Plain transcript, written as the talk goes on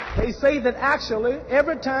They say that actually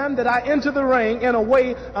every time that I enter the ring, in a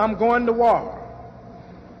way, I'm going to war.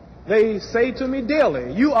 They say to me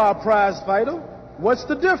daily, "You are a prize fighter. What's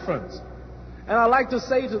the difference?" And I like to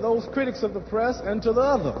say to those critics of the press and to the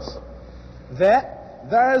others that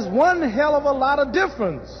there is one hell of a lot of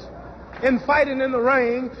difference in fighting in the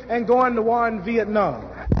ring and going to war in Vietnam.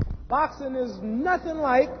 Boxing is nothing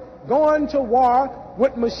like going to war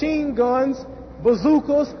with machine guns,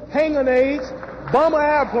 bazookas, hand grenades, bomber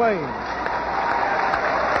airplanes.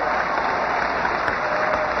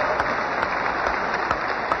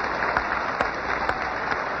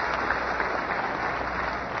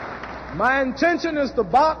 My intention is to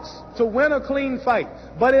box to win a clean fight.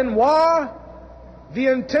 But in war, the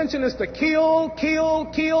intention is to kill,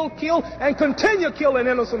 and continue killing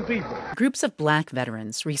innocent people. Groups of black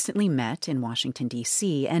veterans recently met in Washington,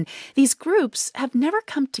 D.C., and these groups have never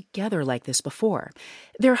come together like this before.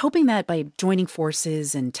 They're hoping that by joining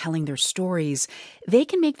forces and telling their stories, they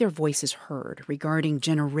can make their voices heard regarding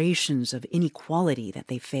generations of inequality that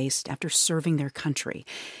they faced after serving their country.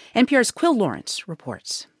 NPR's Quill Lawrence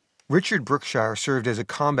reports. Richard Brookshire served as a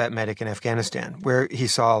combat medic in Afghanistan, where he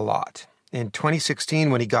saw a lot. In 2016,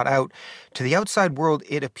 when he got out, to the outside world,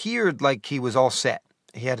 it appeared like he was all set.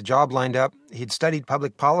 He had a job lined up. He'd studied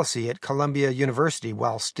public policy at Columbia University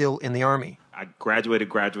while still in the Army. I graduated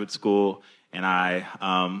graduate school, and I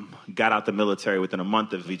got out the military within a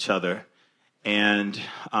month of each other. And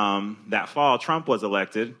that fall, Trump was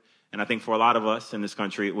elected. And I think for a lot of us in this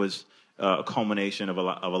country, it was a culmination of a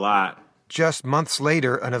lot. Just months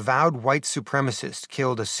later, an avowed white supremacist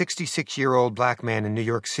killed a 66-year-old black man in New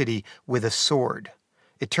York City with a sword.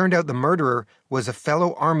 It turned out the murderer was a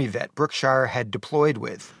fellow Army vet Brookshire had deployed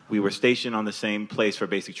with. We were stationed on the same place for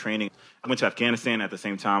basic training. I went to Afghanistan at the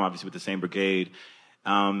same time, obviously with the same brigade,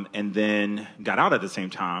 and then got out at the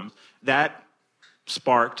same time. That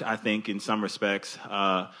sparked, I think, in some respects,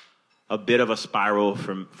 a bit of a spiral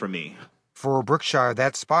for me. For Brookshire,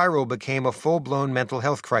 that spiral became a full-blown mental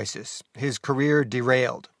health crisis. His career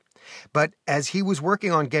derailed. But as he was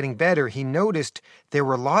working on getting better, he noticed there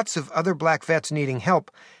were lots of other black vets needing help,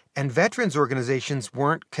 and veterans organizations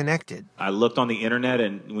weren't connected. I looked on the internet,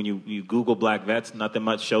 and when you Google black vets, nothing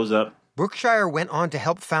much shows up. Brookshire went on to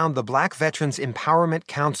help found the Black Veterans Empowerment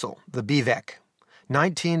Council, the BVEC.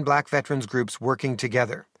 19 black veterans groups working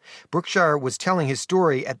together. Brookshire was telling his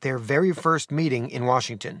story at their very first meeting in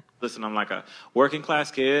Washington. Listen, I'm like a working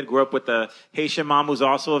class kid, grew up with a Haitian mom who's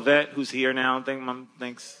also a vet, who's here now.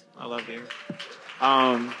 Thanks, I love you.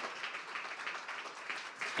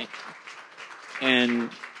 And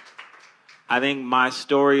I think my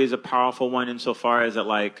story is a powerful one insofar as that,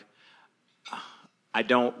 like, I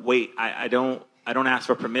don't wait. I don't ask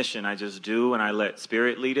for permission. I just do, and I let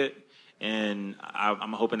spirit lead it. And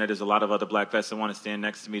I'm hoping that there's a lot of other black vets that want to stand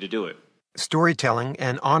next to me to do it. Storytelling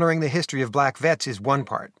and honoring the history of black vets is one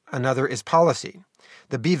part. Another is policy.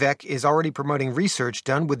 The BVEC is already promoting research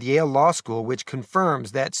done with Yale Law School, which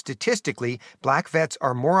confirms that statistically, black vets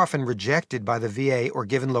are more often rejected by the VA or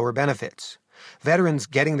given lower benefits. Veterans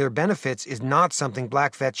getting their benefits is not something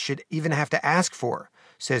black vets should even have to ask for,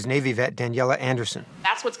 says Navy vet Daniela Anderson.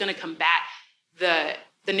 That's what's going to combat the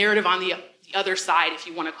narrative on the other side, if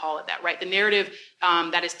you want to call it that, right? The narrative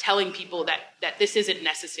that is telling people that this isn't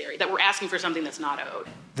necessary, that we're asking for something that's not owed.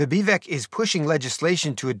 The BVEC is pushing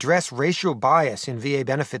legislation to address racial bias in VA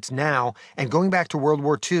benefits now and going back to World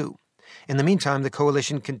War II. In the meantime, the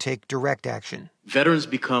coalition can take direct action. Veterans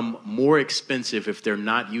become more expensive if they're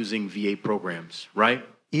not using VA programs, right?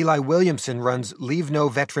 Eli Williamson runs Leave No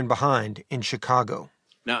Veteran Behind in Chicago.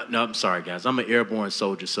 No, I'm sorry, guys. I'm an airborne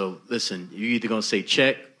soldier, so listen, you're either going to say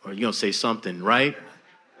check or you're going to say something, right?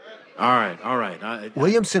 All right.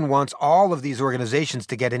 Williamson wants all of these organizations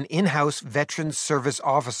to get an in-house Veterans Service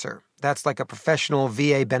Officer. That's like a professional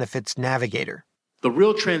VA benefits navigator. The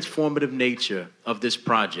real transformative nature of this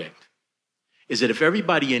project is that if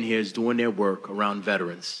everybody in here is doing their work around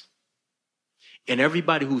veterans, and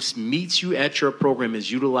everybody who meets you at your program is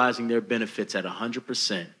utilizing their benefits at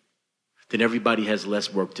 100%, then everybody has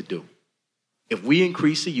less work to do. If we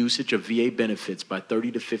increase the usage of VA benefits by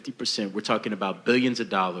 30 to 50%, we're talking about billions of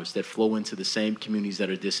dollars that flow into the same communities that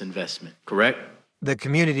are disinvestment, correct? The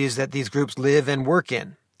communities that these groups live and work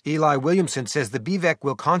in. Eli Williamson says the BVEC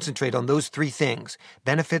will concentrate on those three things: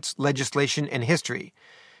 benefits, legislation, and history.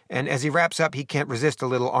 And as he wraps up, he can't resist a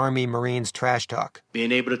little Army Marines trash talk.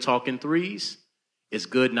 Being able to talk in threes is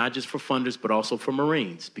good not just for funders, but also for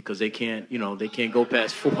Marines, because they can't go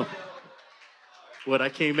past 4. What, I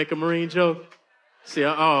can't make a Marine joke? See,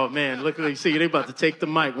 oh, man, look, see, they about to take the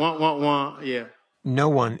mic. Wah. Yeah. No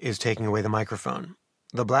one is taking away the microphone.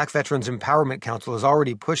 The Black Veterans Empowerment Council has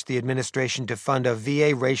already pushed the administration to fund a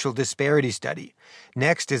VA racial disparity study.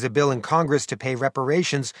 Next is a bill in Congress to pay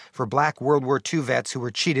reparations for black World War II vets who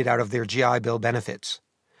were cheated out of their GI Bill benefits.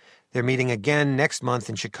 They're meeting again next month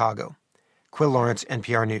in Chicago. Quill Lawrence,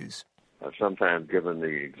 NPR News. I've sometimes given the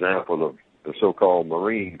example of the so-called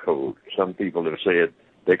Marine Code. Some people have said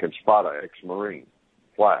they can spot an ex-Marine.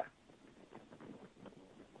 Why?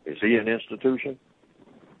 Is he an institution?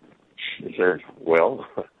 He says, well,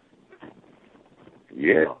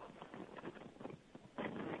 yeah.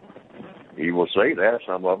 He will say that,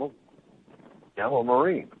 some of them. I'm a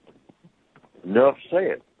Marine. Enough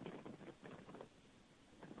said.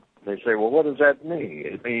 They say, well, what does that mean?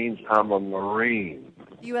 It means I'm a Marine.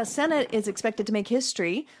 The U.S. Senate is expected to make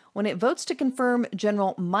history when it votes to confirm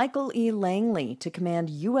General Michael E. Langley to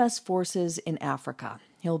command U.S. forces in Africa.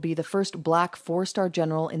 He'll be the first black four-star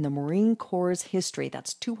general in the Marine Corps' history.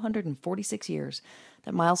 That's 246 years.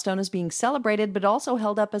 That milestone is being celebrated, but also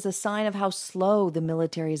held up as a sign of how slow the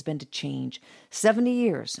military has been to change. 70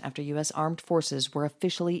 years after U.S. armed forces were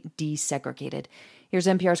officially desegregated. Here's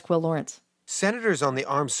NPR's Quill Lawrence. Senators on the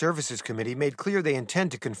Armed Services Committee made clear they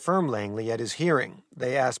intend to confirm Langley at his hearing.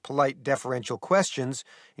 They asked polite, deferential questions.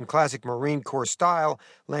 In classic Marine Corps style,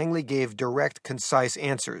 Langley gave direct, concise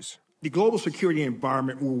answers. The global security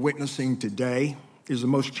environment we're witnessing today is the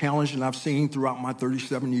most challenging I've seen throughout my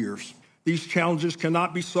 37 years. These challenges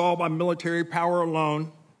cannot be solved by military power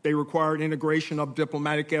alone. They require integration of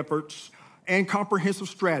diplomatic efforts and comprehensive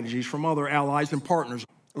strategies from other allies and partners.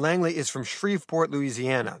 Langley is from Shreveport,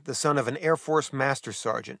 Louisiana, the son of an Air Force Master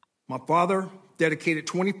Sergeant. My father dedicated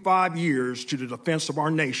 25 years to the defense of our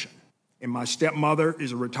nation, and my stepmother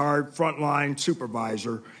is a retired frontline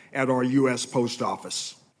supervisor at our U.S. Post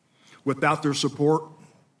Office. Without their support,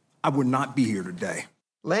 I would not be here today.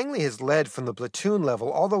 Langley has led from the platoon level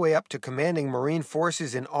all the way up to commanding Marine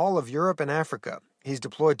forces in all of Europe and Africa. He's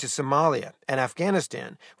deployed to Somalia and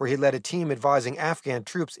Afghanistan, where he led a team advising Afghan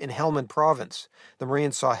troops in Helmand Province. The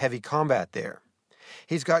Marines saw heavy combat there.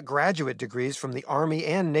 He's got graduate degrees from the Army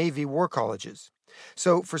and Navy war colleges.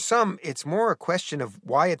 So for some, it's more a question of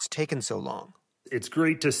why it's taken so long. It's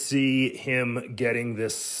great to see him getting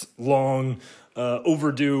this long,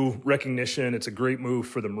 overdue recognition. It's a great move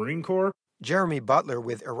for the Marine Corps. Jeremy Butler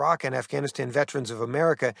with Iraq and Afghanistan Veterans of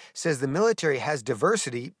America says the military has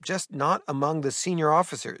diversity, just not among the senior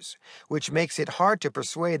officers, which makes it hard to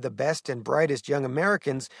persuade the best and brightest young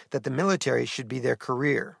Americans that the military should be their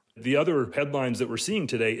career. The other headlines that we're seeing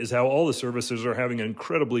today is how all the services are having an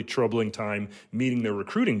incredibly troubling time meeting their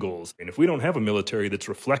recruiting goals. And if we don't have a military that's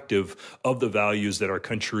reflective of the values that our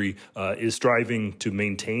country is striving to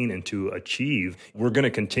maintain and to achieve, we're going to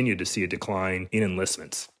continue to see a decline in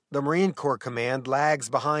enlistments. The Marine Corps Command lags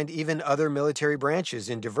behind even other military branches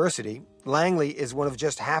in diversity. Langley is one of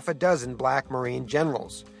just half a dozen black Marine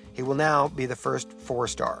generals. He will now be the first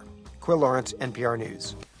four-star. Quill Lawrence, NPR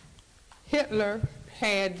News. Hitler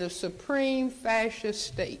had the supreme fascist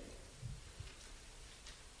state.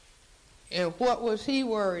 And what was he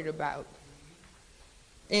worried about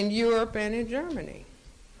in Europe and in Germany?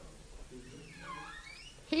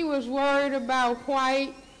 He was worried about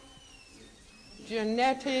white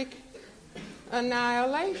genetic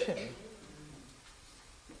annihilation.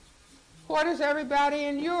 What is everybody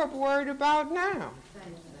in Europe worried about now?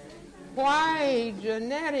 White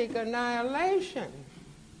genetic annihilation.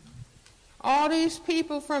 All these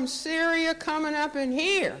people from Syria coming up in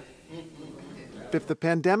here. If the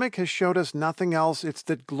pandemic has showed us nothing else, it's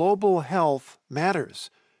that global health matters.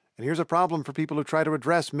 And here's a problem for people who try to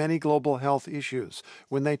address many global health issues.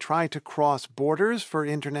 When they try to cross borders for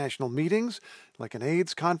international meetings, like an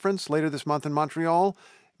AIDS conference later this month in Montreal,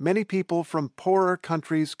 many people from poorer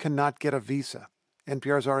countries cannot get a visa.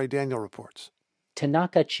 NPR's Ari Daniel reports.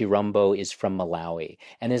 Tanaka Chirombo is from Malawi,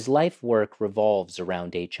 and his life work revolves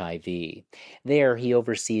around HIV. There, he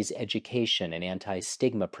oversees education and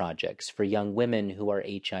anti-stigma projects for young women who are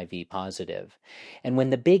HIV positive. And when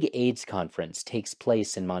the big AIDS conference takes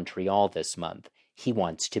place in Montreal this month, he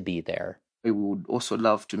wants to be there. We would also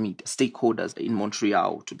love to meet stakeholders in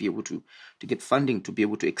Montreal to be able to get funding, to be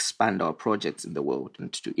able to expand our projects in the world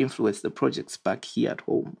and to influence the projects back here at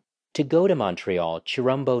home. To go to Montreal,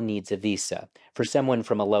 Chirombo needs a visa. For someone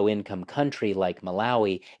from a low-income country like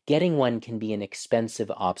Malawi, getting one can be an expensive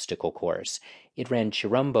obstacle course. It ran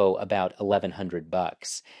Chirombo about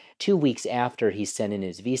 $1,100. 2 weeks after he sent in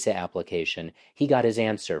his visa application, he got his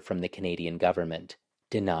answer from the Canadian government.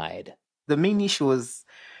 Denied. The main issue was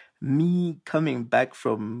me coming back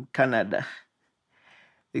from Canada.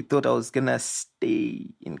 They thought I was going to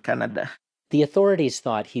stay in Canada. The authorities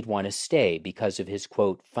thought he'd want to stay because of his,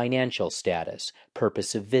 quote, financial status,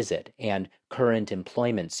 purpose of visit, and current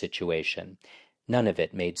employment situation. None of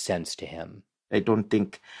it made sense to him. I don't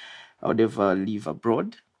think I would ever leave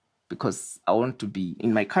abroad because I want to be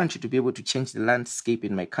in my country, to be able to change the landscape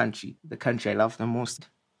in my country, the country I love the most.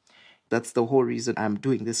 That's the whole reason I'm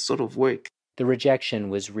doing this sort of work. The rejection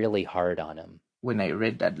was really hard on him. When I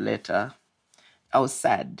read that letter, I was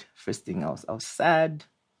sad. First thing, I was sad.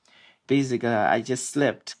 Basically, I just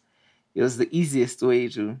slept. It was the easiest way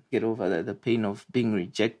to get over the pain of being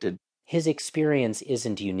rejected. His experience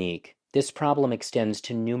isn't unique. This problem extends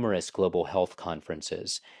to numerous global health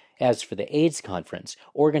conferences. As for the AIDS conference,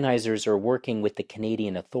 organizers are working with the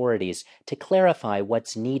Canadian authorities to clarify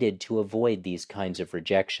what's needed to avoid these kinds of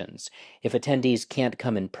rejections. If attendees can't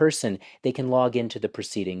come in person, they can log into the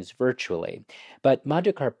proceedings virtually. But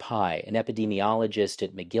Madhukar Pai, an epidemiologist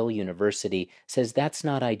at McGill University, says that's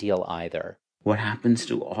not ideal either. What happens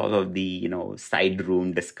to all of the, side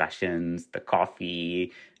room discussions, the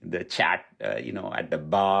coffee, the chat, at the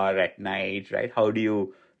bar at night, right? How do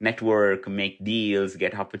you network, make deals,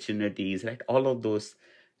 get opportunities, right? All of those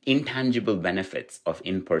intangible benefits of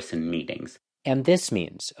in-person meetings. And this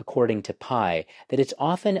means, according to Pai, that it's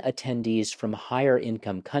often attendees from higher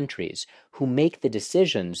income countries who make the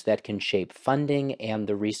decisions that can shape funding and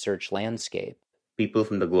the research landscape. People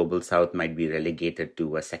from the global south might be relegated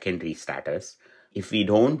to a secondary status. If we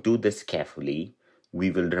don't do this carefully, we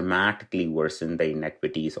will dramatically worsen the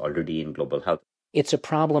inequities already in global health. It's a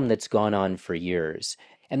problem that's gone on for years,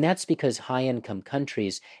 and that's because high-income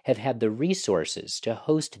countries have had the resources to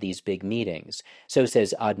host these big meetings. So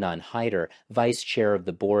says Adnan Haider, vice chair of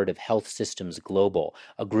the board of Health Systems Global,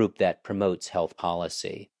 a group that promotes health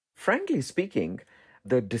policy. Frankly speaking,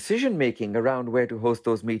 the decision-making around where to host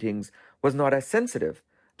those meetings was not as sensitive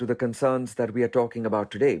to the concerns that we are talking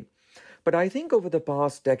about today. But I think over the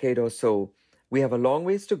past decade or so, we have a long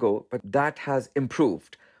ways to go, but that has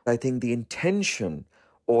improved. I think the intention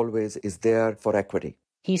always is there for equity.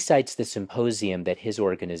 He cites the symposium that his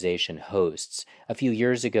organization hosts. A few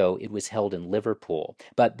years ago, it was held in Liverpool,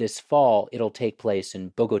 but this fall, it'll take place in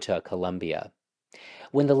Bogota, Colombia.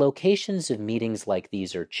 When the locations of meetings like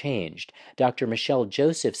these are changed, Dr. Michelle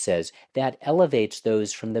Joseph says that elevates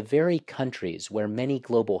those from the very countries where many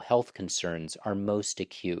global health concerns are most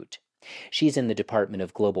acute. She's in the Department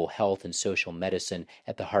of Global Health and Social Medicine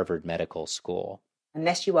at the Harvard Medical School.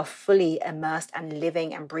 Unless you are fully immersed and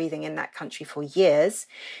living and breathing in that country for years,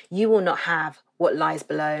 you will not have what lies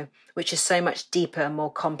below, which is so much deeper and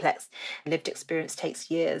more complex. Lived experience takes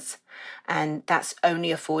years, and that's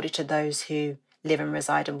only afforded to those who live and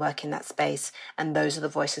reside and work in that space, and those are the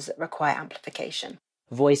voices that require amplification.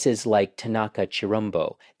 Voices like Tanaka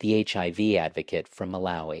Chirombo, the HIV advocate from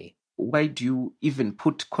Malawi. Why do you even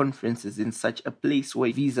put conferences in such a place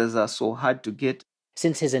where visas are so hard to get?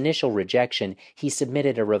 Since his initial rejection, he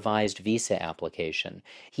submitted a revised visa application.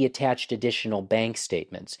 He attached additional bank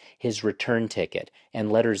statements, his return ticket,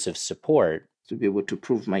 and letters of support. To be able to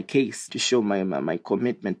prove my case, to show my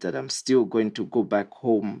commitment that I'm still going to go back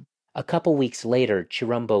home. A couple weeks later,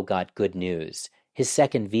 Chirombo got good news. His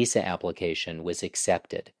second visa application was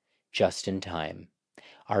accepted, just in time.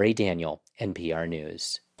 Ari Daniel, NPR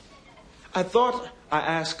News. I thought I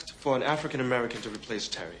asked for an African American to replace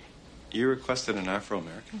Terry. You requested an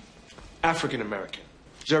Afro-American? African American.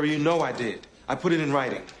 Jerry, you know I did. I put it in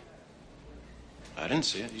writing. I didn't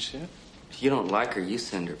see it. You see it? If you don't like her, you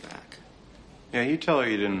send her back. Yeah, you tell her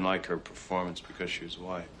you didn't like her performance because she was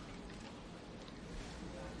white.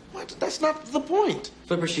 What? That's not the point.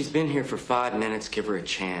 Flipper, she's been here for 5 minutes. Give her a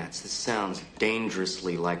chance. This sounds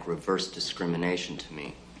dangerously like reverse discrimination to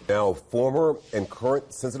me. Now, former and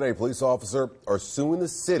current Cincinnati police officer are suing the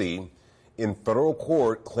city in federal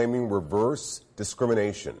court claiming reverse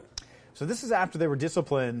discrimination. So this is after they were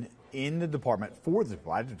disciplined in the department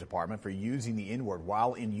for using the N-word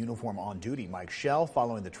while in uniform on duty. Mike Schell,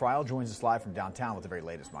 following the trial, joins us live from downtown with the very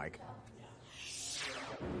latest. Mike.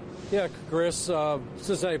 Yeah, Chris,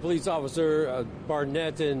 Cincinnati police officer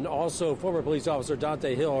Barnett and also former police officer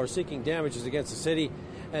Dante Hill are seeking damages against the city,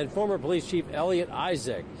 and former police chief Elliot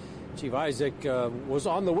Isaac. Chief Isaac was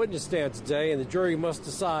on the witness stand today, and the jury must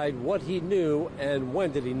decide what he knew and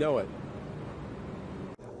when did he know it.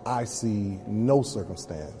 I see no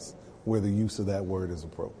circumstance where the use of that word is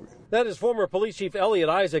appropriate. That is former police chief Elliot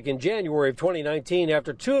Isaac in January of 2019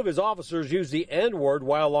 after 2 of his officers used the N-word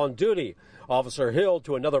while on duty. Officer Hill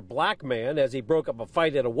to another black man as he broke up a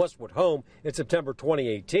fight at a Westwood home in September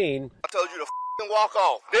 2018. I told you to walk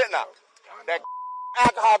off, didn't I? That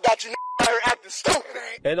alcohol got you acting stupid.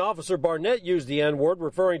 And Officer Barnett used the N-word,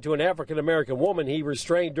 referring to an African-American woman he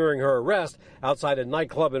restrained during her arrest outside a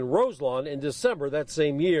nightclub in Roselawn in December that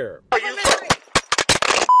same year. What you just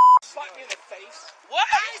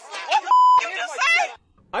say?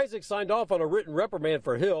 Isaac signed off on a written reprimand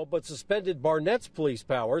for Hill, but suspended Barnett's police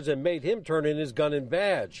powers and made him turn in his gun and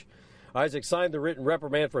badge. Isaac signed the written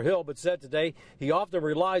reprimand for Hill, but said today he often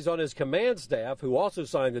relies on his command staff, who also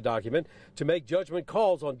signed the document, to make judgment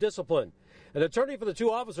calls on discipline. An attorney for the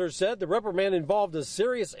two officers said the reprimand involved a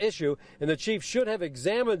serious issue and the chief should have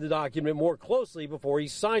examined the document more closely before he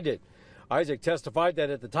signed it. Isaac testified that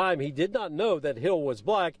at the time he did not know that Hill was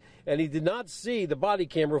black and he did not see the body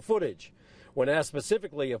camera footage. When asked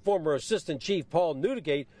specifically, a former Assistant Chief Paul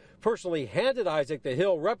Newdigate personally handed Isaac the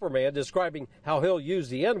Hill reprimand describing how Hill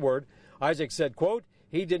used the N-word. Isaac said, quote,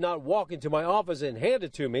 "He did not walk into my office and hand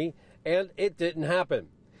it to me, and it didn't happen."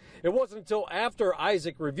 It wasn't until after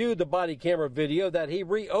Isaac reviewed the body camera video that he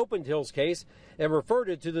reopened Hill's case and referred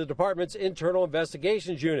it to the department's internal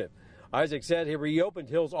investigations unit. Isaac said he reopened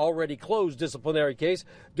Hill's already closed disciplinary case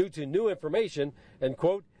due to new information and,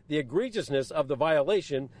 quote, "the egregiousness of the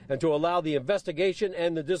violation and to allow the investigation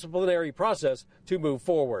and the disciplinary process to move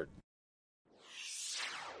forward."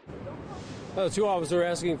 The two officers are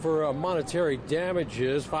asking for monetary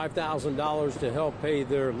damages, $5,000 to help pay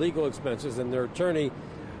their legal expenses, and their attorney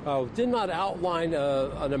did not outline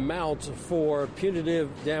an amount for punitive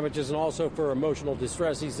damages and also for emotional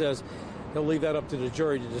distress. He says he'll leave that up to the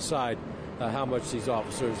jury to decide how much these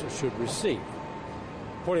officers should receive.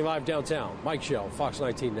 Reporting live downtown, Mike Shell, Fox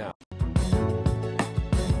 19 Now.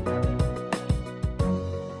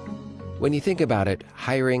 When you think about it,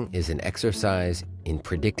 hiring is an exercise in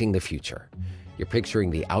predicting the future. You're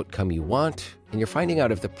picturing the outcome you want, and you're finding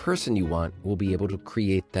out if the person you want will be able to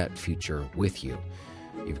create that future with you.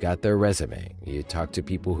 You've got their resume, you talk to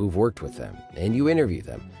people who've worked with them, and you interview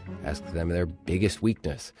them, ask them their biggest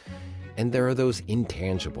weakness. And there are those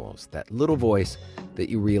intangibles, that little voice that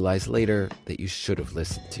you realize later that you should have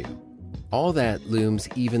listened to. All that looms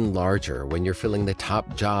even larger when you're filling the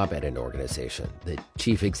top job at an organization, the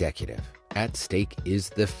chief executive. At stake is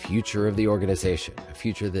the future of the organization, a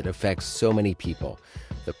future that affects so many people.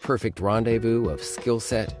 The perfect rendezvous of skill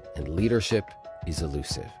set and leadership is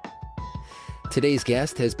elusive. Today's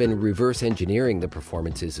guest has been reverse engineering the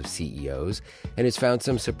performances of CEOs and has found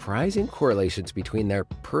some surprising correlations between their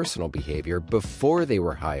personal behavior before they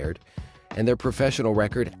were hired and their professional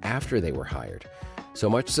record after they were hired. So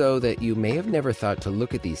much so that you may have never thought to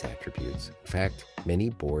look at these attributes. In fact, many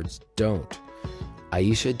boards don't.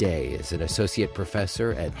 Aisha Day is an associate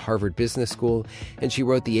professor at Harvard Business School, and she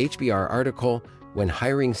wrote the HBR article, "When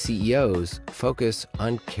Hiring CEOs, Focus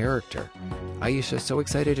on Character." Aisha, so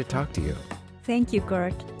excited to talk to you. Thank you,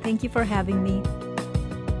 Kurt. Thank you for having me.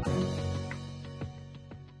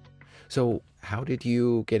 So how did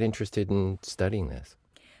you get interested in studying this?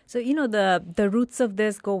 So, the roots of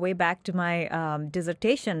this go way back to my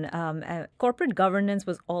dissertation. Corporate governance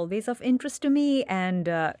was always of interest to me. And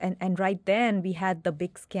right then we had the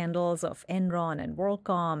big scandals of Enron and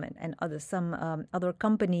WorldCom and some other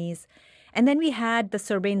companies. And then we had the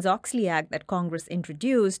Sarbanes-Oxley Act that Congress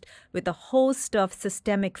introduced with a host of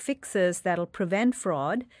systemic fixes that'll prevent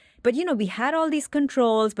fraud. But, we had all these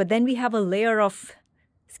controls, but then we have a layer of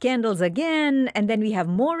scandals again, and then we have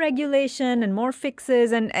more regulation and more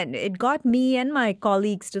fixes. And it got me and my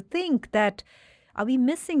colleagues to think that, are we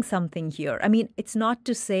missing something here? I mean, it's not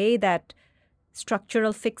to say that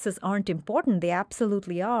structural fixes aren't important. They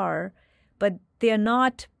absolutely are. But they are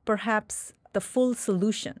not perhaps the full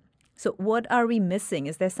solution. So what are we missing?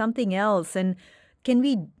 Is there something else? And can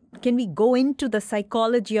we go into the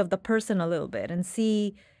psychology of the person a little bit and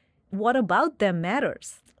see what about them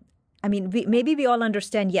matters? I mean, maybe we all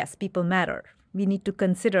understand, yes, people matter. We need to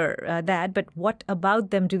consider that. But what about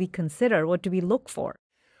them do we consider? What do we look for?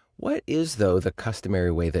 What is, though, the customary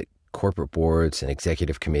way that corporate boards and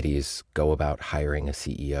executive committees go about hiring a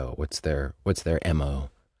CEO? What's their MO?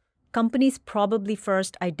 Companies probably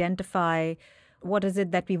first identify what is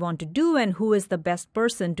it that we want to do and who is the best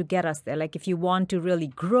person to get us there. Like if you want to really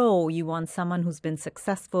grow, you want someone who's been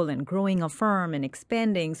successful in growing a firm and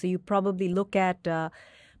expanding. So you probably look at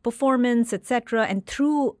performance, etc. And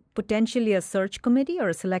through potentially a search committee or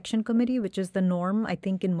a selection committee, which is the norm, I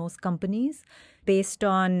think, in most companies, based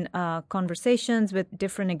on conversations with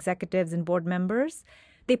different executives and board members,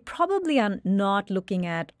 they probably are not looking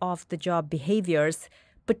at off-the-job behaviors,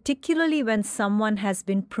 particularly when someone has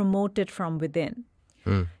been promoted from within.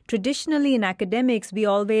 Traditionally in academics, we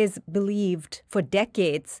always believed for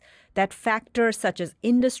decades that factors such as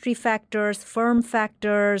industry factors, firm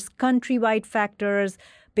factors, countrywide factors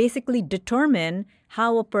basically determine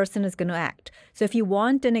how a person is going to act. So if you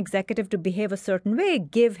want an executive to behave a certain way,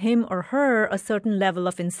 give him or her a certain level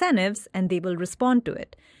of incentives and they will respond to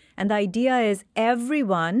it. And the idea is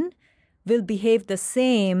everyone will behave the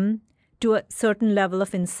same to a certain level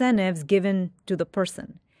of incentives given to the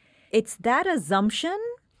person. It's that assumption.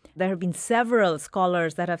 There have been several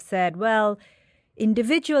scholars that have said, well,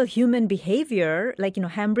 individual human behavior, like,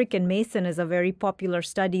 Hambrick and Mason is a very popular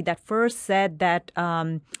study that first said that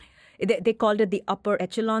they called it the upper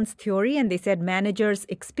echelons theory, and they said managers'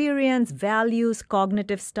 experience, values,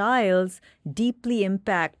 cognitive styles deeply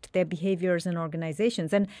impact their behaviors in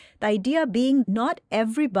organizations. And the idea being not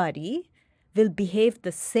everybody will behave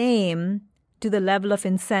the same to the level of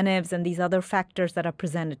incentives and these other factors that are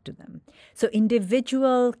presented to them. So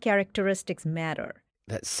individual characteristics matter.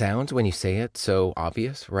 That sounds, when you say it, so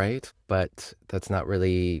obvious, right? But that's not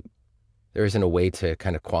really, there isn't a way to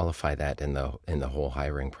kind of qualify that in the whole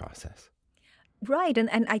hiring process. Right. And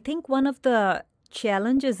I think one of the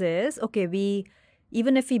challenges is, okay,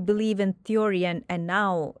 even if we believe in theory and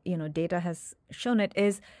now, data has shown it,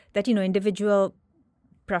 is that, individual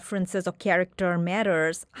preferences or character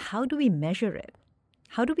matters. How do we measure it?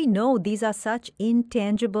 How do we know these are such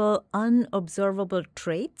intangible, unobservable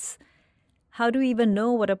traits? How do we even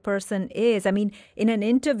know what a person is? I mean, in an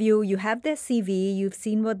interview, you have their CV, you've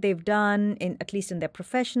seen what they've done, at least in their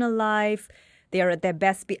professional life. They are at their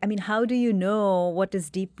best. I mean, how do you know what is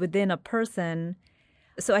deep within a person?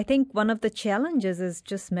 So I think one of the challenges is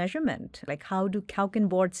just measurement. Like, how can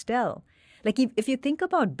boards tell? Like, if you think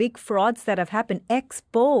about big frauds that have happened ex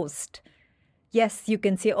post, yes, you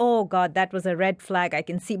can say, oh, God, that was a red flag. I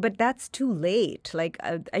can see. But that's too late. Like,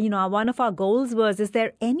 one of our goals was, is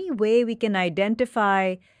there any way we can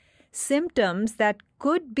identify symptoms that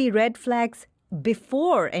could be red flags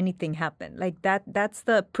before anything happened? Like, that's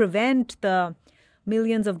prevent the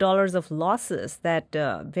millions of dollars of losses that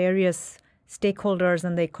various stakeholders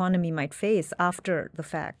in the economy might face after the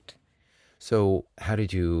fact. So how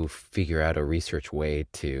did you figure out a research way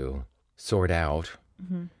to sort out,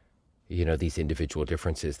 these individual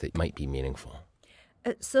differences that might be meaningful?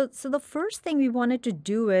 So the first thing we wanted to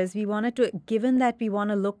do is given that we want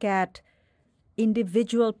to look at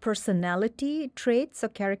individual personality traits or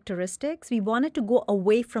characteristics, we wanted to go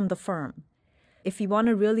away from the firm. If we want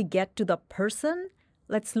to really get to the person,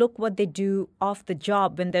 let's look what they do off the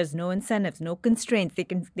job when there's no incentives, no constraints.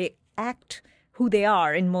 They act who they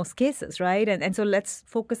are in most cases, right? And so let's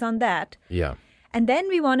focus on that. Yeah. And then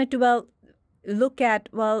we wanted to,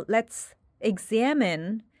 let's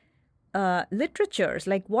examine literatures.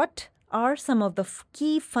 Like, what are some of the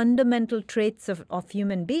key fundamental traits of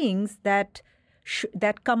human beings that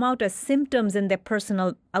come out as symptoms in their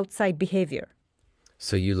personal outside behavior?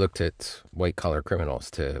 So you looked at white-collar criminals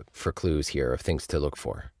for clues here of things to look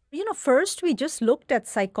for. First we just looked at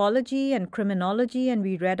psychology and criminology, and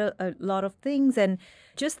we read a lot of things. And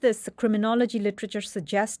just this criminology literature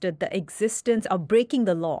suggested the existence of breaking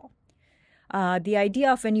the law. The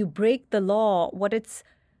idea of when you break the law, what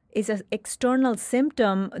is an external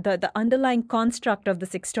symptom, the underlying construct of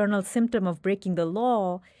this external symptom of breaking the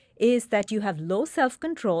law is that you have low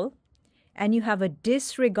self-control and you have a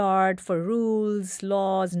disregard for rules,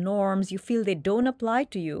 laws, norms. You feel they don't apply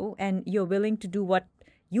to you, and you're willing to do what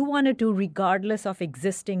you want to do regardless of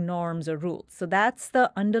existing norms or rules. So that's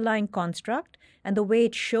the underlying construct. And the way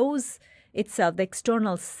it shows itself, the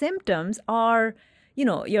external symptoms are,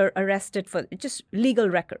 you're arrested for just legal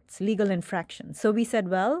records, legal infractions. So we said,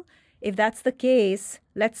 well, if that's the case,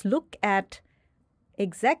 let's look at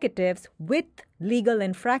executives with legal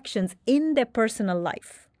infractions in their personal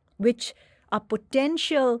life, which are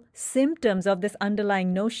potential symptoms of this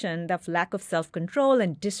underlying notion of lack of self-control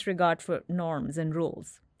and disregard for norms and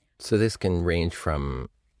rules. So this can range from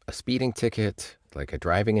a speeding ticket, like a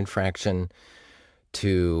driving infraction,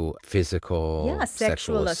 to physical,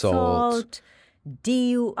 sexual assault,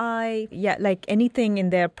 DUI, like anything in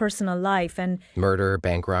their personal life. And murder,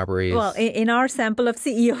 bank robberies. Well, in our sample of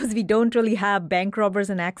CEOs, we don't really have bank robbers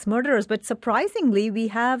and axe murderers, but surprisingly, we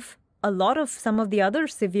have a lot of some of the other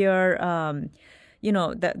severe,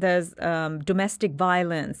 there's domestic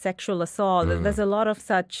violence, sexual assault. There's a lot of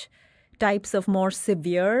such types of more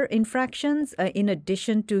severe infractions in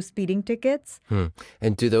addition to speeding tickets.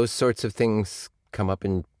 And do those sorts of things come up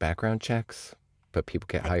in background checks, but people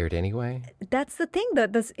get hired anyway? That's the thing.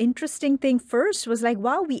 This interesting thing first was like,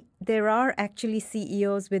 wow, there are actually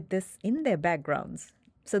CEOs with this in their backgrounds.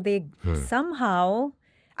 So they somehow...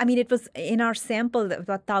 it was in our sample,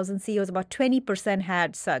 about 1,000 CEOs, about 20%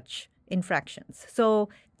 had such infractions. So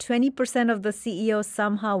 20% of the CEOs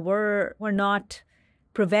somehow were not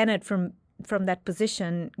prevented from that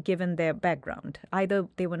position given their background. Either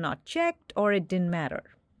they were not checked or it didn't matter.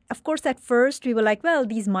 Of course, at first we were like, well,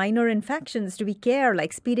 these minor infractions, do we care?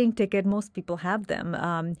 Like speeding ticket, most people have them.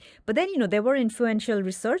 But then, there were influential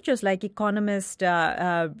researchers like economist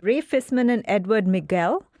Ray Fisman and Edward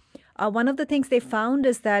Miguel. One of the things they found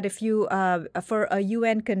is that if you, for a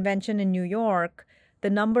UN convention in New York, the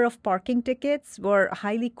number of parking tickets were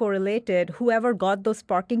highly correlated. Whoever got those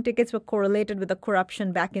parking tickets were correlated with the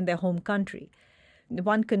corruption back in their home country.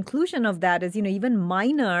 One conclusion of that is, even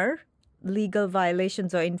minor legal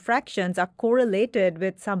violations or infractions are correlated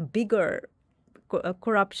with some bigger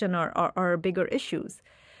corruption or bigger issues.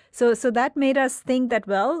 So that made us think that,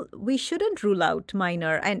 well, we shouldn't rule out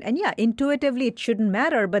minor. And yeah, intuitively it shouldn't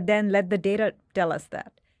matter, but then let the data tell us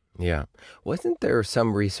that. Yeah. Wasn't there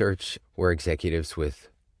some research where executives with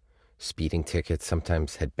speeding tickets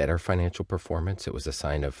sometimes had better financial performance? It was a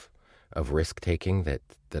sign of risk-taking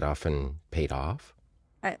that often paid off?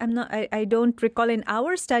 I don't recall. In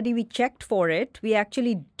our study, we checked for it. We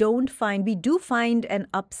actually we do find an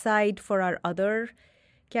upside for our other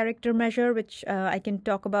character measure, which I can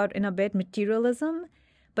talk about in a bit, materialism.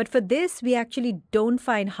 But for this, we actually don't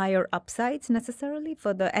find higher upsides necessarily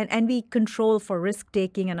and we control for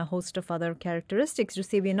risk-taking and a host of other characteristics to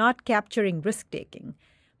say we're not capturing risk-taking.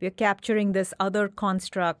 We're capturing this other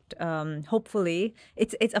construct, hopefully.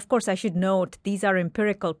 It's of course, I should note, these are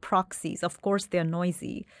empirical proxies. Of course, they're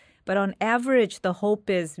noisy. But on average, the hope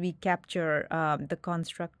is we capture the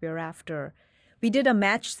construct we're after. We did a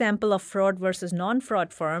match sample of fraud versus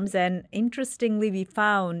non-fraud firms. And interestingly, we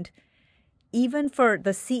found even for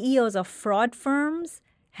the CEOs of fraud firms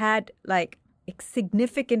had like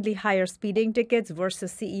significantly higher speeding tickets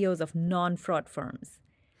versus CEOs of non-fraud firms.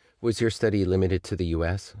 Was your study limited to the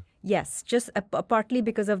U.S.? Yes, just partly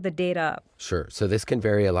because of the data. Sure. So this can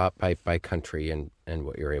vary a lot by country and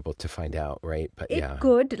what you're able to find out, right? But it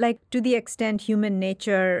could, to the extent human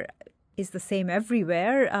nature is the same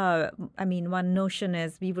everywhere. One notion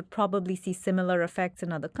is we would probably see similar effects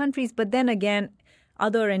in other countries. But then again,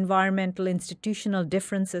 other environmental, institutional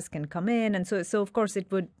differences can come in. And so of course,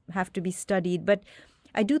 it would have to be studied. But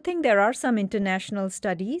I do think there are some international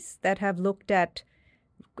studies that have looked at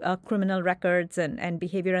criminal records and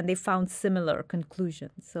behavior, and they found similar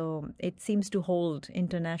conclusions. So it seems to hold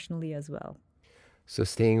internationally as well. So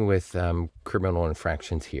staying with criminal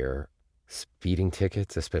infractions here, speeding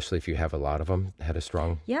tickets, especially if you have a lot of them, had a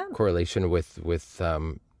strong correlation with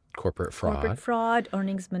corporate fraud. Corporate fraud,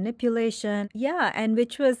 earnings manipulation. Yeah, and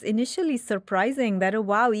which was initially surprising that, oh,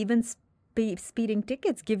 wow, even speeding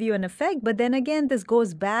tickets give you an effect. But then again, this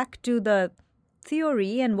goes back to the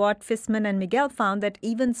theory and what Fisman and Miguel found, that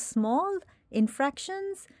even small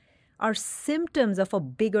infractions are symptoms of a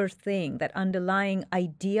bigger thing. That underlying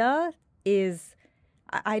idea is,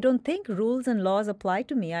 I don't think rules and laws apply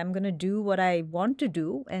to me. I'm going to do what I want to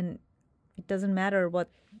do, and it doesn't matter what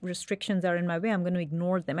restrictions are in my way. I'm going to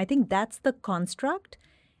ignore them. I think that's the construct,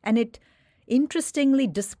 and it interestingly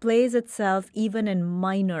displays itself even in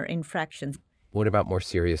minor infractions. What about more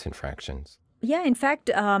serious infractions? Yeah, in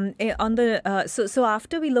fact, so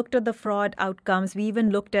after we looked at the fraud outcomes, we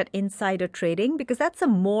even looked at insider trading, because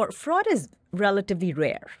fraud is relatively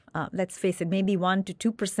rare. Let's face it, maybe 1%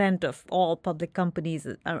 to 2% of all public companies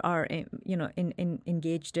are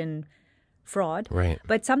engaged in fraud. Right.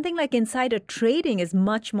 But something like insider trading is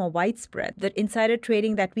much more widespread. The insider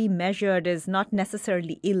trading that we measured is not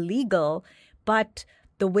necessarily illegal, but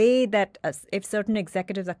the way that if certain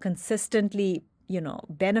executives are consistently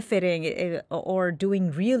benefiting or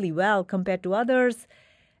doing really well compared to others,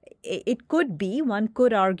 one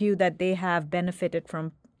could argue that they have benefited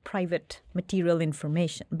from private material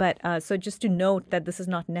information. But so just to note that this is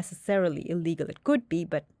not necessarily illegal. It could be,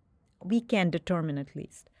 but we can determine at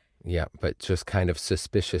least. Yeah, but just kind of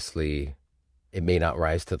suspiciously, it may not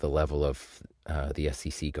rise to the level of the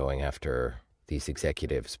SEC going after these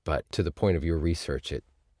executives. But to the point of your research, it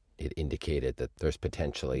indicated that there's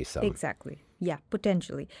potentially some... Exactly. Yeah,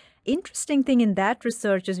 potentially. Interesting thing in that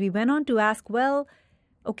research is we went on to ask, well,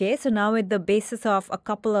 okay, so now with the basis of a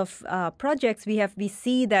couple of projects, we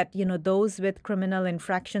see that, those with criminal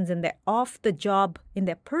infractions in their off the job, in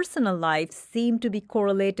their personal lives, seem to be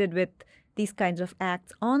correlated with these kinds of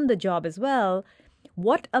acts on the job as well.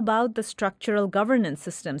 What about the structural governance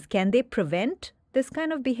systems? Can they prevent this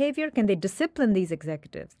kind of behavior? Can they discipline these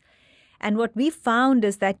executives? And what we found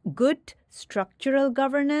is that good structural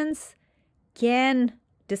governance can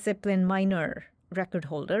discipline minor record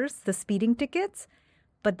holders, the speeding tickets,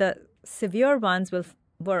 but the severe ones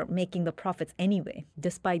were making the profits anyway,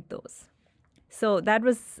 despite those. So that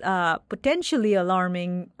was potentially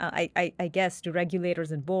alarming, I guess, to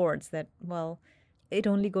regulators and boards that, well, it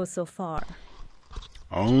only goes so far.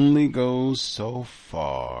 Only goes so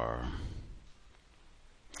far.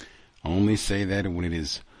 Only say that when it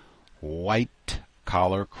is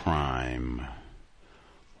white-collar crime,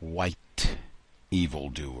 white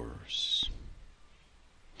evildoers.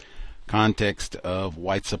 Context of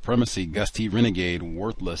white supremacy, Gus T. Renegade,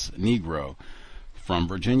 worthless Negro from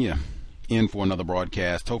Virginia. In for another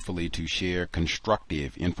broadcast, hopefully to share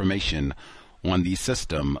constructive information on the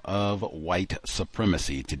system of white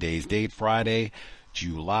supremacy. Today's date, Friday,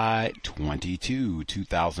 July 22,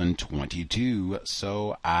 2022.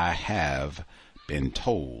 So I have been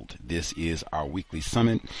told. This is our weekly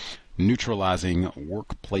summit, Neutralizing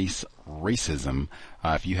Workplace Racism.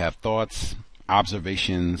 If you have thoughts,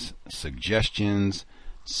 observations, suggestions,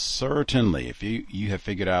 certainly, if you have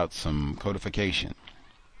figured out some codification,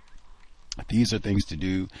 these are things to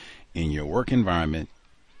do in your work environment.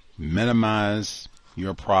 Minimize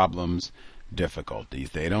your problems,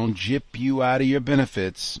 difficulties. They don't jip you out of your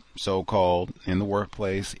benefits, so-called, in the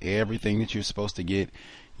workplace. Everything that you're supposed to get,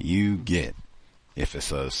 you get. If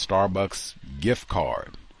it's a Starbucks gift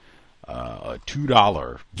card, a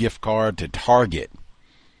 $2 gift card to Target,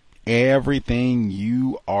 everything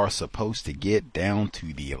you are supposed to get down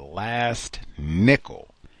to the last nickel,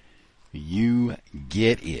 you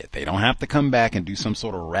get it. They don't have to come back and do some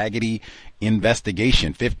sort of raggedy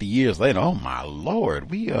investigation 50 years later. Oh my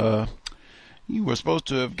Lord, you were supposed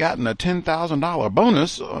to have gotten a $10,000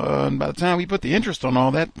 bonus, and by the time we put the interest on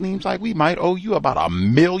all that, seems like we might owe you about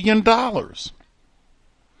 $1 million.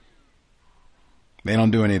 They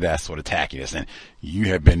don't do any of that sort of tackiness. And you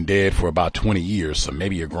have been dead for about 20 years, so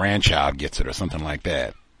maybe your grandchild gets it or something like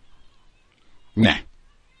that. Nah.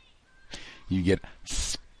 You get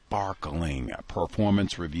sparkling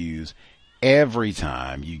performance reviews every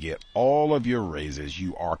time. You get all of your raises.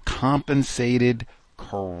 You are compensated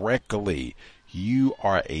correctly. You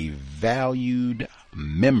are a valued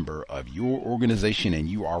member of your organization, and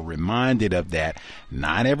you are reminded of that.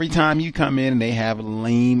 Not every time you come in and they have a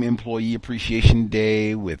lame employee appreciation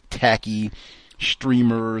day with tacky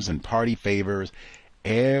streamers and party favors.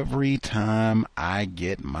 Every time I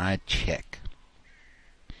get my check,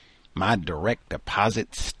 my direct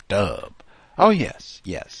deposit stub. Oh, yes,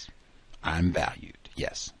 I'm valued.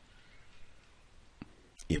 Yes.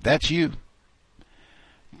 If that's you,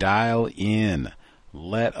 dial in.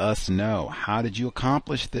 Let us know. How did you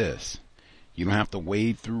accomplish this? You don't have to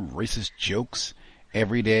wade through racist jokes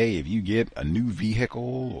every day if you get a new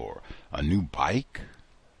vehicle or a new bike.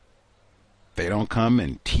 They don't come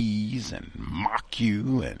and tease and mock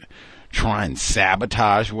you and try and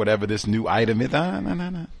sabotage whatever this new item is.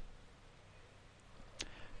 No.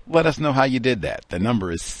 Let us know how you did that. The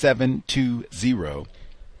number is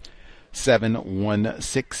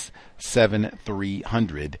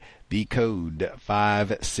 720-716-7300. The code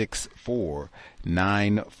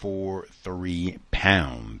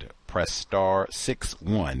 564-943#. Press star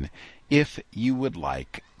 61 if you would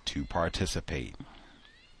like to participate.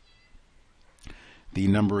 The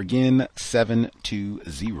number again,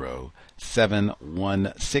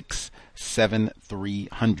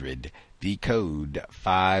 720-716-7300. The code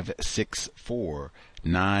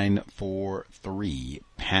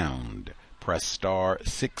 564-943#. Press star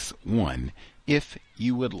 61 if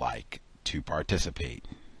you would like to participate.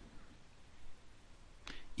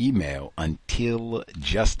 Email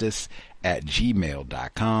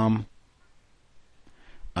untiljustice@gmail.com.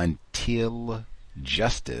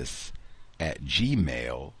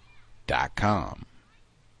 untiljustice@gmail.com.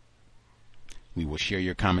 We will share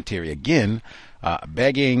your commentary again,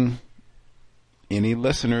 begging any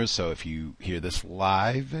listeners. So if you hear this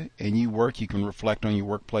live and you work, you can reflect on your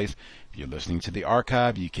workplace. If you're listening to the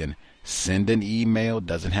archive, you can send an email.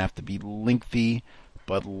 Doesn't have to be lengthy,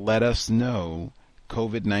 but let us know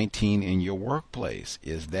COVID-19 in your workplace.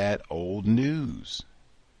 Is that old news?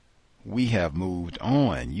 We have moved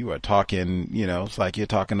on. You are talking, it's like you're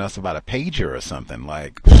talking to us about a pager or something.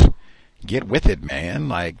 Like, get with it, man.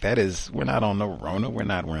 Like, we're not on no Rona. We're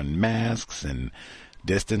not wearing masks and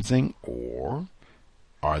distancing. Or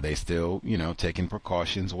are they still, taking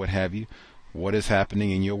precautions, what have you? What is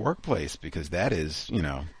happening in your workplace? Because that is,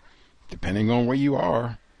 depending on where you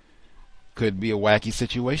are, could be a wacky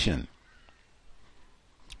situation.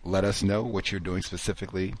 Let us know what you're doing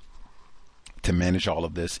specifically to manage all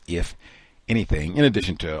of this, if anything, in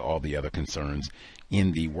addition to all the other concerns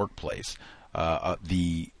in the workplace.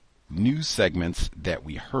 The news segments that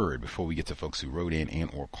we heard before we get to folks who wrote in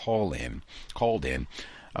and or called in,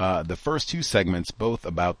 the first two segments, both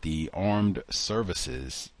about the armed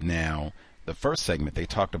services. Now, the first segment, they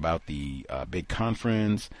talked about the big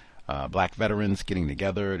conference, black veterans getting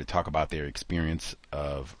together to talk about their experience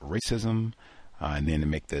of racism, and then to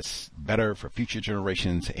make this better for future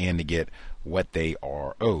generations and to get what they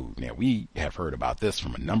are owed. Now, we have heard about this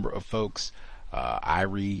from a number of folks,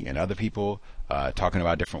 Irie and other people, talking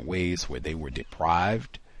about different ways where they were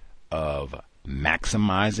deprived of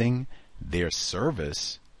maximizing their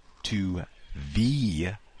service to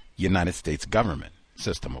the United States government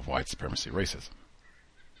system of white supremacy racism.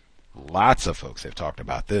 Lots of folks have talked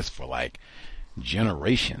about this for like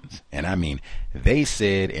generations. And I mean, they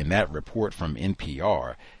said in that report from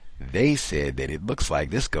NPR, they said that it looks like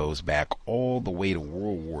this goes back all the way to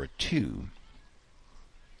World War II.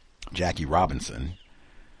 Jackie Robinson,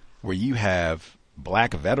 where you have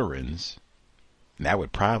black veterans, and that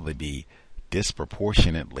would probably be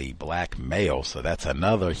disproportionately black male, so that's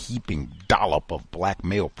another heaping dollop of black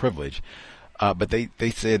male privilege. But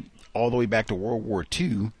they said all the way back to World War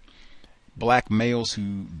II, black veterans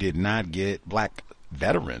who did not get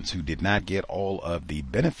all of the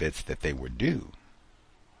benefits that they were due.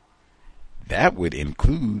 That would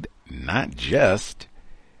include not just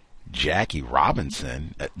Jackie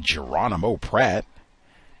Robinson, Geronimo Pratt.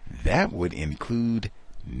 That would include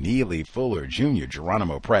Neely Fuller Jr.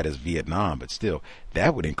 Geronimo Pratt is Vietnam, but still,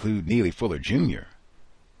 that would include Neely Fuller Jr.,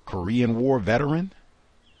 Korean War veteran.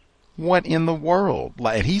 What in the world?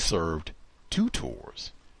 Like, he served 2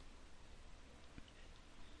 tours.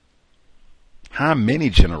 How many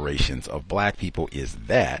generations of black people is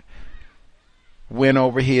that? Went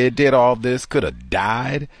over here, did all this, could have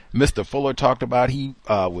died. Mr. Fuller talked about he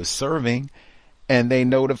was serving, and they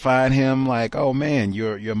notified him like, oh man,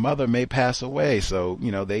 your mother may pass away. So,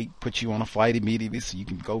 they put you on a flight immediately so you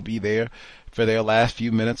can go be there for their last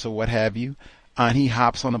few minutes or what have you. And he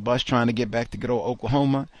hops on a bus trying to get back to good old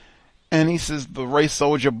Oklahoma. And he says, the race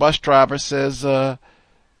soldier bus driver says,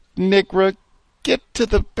 Nigra, get to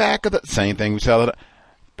the back of the, same thing we tell it,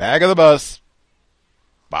 back of the bus,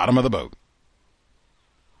 bottom of the boat.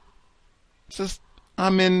 Says,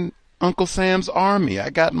 I'm in Uncle Sam's army. I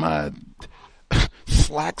got my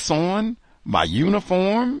slacks on, my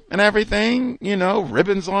uniform and everything,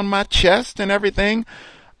 ribbons on my chest and everything.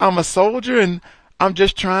 I'm a soldier and I'm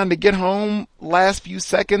just trying to get home last few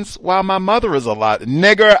seconds while my mother is alive.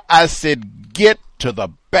 Nigger, I said, get to the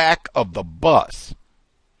back of the bus.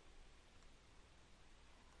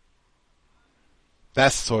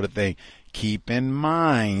 That's the sort of thing. Keep in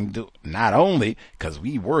mind, not only because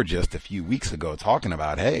we were just a few weeks ago talking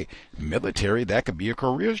about, hey, military, that could be a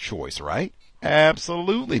career choice, right?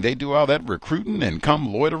 Absolutely. They do all that recruiting and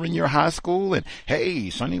come loiter in your high school and, hey,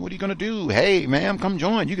 Sonny, what are you going to do? Hey, ma'am, come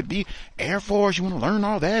join. You could be Air Force. You want to learn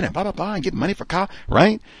all that and blah, blah, blah and get money for college,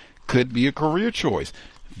 right? Could be a career choice.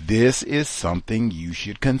 This is something you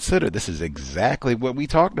should consider. This is exactly what we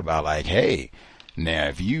talked about. Like, hey, now,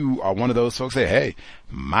 if you are one of those folks that, hey,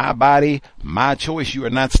 my body, my choice, you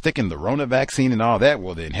are not sticking the Rona vaccine and all that,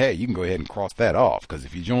 well, then, hey, you can go ahead and cross that off. Because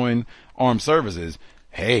if you join armed services,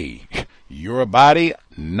 hey, your body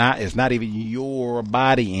is not even your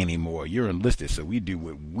body anymore. You're enlisted. So we do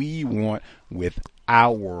what we want with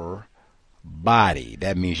our body.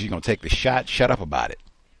 That means you're going to take the shot. Shut up about it.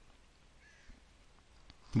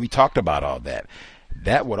 We talked about all that.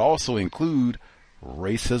 That would also include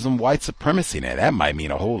racism, white supremacy. Now, that might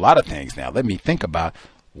mean a whole lot of things. Now, let me think about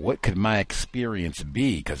what could my experience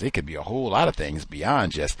be, because it could be a whole lot of things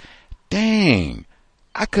beyond just, dang,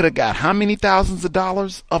 I could have got how many thousands of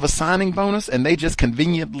dollars of a signing bonus and they just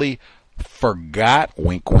conveniently forgot,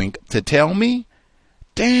 wink, wink, to tell me?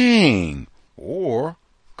 Dang. Or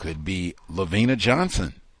could be Lavina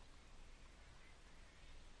Johnson.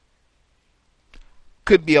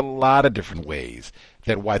 Could be a lot of different ways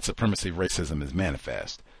that white supremacy racism is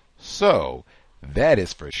manifest. So that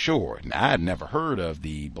is for sure. Now, I had never heard of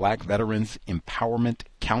the Black Veterans Empowerment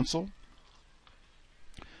Council,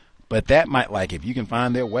 but that might, like, if you can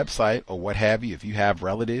find their website or what have you, if you have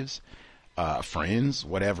relatives, friends,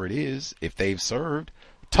 whatever it is, if they've served,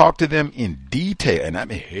 talk to them in detail. And I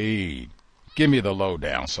mean, hey, give me the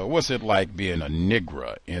lowdown. So what's it like being a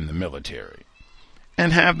Negro in the military?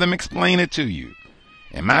 And have them explain it to you.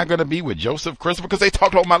 Am I going to be with Joseph Christopher? Because they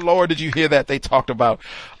talked, oh my Lord, did you hear that? They talked about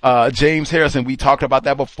James Harrison. We talked about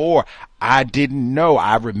that before. I didn't know.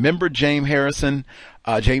 I remember James Harris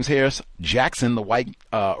Jackson, the white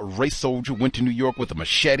race soldier, went to New York with a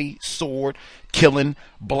machete, sword, killing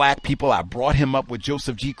black people. I brought him up with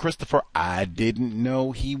Joseph G. Christopher. I didn't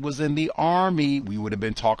know he was in the Army. We would have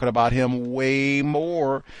been talking about him way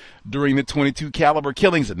more during the .22 caliber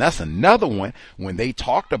killings. And that's another one when they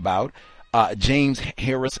talked about James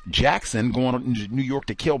Harris Jackson going to New York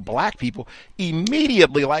to kill black people,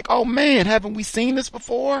 immediately like, oh man, haven't we seen this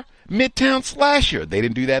before? Midtown Slasher. They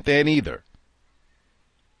didn't do that then either.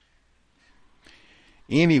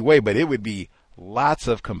 Anyway, but it would be lots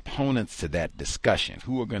of components to that discussion.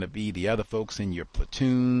 Who are going to be the other folks in your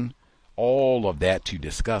platoon? All of that to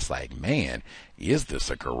discuss, like, man, is this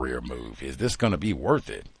a career move? Is this going to be worth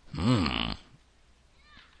it?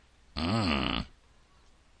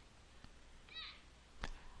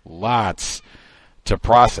 Lots to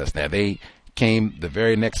process. Now, they came the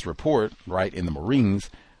very next report, right, in the Marines.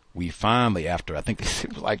 We finally, after I think they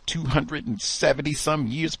said it was like 270 some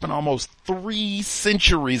years, been almost 3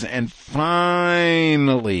 centuries, and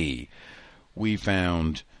finally we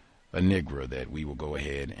found a Negro that we will go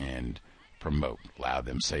ahead and promote, allow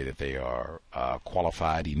them say that they are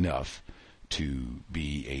qualified enough to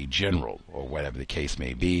be a general or whatever the case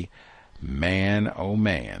may be. Man, oh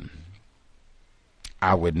man,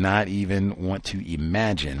 I would not even want to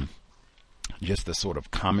imagine just the sort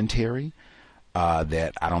of commentary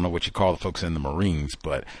that, I don't know what you call the folks in the Marines,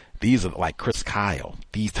 but these are like Chris Kyle,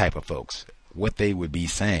 these type of folks, what they would be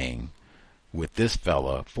saying with this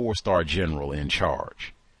fella, 4-star general in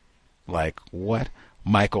charge. Like, what?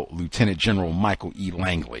 Lieutenant General Michael E.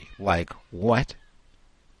 Langley. Like, what?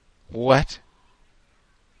 What?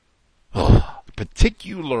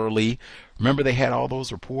 Particularly, remember they had all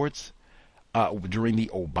those reports during the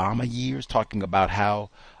Obama years talking about how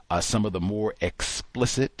some of the more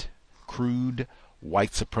explicit, crude,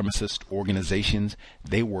 white supremacist organizations,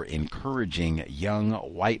 they were encouraging young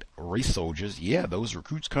white race soldiers. Yeah, those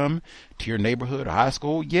recruits come to your neighborhood or high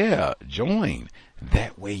school. Yeah, join.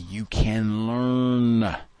 That way you can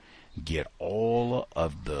learn, get all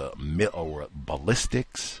of the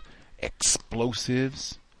ballistics,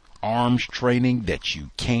 explosives, arms training that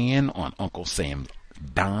you can on Uncle Sam's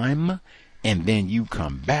dime, and then you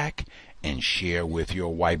come back and share with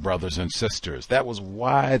your white brothers and sisters. That was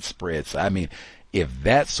widespread. So, I mean, if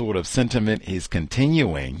that sort of sentiment is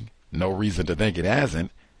continuing, no reason to think it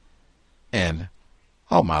hasn't. And,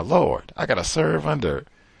 oh my Lord, I got to serve under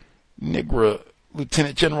Negro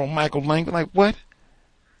Lieutenant General Michael Langley. Like, what?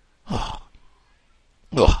 Oh.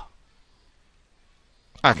 Ugh.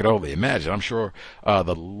 I could only imagine. I'm sure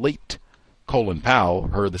the late Colin Powell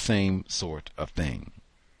heard the same sort of thing.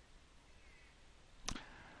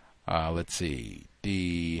 Let's see.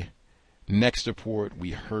 The next report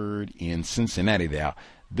we heard in Cincinnati. Now,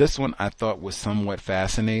 this one I thought was somewhat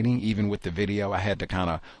fascinating. Even with the video, I had to kind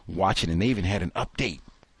of watch it, and they even had an update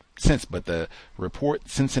since. But the report,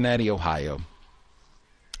 Cincinnati, Ohio,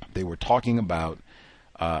 they were talking about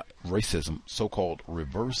racism, so-called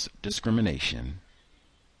reverse discrimination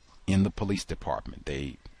in the police department.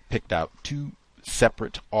 They picked out 2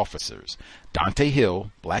 separate officers. Dante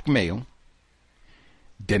Hill, black male.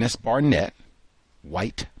 Dennis Barnett,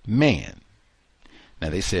 white man.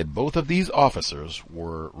 Now, they said both of these officers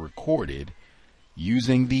were recorded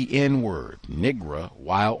using the N-word, Negro,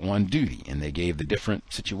 while on duty. And they gave the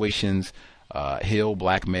different situations. Hill,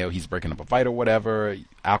 black male, he's breaking up a fight or whatever.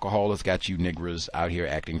 Alcohol has got you niggers out here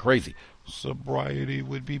acting crazy. Sobriety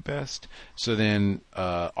would be best. So then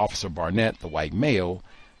Officer Barnett, the white male,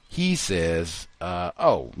 he says,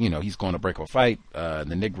 he's going to break up a fight. The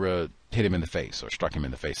Negro hit him in the face or struck him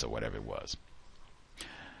in the face or whatever it was.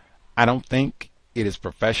 I don't think it is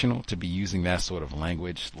professional to be using that sort of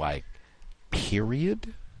language, like,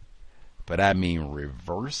 period. But I mean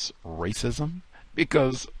reverse racism,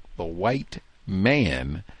 because the white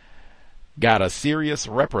man got a serious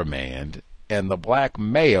reprimand and the black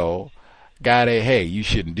male got a, hey, you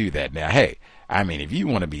shouldn't do that. Now, hey, I mean, if you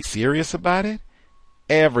want to be serious about it,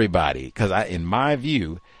 everybody, because in my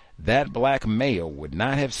view, that black male would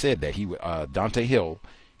not have said that. He would, Dante Hill,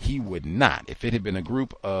 he would not. If it had been a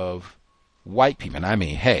group of white people, and I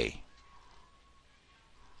mean, hey,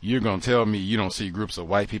 you're going to tell me you don't see groups of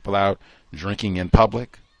white people out drinking in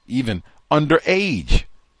public? Even underage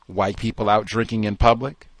white people out drinking in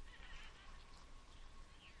public?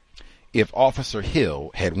 If Officer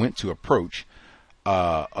Hill had went to approach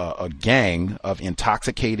a gang of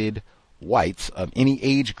intoxicated whites of any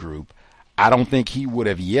age group, I don't think he would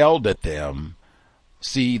have yelled at them,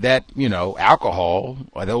 see that, alcohol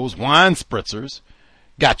or those wine spritzers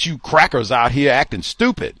got you crackers out here acting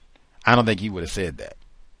stupid. I don't think he would have said that.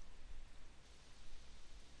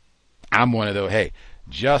 I'm one of those, hey,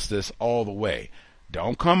 justice all the way.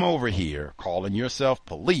 Don't come over here calling yourself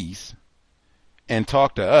police and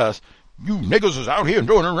talk to us. You niggas is out here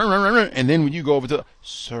doing, and then when you go over to,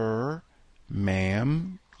 sir,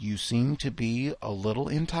 ma'am, you seem to be a little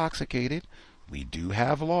intoxicated. We do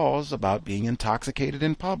have laws about being intoxicated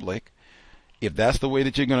in public. if that's the way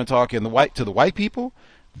that you're going to talk to the white people,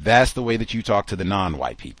 that's the way that you talk to the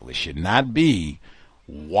non-white people. It should not be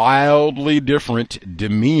wildly different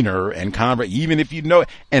demeanor and even if you know,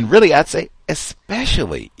 and really I'd say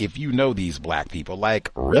especially if you know these black people.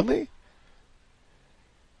 Like, really?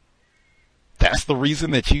 That's the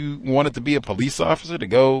reason that you wanted to be a police officer, to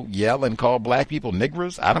go yell and call black people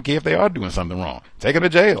niggers? I don't care if they are doing something wrong. Take them to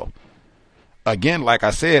jail. Again, like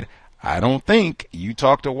I said, I don't think you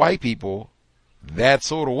talk to white people that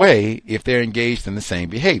sort of way if they're engaged in the same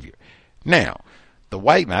behavior. Now, the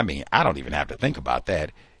white man, I mean, I don't even have to think about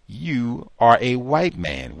that. You are a white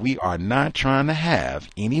man. We are not trying to have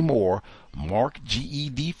any more marked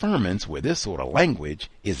GED deferments where this sort of language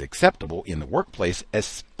is acceptable in the workplace,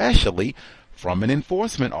 especially from an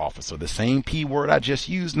enforcement officer. The same P word I just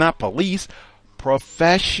used, not police,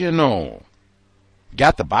 professional.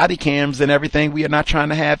 Got the body cams and everything. We are not trying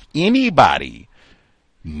to have anybody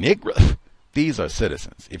nigger. These are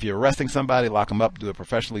citizens. If you're arresting somebody, lock them up, do it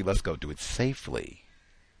professionally. Let's go do it safely.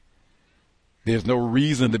 There's no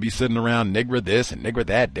reason to be sitting around nigger this and nigger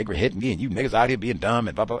that, nigger hitting me, and you niggas out here being dumb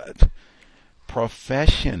and blah, blah, blah.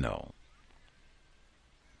 Professional.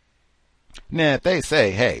 Now, if they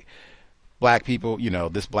say, hey, black people, you know,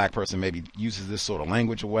 this black person maybe uses this sort of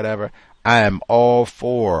language or whatever, I am all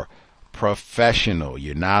for professional.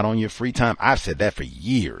 You're not on your free time. I've said that for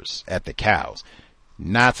years at the cows.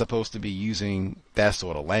 Not supposed to be using that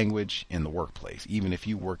sort of language in the workplace, even if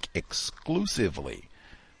you work exclusively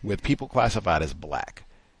with people classified as black.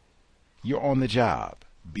 You're on the job.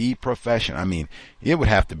 Be professional. I mean, it would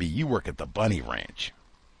have to be you work at the Bunny Ranch.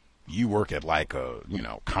 You work at like a, you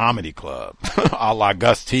know, comedy club, a la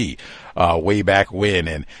Gus T, way back when.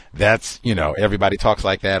 And that's, you know, everybody talks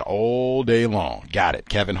like that all day long. Got it.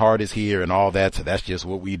 Kevin Hart is here and all that. So that's just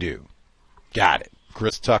what we do. Got it.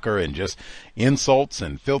 Chris Tucker and just insults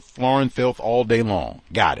and filth, foreign filth all day long.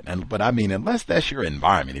 Got it. And, but I mean, unless that's your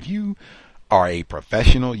environment, if you are a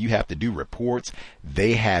professional, you have to do reports.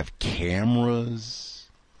 They have cameras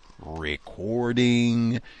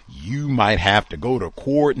recording. You might have to go to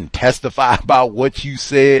court and testify about what you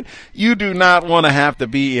said. You do not want to have to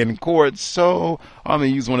be in court. So I'm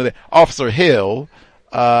going to use one of the Officer Hill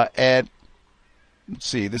at, let's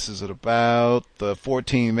see, this is at about the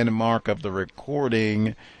 14-minute mark of the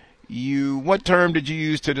recording. What term did you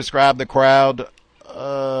use to describe the crowd?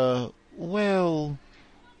 Well,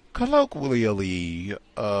 colloquially,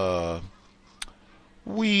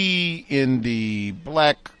 we in the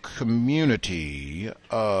black community,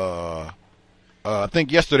 I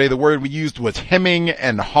think yesterday the word we used was hemming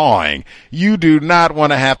and hawing. You do not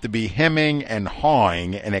want to have to be hemming and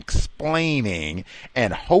hawing and explaining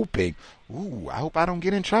and hoping. Ooh, I hope I don't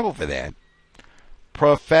get in trouble for that.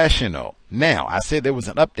 Professional. Now, I said there was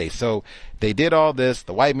an update. So they did all this.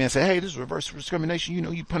 The white man said, hey, this is reverse discrimination. You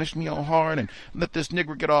know, you punished me all hard and let this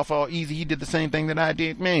nigger get off all easy. He did the same thing that I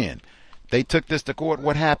did. Man, they took this to court.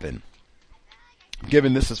 What happened?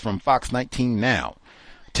 Given this is from Fox 19 Now.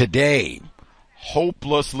 Today,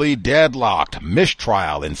 hopelessly deadlocked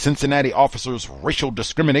mistrial in Cincinnati officer's racial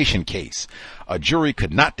discrimination case. A jury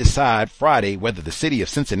could not decide Friday whether the city of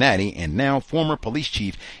Cincinnati and now former police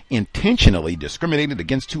chief intentionally discriminated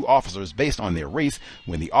against two officers based on their race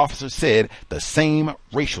when the officers said the same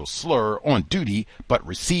racial slur on duty but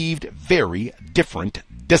received very different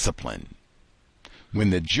discipline.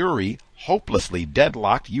 When the jury hopelessly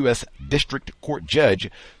deadlocked U.S. District Court Judge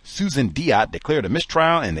Susan Diot declared a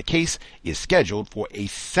mistrial, and the case is scheduled for a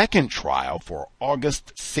second trial for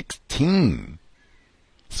August 16.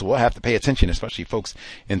 So we'll have to pay attention, especially folks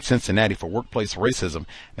in Cincinnati, for workplace racism.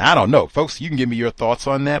 Now, I don't know, folks, you can give me your thoughts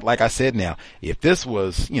on that. Like I said, now, if this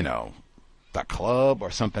was, you know, the club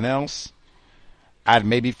or something else, I'd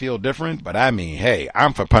maybe feel different. But I mean, hey,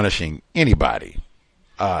 I'm for punishing anybody,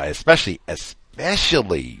 especially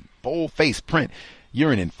bold-faced print.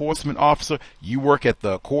 You're an enforcement officer. You work at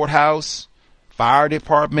the courthouse, fire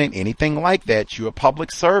department, anything like that. You're a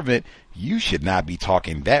public servant. You should not be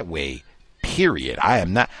talking that way, period.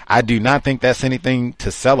 I do not think that's anything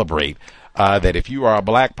to celebrate, that if you are a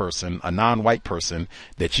black person, a non-white person,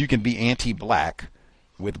 that you can be anti-black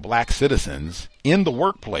with black citizens in the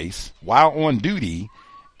workplace while on duty,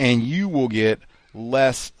 and you will get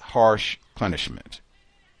less harsh punishment.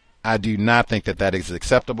 I do not think that that is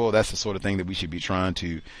acceptable. That's the sort of thing that we should be trying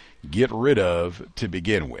to get rid of to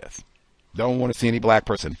begin with. Don't want to see any black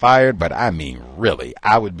person fired, but I mean, really,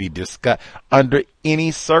 I would be disgusted under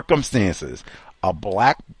any circumstances. A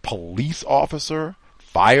black police officer,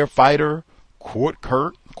 firefighter, court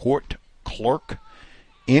clerk,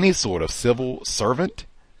 any sort of civil servant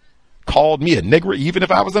called me a nigger, even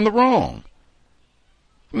if I was in the wrong.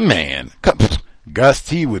 Man, Gus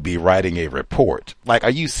T would be writing a report. Like, are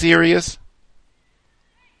you serious?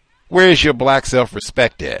 Where is your black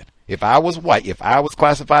self-respect at? If I was white, if I was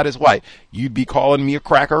classified as white, you'd be calling me a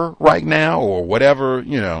cracker right now or whatever,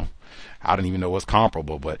 you know. I don't even know what's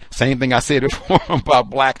comparable, but same thing I said before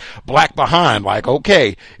about black behind. Like,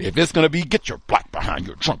 okay, if it's going to be get your black behind,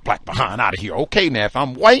 your drunk black behind out of here. Okay, now, if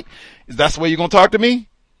I'm white, is that the way you're going to talk to me?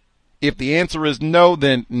 If the answer is no,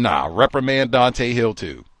 then nah, reprimand Dante Hill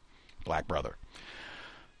too. Black brother.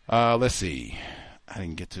 Let's see. I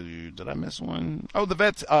didn't get to, did I miss one? Oh, the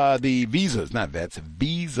vets, the visas, not vets,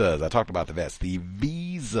 visas. I talked about the vets, the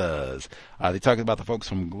visas. They talked about the folks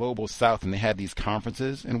from Global South, and they had these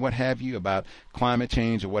conferences and what have you about climate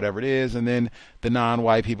change or whatever it is. And then the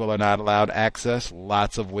non-white people are not allowed access.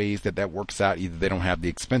 Lots of ways that works out. Either they don't have the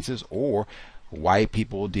expenses or white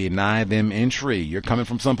people deny them entry. You're coming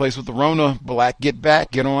from someplace with the Rona, black, get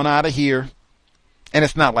back, get on out of here. And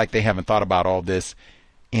it's not like they haven't thought about all this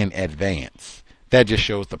in advance. That just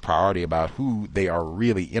shows the priority about who they are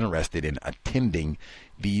really interested in attending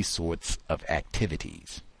these sorts of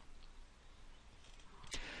activities.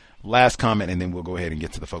 Last comment, and then we'll go ahead and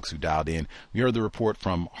get to the folks who dialed in. We heard the report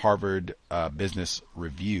from Harvard Business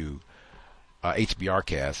Review,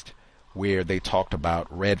 HBRcast, where they talked about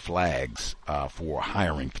red flags for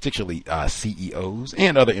hiring, particularly CEOs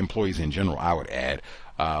and other employees in general, I would add,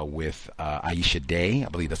 with Aisha Day. I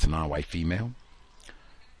believe that's a non-white female.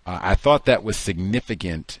 I thought that was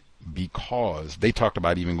significant because they talked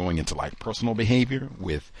about even going into like personal behavior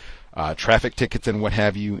with traffic tickets and what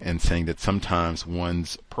have you, and saying that sometimes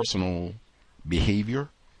one's personal behavior,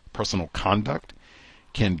 personal conduct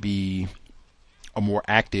can be a more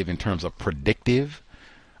active in terms of predictive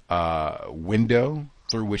window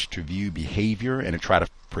through which to view behavior and to try to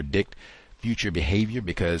predict future behavior,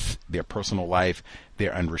 because their personal life,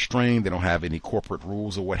 they're unrestrained, they don't have any corporate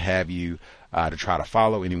rules or what have you to try to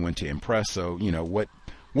follow, anyone to impress. So, you know,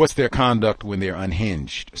 what's their conduct when they're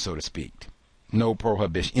unhinged, so to speak? No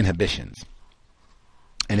inhibitions.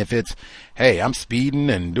 And if it's, hey, I'm speeding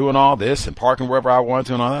and doing all this and parking wherever I want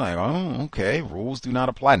to and all that, like, oh, okay, rules do not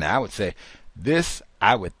apply. Now, I would say this,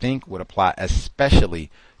 I would think, would apply especially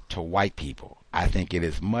to white people. I think it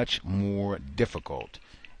is much more difficult,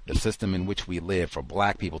 the system in which we live, for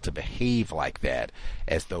black people to behave like that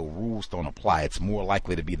as though rules don't apply. It's more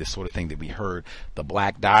likely to be the sort of thing that we heard the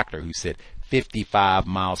black doctor who said 55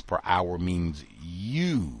 miles per hour means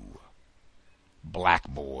you, black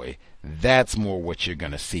boy. That's more what you're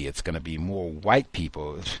going to see. It's going to be more white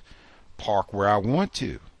people park where I want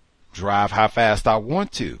to, drive how fast I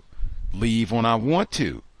want to, leave when I want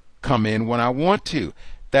to, come in when I want to.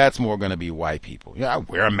 That's more going to be white people. Yeah, I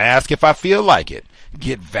wear a mask if I feel like it.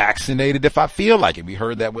 Get vaccinated if I feel like it. We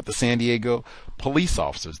heard that with the San Diego police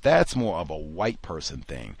officers. That's more of a white person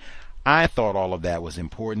thing. I thought all of that was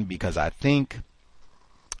important because I think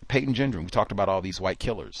Peyton Gendron, we talked about all these white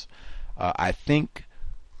killers. I think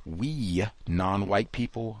we non-white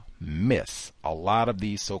people miss a lot of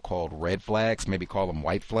these so-called red flags, maybe call them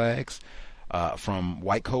white flags, from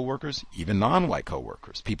white coworkers, even non-white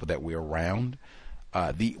coworkers, people that we're around.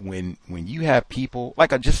 When you have people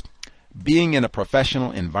like just being in a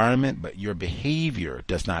professional environment, but your behavior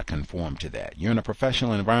does not conform to that. You're in a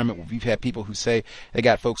professional environment where we've had people who say they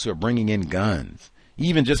got folks who are bringing in guns,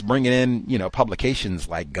 even just bringing in, you know, publications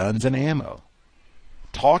like Guns and Ammo,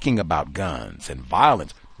 talking about guns and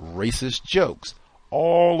violence, racist jokes.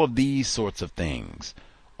 All of these sorts of things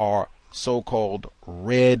are so-called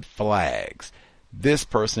red flags. This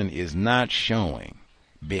person is not showing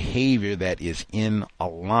behavior that is in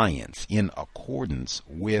alliance, in accordance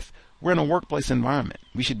with, we're in a workplace environment.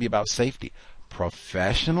 We should be about safety,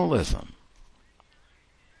 professionalism.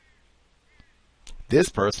 This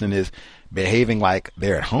person is behaving like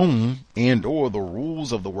they're at home, and or the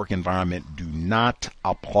rules of the work environment do not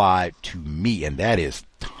apply to me. And that is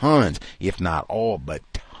tons, if not all, but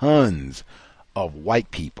tons of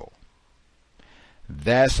white people.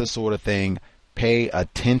 That's the sort of thing. Pay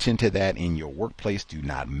attention to that in your workplace. Do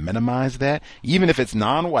not minimize that. Even if it's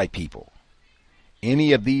non-white people,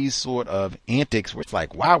 any of these sort of antics where it's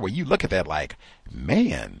like, wow, where you look at that like,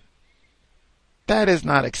 man, that is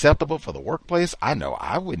not acceptable for the workplace. I know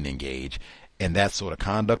I wouldn't engage in that sort of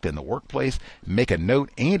conduct in the workplace. Make a note,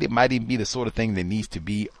 and it might even be the sort of thing that needs to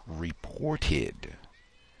be reported.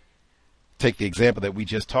 Take the example that we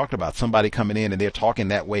just talked about, somebody coming in and they're talking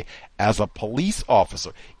that way as a police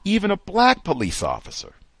officer, even a black police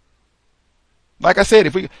officer. Like I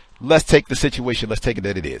said, let's take the situation, let's take it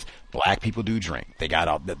that it is. Black people do drink. They got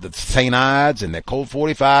out the St. Ides and the Colt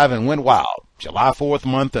 45 and went wild. July 4th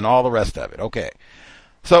month and all the rest of it. Okay.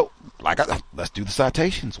 So, let's do the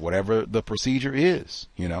citations, whatever the procedure is.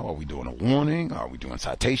 Are we doing a warning? Are we doing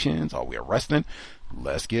citations? Are we arresting?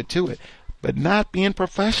 Let's get to it. But not being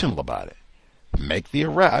professional about it. Make the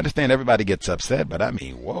arrest. I understand everybody gets upset, but I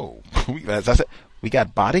mean, whoa. As I said, we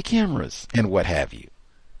got body cameras and what have you.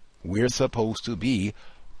 We're supposed to be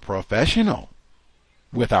professional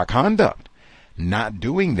with our conduct. Not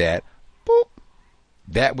doing that, boop,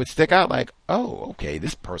 that would stick out like, oh, okay,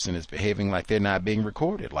 this person is behaving like they're not being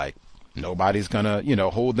recorded. Like nobody's going to,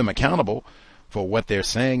 hold them accountable for what they're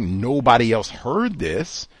saying. Nobody else heard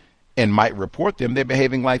this and might report them. They're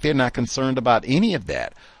behaving like they're not concerned about any of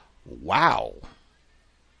that. Wow.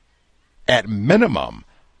 At minimum,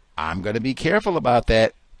 I'm going to be careful about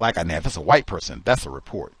that. Like if it's a white person, that's a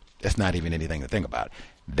report. That's not even anything to think about.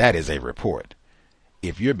 That is a report.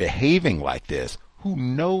 If you're behaving like this, who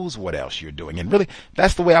knows what else you're doing? And really,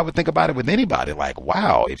 that's the way I would think about it with anybody. Like,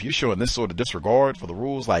 wow, if you're showing this sort of disregard for the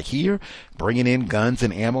rules, like here, bringing in guns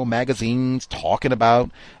and ammo magazines, talking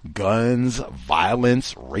about guns,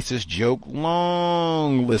 violence, racist joke,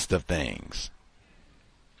 long list of things.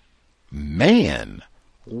 Man,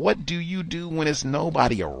 what do you do when there's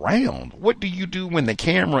nobody around? What do you do when the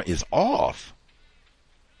camera is off?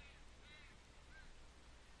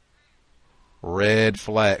 Red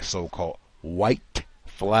flags, so-called white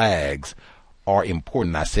flags, are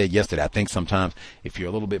important. I said yesterday, I think sometimes if you're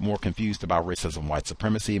a little bit more confused about racism, white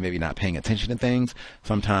supremacy, maybe not paying attention to things,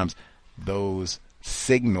 sometimes those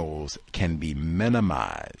signals can be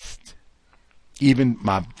minimized. Even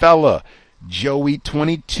my fella, Joey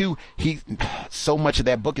 22, so much of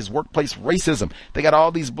that book is workplace racism. They got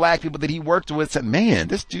all these black people that he worked with said, man,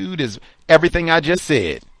 this dude is everything I just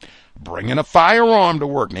said. Bringing a firearm to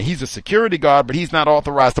work. Now, he's a security guard, but he's not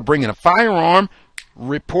authorized to bring in a firearm.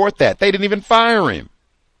 Report that. They didn't even fire him.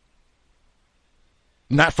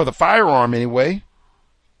 Not for the firearm, anyway.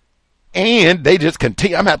 And they just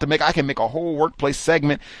continue. I can make a whole workplace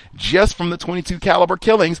segment just from the 22 caliber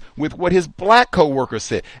killings with what his black coworkers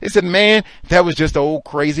said. They said, man, that was just the old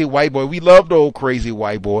crazy white boy. We loved the old crazy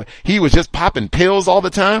white boy. He was just popping pills all the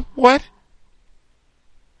time. What?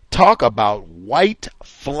 Talk about white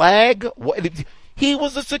flag. What? He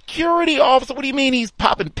was a security officer. What do you mean he's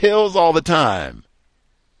popping pills all the time?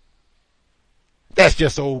 That's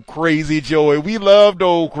just old crazy Joey. We loved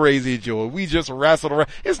old crazy Joey. We just wrestled around.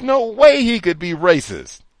 There's no way he could be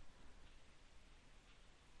racist.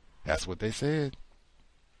 That's what they said.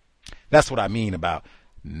 That's what I mean about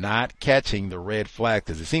not catching the red flag,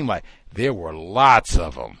 because it seemed like there were lots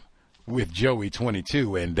of them with Joey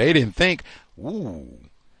 22, and they didn't think, ooh,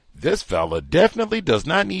 this fella definitely does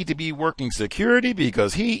not need to be working security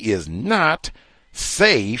because he is not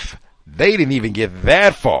safe. They didn't even get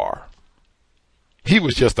that far. He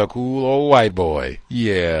was just a cool old white boy.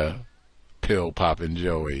 Yeah, pill popping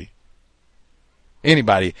Joey.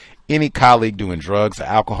 Anybody, any colleague doing drugs or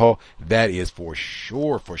alcohol, that is for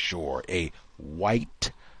sure a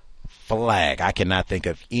white flag. I cannot think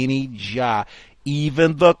of any job,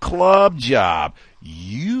 even the club job.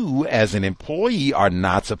 You, as an employee, are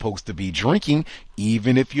not supposed to be drinking,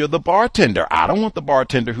 even if you're the bartender. I don't want the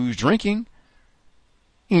bartender who's drinking.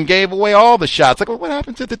 He gave away all the shots. Like, well, what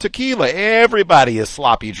happened to the tequila? Everybody is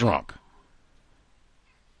sloppy drunk.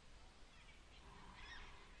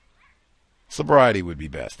 Sobriety would be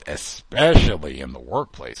best, especially in the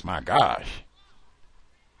workplace. My gosh.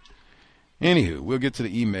 Anywho, we'll get to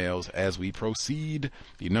the emails as we proceed.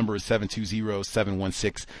 The number is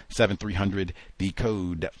 720-716-7300. The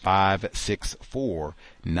code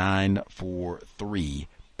 564943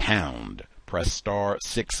 #. Press star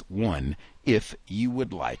 61 if you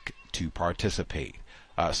would like to participate.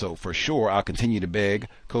 So for sure, I'll continue to beg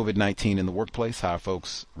COVID-19 in the workplace. How are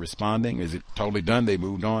folks responding? Is it totally done? They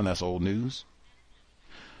moved on. That's old news.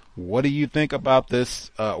 What do you think about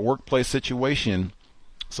this workplace situation?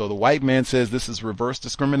 So the white man says this is reverse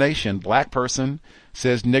discrimination. Black person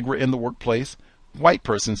says nigger in the workplace. White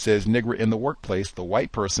person says nigger in the workplace. The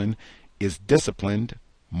white person is disciplined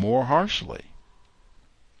more harshly.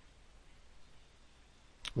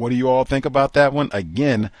 What do you all think about that one?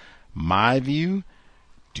 Again, my view,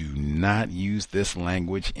 do not use this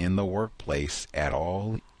language in the workplace at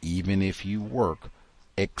all, even if you work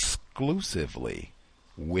exclusively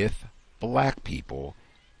with black people.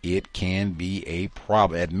 It can be a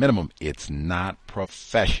problem. At minimum, it's not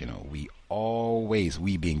professional. We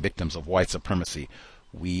being victims of white supremacy,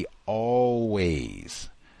 we always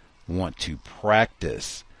want to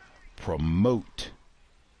practice, promote,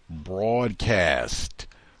 broadcast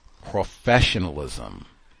professionalism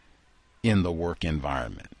in the work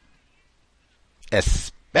environment,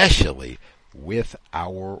 especially with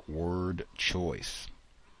our word choice.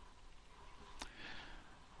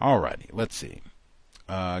 All righty, let's see.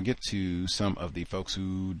 Get to some of the folks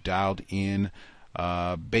who dialed in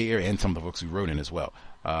Bay Area, and some of the folks who wrote in as well.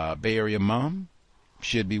 Bay Area Mom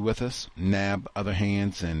should be with us. Nab other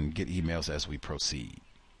hands and get emails as we proceed.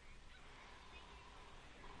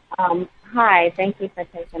 Hi, thank you for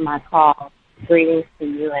taking my call. Greetings to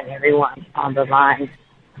you and everyone on the line.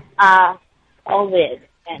 COVID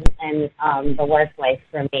and the workplace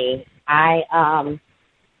for me. I'm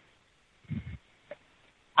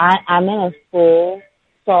in a school,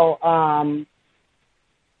 so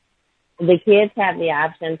the kids have the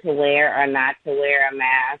option to wear or not to wear a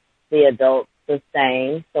mask. The adults the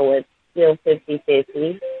same, so it's still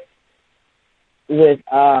 50-50 with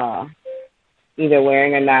either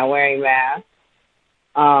wearing or not wearing masks.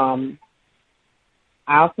 I'll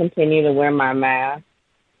continue to wear my mask.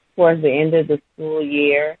 Towards the end of the school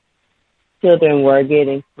year, children were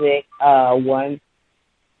getting sick. One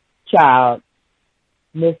child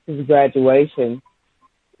missed his graduation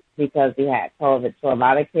because he had COVID. So a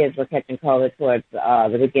lot of kids were catching COVID towards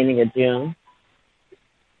the beginning of June.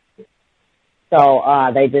 So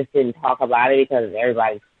they just didn't talk about it because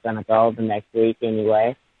everybody's going to go the next week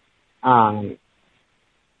anyway. I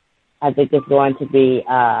think it's going to be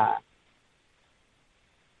a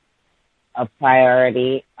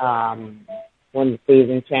priority when the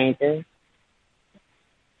season changes.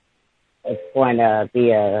 It's going to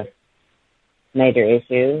be a major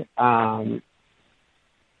issue. I'll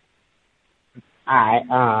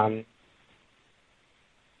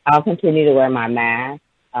continue to wear my mask.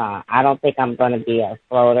 I don't think I'm going to be a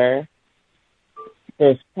floater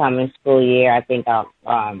this coming school year. I think I'll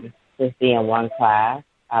just be in one class,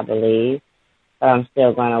 I believe. But I'm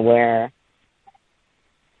still going to wear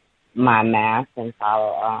my mask and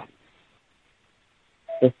follow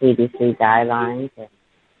the CDC guidelines and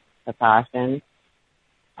precautions.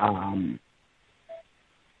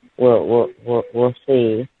 We'll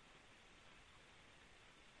see.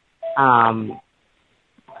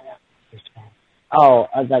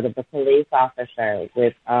 The police officer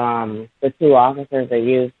with the two officers that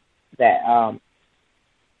used that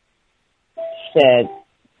said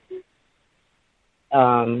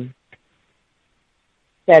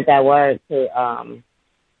that word to I'm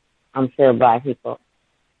sure black people,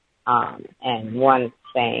 and one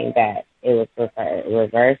saying that it was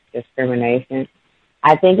reverse discrimination.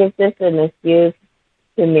 I think it's just an excuse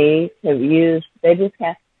to me to use. They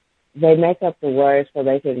make up the words so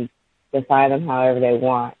they can define them however they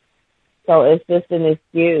want. So it's just an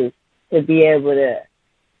excuse to be able to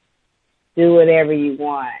do whatever you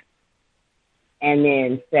want and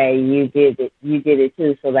then say you did it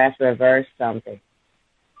too, so that's reverse something.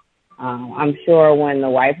 I'm sure when the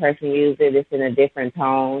white person uses it, it's in a different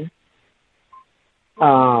tone.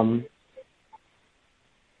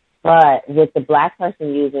 But with the black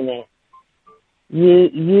person using it,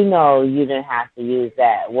 you know you didn't have to use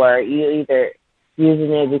that word. You either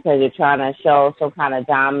using it because you're trying to show some kind of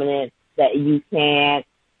dominance that you can't,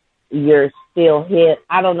 you're still hip.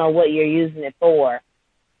 I don't know what you're using it for,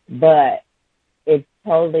 but it's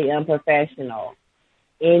totally unprofessional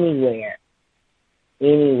anywhere,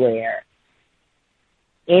 any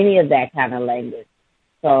of that kind of language.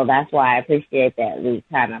 So that's why I appreciate that we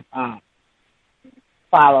kind of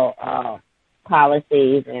follow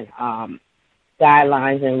policies and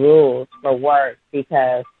guidelines and rules for work,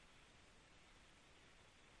 because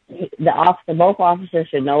both officers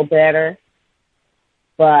should know better.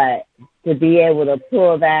 But to be able to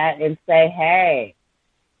pull that and say, hey,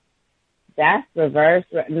 that's reverse.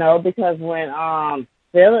 No, because when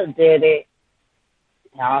Philip did it,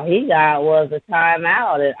 all he got was a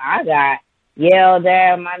timeout, and I got yelled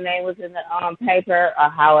at. My name was in the paper, or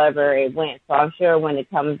however it went. So I'm sure when it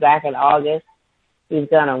comes back in August, he's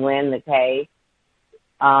gonna win the case.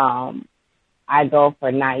 I go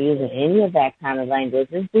for not using any of that kind of language.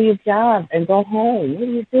 Just do your job and go home. What are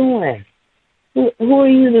you doing? Who are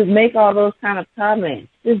you to make all those kind of comments?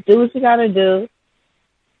 Just do what you gotta do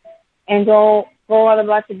and go on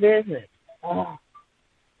about your business. Oh,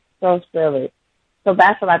 so silly. So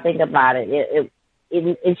that's what I think about it.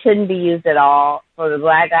 It shouldn't be used at all. For the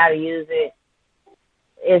black guy to use it,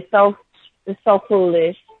 it's so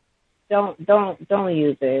foolish. Don't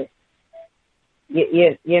use it.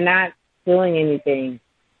 You're not doing anything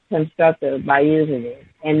constructive by using it.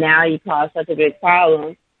 And now you cause such a big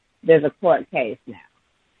problem, there's a court case now.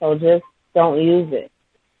 So just don't use it.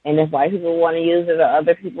 And if white people want to use it or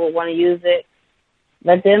other people want to use it,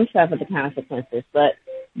 let them suffer the consequences. But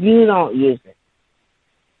you don't use it.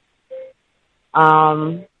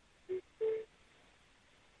 I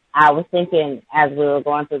was thinking as we were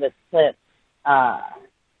going through the clip,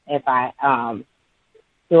 if I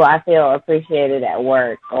do I feel appreciated at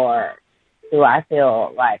work, or do I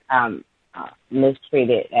feel like I'm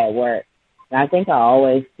mistreated at work? And I think I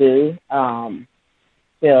always do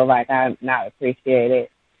feel like I'm not appreciated.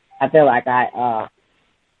 I feel like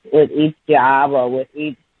with each job or with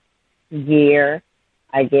each year,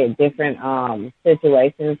 I get different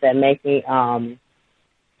situations that make me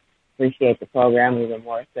appreciate the program even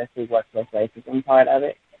more, especially workplace racism part of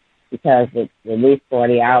it, because it's at least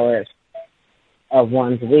 40 hours of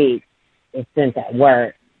one's week is spent at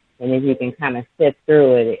work. And if you can kind of sit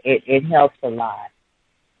through it helps a lot.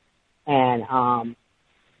 And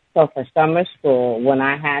so for summer school, when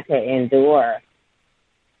I had to endure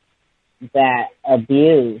that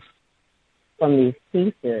abuse from these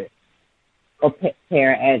teachers or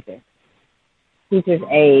para-educators, teachers'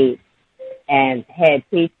 aides, and head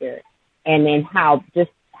teachers, and then how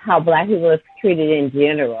Black people are treated in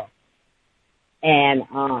general, and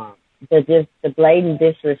the blatant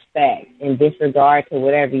disrespect and disregard to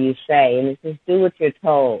whatever you say, and it's just do what you're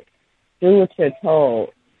told,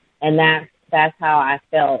 and that's how I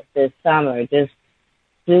felt this summer. Just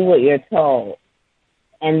do what you're told,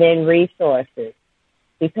 and then resources,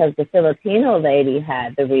 because the Filipino lady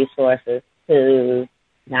had the resources to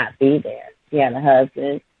not be there. She had a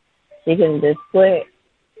husband. She can just quit.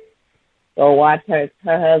 Go watch her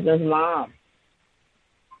husband's mom.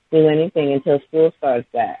 Do anything until school starts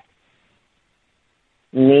back.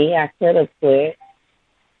 Me, I could have quit,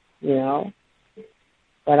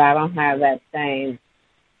 but I don't have that same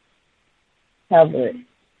coverage.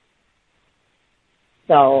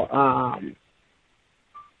 So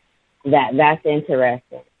that's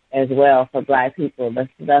interesting as well for Black people. The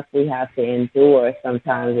stuff we have to endure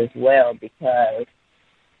sometimes as well, because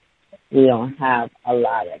we don't have a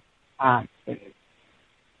lot of options.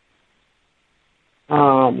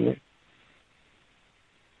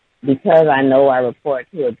 Because I know I report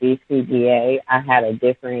to a BCBA, I had a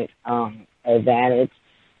different advantage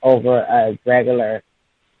over a regular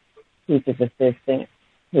teacher's assistant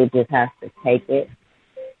who just has to take it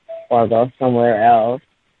or go somewhere else.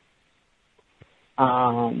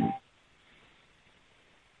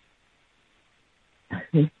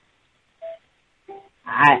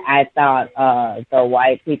 I thought the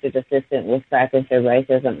white teacher's assistant was practicing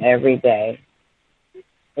racism every day.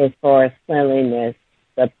 As far as cleanliness,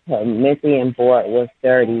 the Promethean board was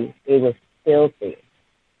dirty. It was filthy.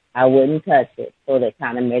 I wouldn't touch it, so they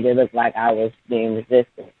kind of made it look like I was being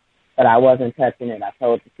resistant. But I wasn't touching it. I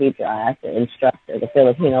told the teacher, I asked the instructor, the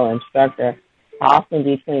Filipino instructor, how often do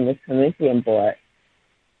you clean this Promethean board?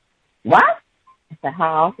 What? I said,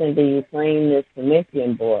 how often do you clean this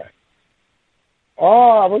Promethean board?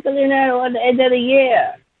 Oh, we're cleaning that at the end of the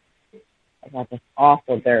year. I was like, it's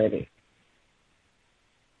awful dirty.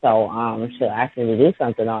 So she'll actually do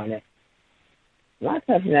something on it. I'm not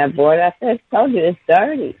touching that board. I told you it's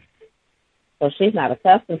dirty. So she's not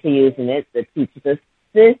accustomed to using it. The teacher's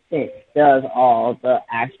assistant does all the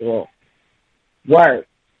actual work,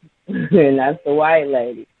 and that's the white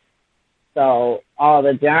lady. So all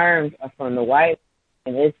the germs are from the white,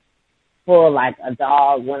 and it's full like a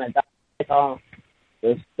dog. When a dog is on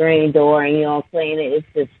the screen door and you don't clean it,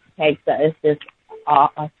 it's just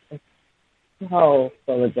hole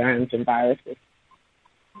full of germs and viruses.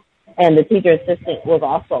 And the teacher assistant was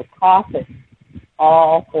also coughing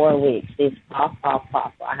all 4 weeks. She's cough.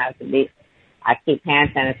 I keep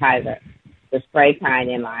hand sanitizer, the spray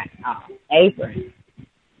kind, in my apron.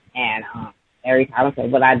 And every time I say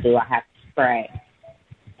what I do, I have to spray.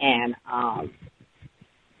 And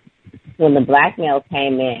when the blackmail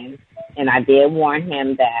came in, and I did warn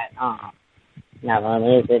him that not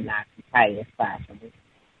only is it not tight his classroom,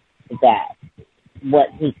 that what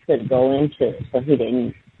he could go into, so he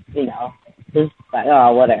didn't, just like,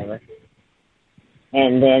 oh, whatever.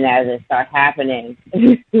 And then as it started happening,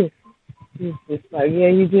 he's just like, yeah,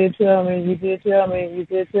 you did tell me.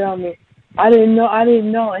 I didn't know.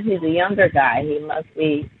 And he's a younger guy. He must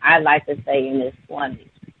be, I'd like to say, in his 20s,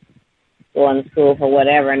 going to school for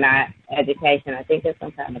whatever, not education. I think it's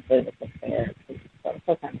some kind of physical therapy, some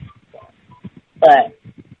kind of stuff. But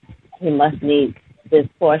he must need this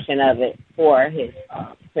portion of it for his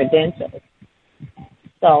credentials.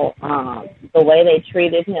 So the way they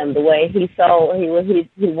treated him, the way he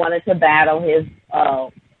wanted to battle his,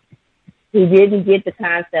 he didn't get the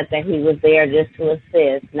concept that he was there just to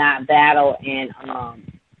assist, not battle and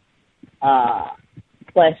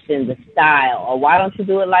question the style, or why don't you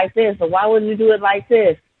do it like this, or why wouldn't you do it like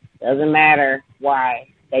this? Doesn't matter why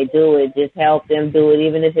they do it, just help them do it,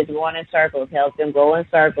 even if it's going in circles, help them go in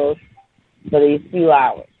circles for these few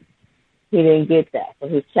hours. He didn't get that, so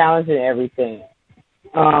he's challenging everything.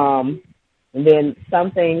 And then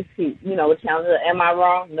some things, would challenge her, am I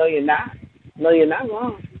wrong? No, you're not. No, you're not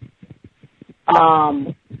wrong.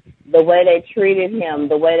 The way they treated him,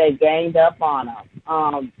 the way they ganged up on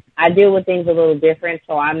him. I deal with things a little different,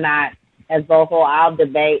 so I'm not as vocal. I'll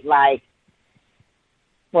debate, like,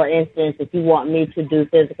 for instance, if you want me to do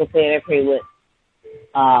physical therapy with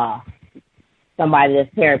somebody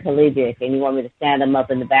that's paraplegic and you want me to stand them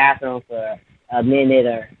up in the bathroom for a minute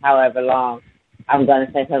or however long, I'm going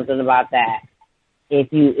to say something about that.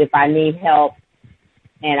 If I need help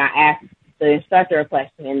and I ask the instructor a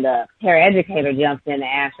question and the paraeducator jumps in to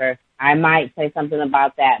answer, I might say something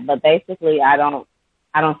about that. But basically, I don't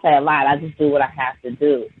say a lot. I just do what I have to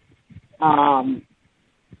do.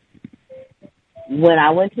 When I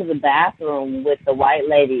went to the bathroom with the white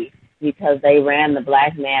lady because they ran the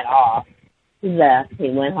black man off, he left. He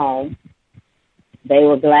went home. They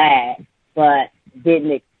were glad, but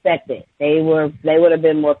didn't expect it. They would have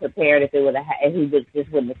been more prepared if he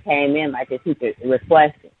just wouldn't have came in like the teacher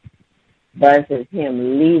requested, versus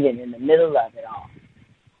him leaving in the middle of it all.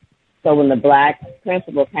 So when the black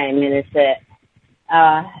principal came in and said,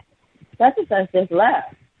 such and such just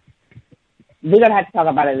left, we're going to have to talk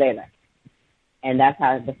about it later. And that's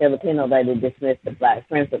how the Filipino lady dismissed the black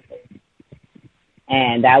principal.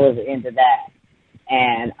 And that was the end of that.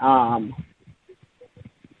 And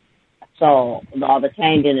so all the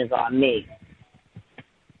changing is on me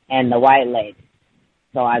and the white lady.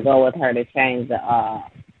 So I go with her to change the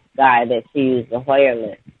guy that she used the Hoyer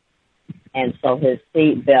list. And so his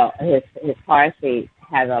seat belt, his car seat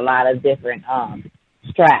has a lot of different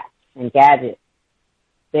straps and gadgets.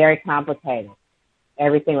 Very complicated.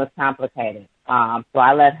 Everything was complicated. So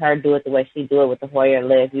I let her do it the way she do it with the Hoyer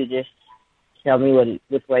list. You just tell me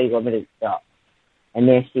which way you want me to go. And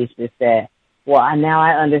then she just said, well, now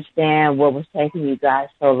I understand what was taking you guys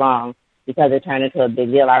so long, because it turned into a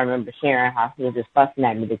big deal. I remember sharing how she was just fussing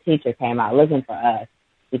at me. The teacher came out looking for us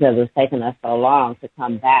because it was taking us so long to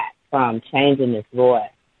come back from changing this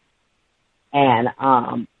voice. And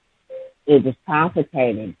it was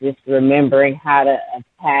complicated, just remembering how to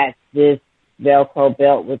attach this Velcro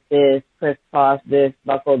belt with this, crisscross this,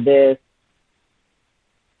 buckle this.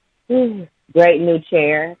 Great new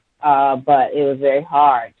chair, but it was very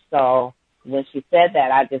hard. So when she said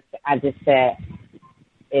that, I just said,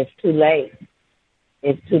 it's too late.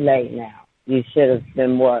 It's too late now. You should have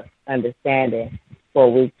been more understanding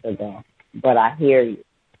 4 weeks ago. But I hear you.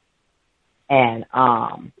 And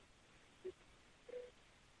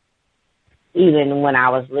even when I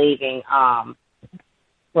was leaving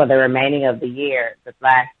for the remaining of the year, the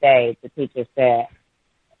last day, the teacher said,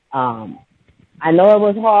 I know it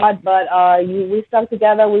was hard, but we stuck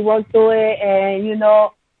together, we worked through it, and,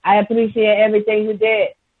 I appreciate everything you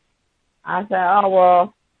did. I said, oh,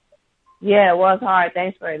 well, yeah, it was hard.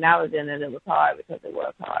 Thanks for acknowledging that it was hard, because it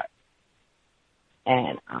was hard.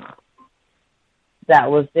 And that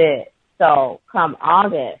was it. So come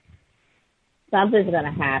August, something's going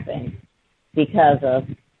to happen because of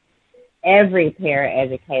every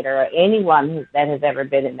paraeducator or anyone that has ever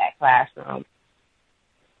been in that classroom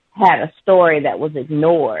had a story that was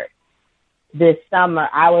ignored. This summer,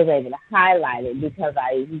 I was able to highlight it because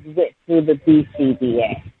I went through the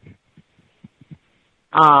BCBA.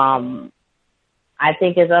 I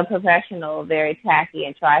think it's unprofessional, very tacky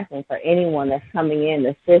and trifling for anyone that's coming in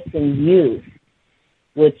assisting youth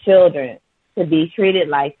with children to be treated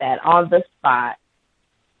like that on the spot,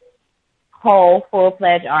 whole,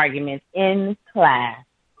 full-fledged arguments in class,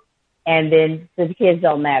 and then the kids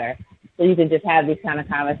don't matter. So you can just have these kind of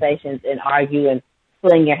conversations and argue and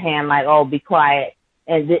fling your hand like, oh, be quiet,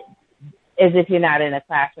 as if you're not in a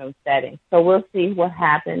classroom setting. So we'll see what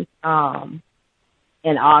happens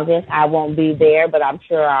in August. I won't be there, but I'm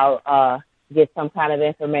sure I'll get some kind of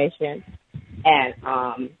information. And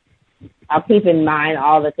I'll keep in mind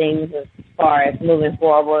all the things as far as moving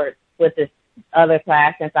forward with this other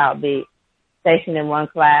class, since I'll be stationed in one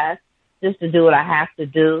class, just to do what I have to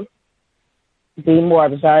do, be more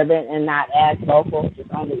observant and not as vocal, just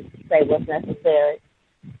only say what's necessary.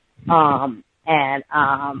 And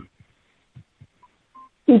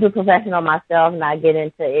keep it professional myself, not get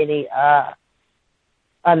into any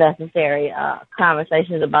unnecessary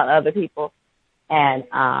conversations about other people. And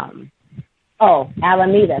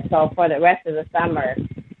Alameda. So for the rest of the summer,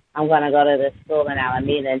 I'm going to go to the school in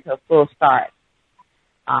Alameda until school starts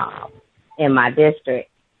in my district.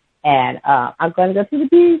 And I'm going to go to the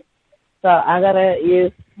beach. So I'm going to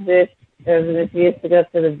use this as an excuse to go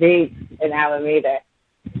to the beach in Alameda.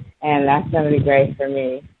 And that's going to be great for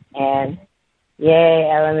me. And yay,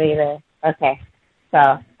 Alameda. Okay.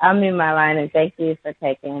 So I'm in my line, and thank you for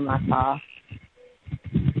taking my call.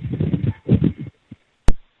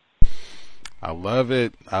 I love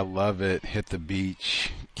it. I love it. Hit the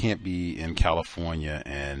beach. Can't be in California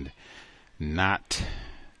and not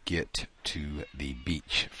get to the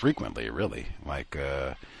beach frequently, really. Like,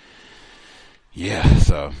 yeah,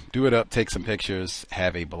 so do it up, take some pictures,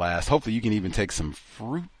 have a blast. Hopefully you can even take some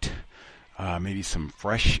fruit, maybe some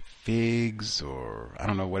fresh figs or I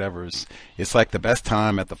don't know, whatever's. It's like the best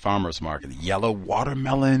time at the farmer's market. Yellow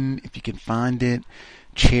watermelon, if you can find it,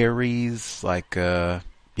 cherries, like,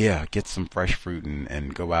 yeah, get some fresh fruit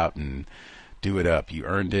and go out and do it up. You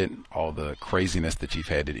earned it, all the craziness that you've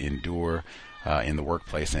had to endure in the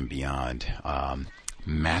workplace and beyond.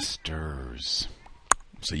 Masters.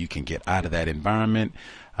 So you can get out of that environment.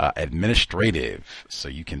 Administrative, so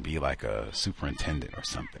you can be like a superintendent or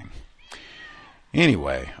something.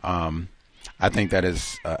 Anyway, I think that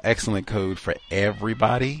is excellent code for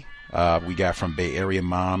everybody. We got from Bay Area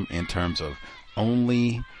Mom in terms of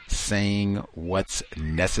only saying what's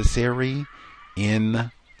necessary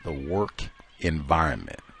in the work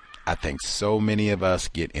environment. I think so many of us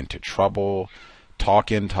get into trouble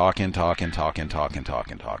talking, not even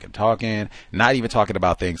talking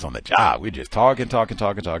about things on the job. We're just talking,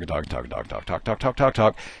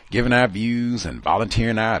 giving our views and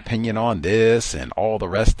volunteering our opinion on this and all the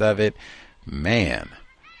rest of it. Man,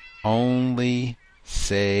 only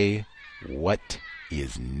say what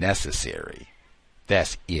is necessary.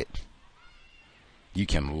 That's it. You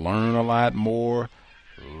can learn a lot more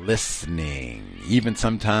listening. Even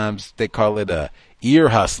sometimes they call it ear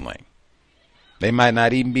hustling. They might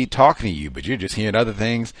not even be talking to you, but you're just hearing other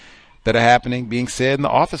things that are happening, being said in the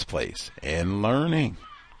office place and learning.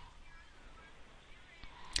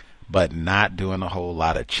 But not doing a whole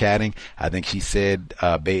lot of chatting. I think she said,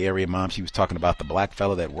 Bay Area Mom, she was talking about the black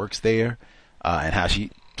fella that works there and how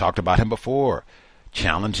she talked about him before,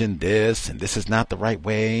 challenging this, and this is not the right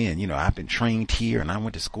way. And, you know, I've been trained here and I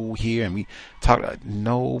went to school here, and we talked.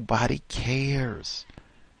 Nobody cares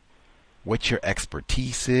what your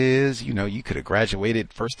expertise is. You know, you could have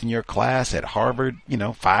graduated first in your class at Harvard,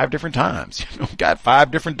 5 different times, got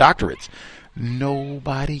 5 different doctorates.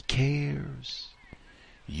 Nobody cares.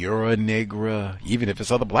 You're a nigger, even if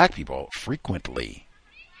it's other black people, frequently.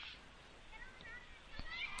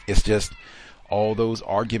 It's just all those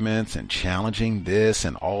arguments and challenging this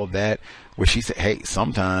and all of that, where she said, hey,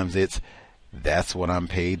 sometimes that's what I'm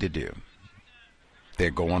paid to do. They're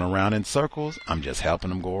going around in circles. I'm just helping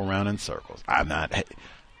them go around in circles.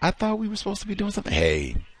 I thought we were supposed to be doing something.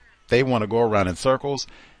 Hey, they want to go around in circles.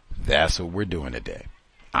 That's what we're doing today.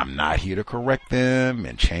 I'm not here to correct them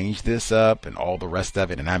and change this up and all the rest of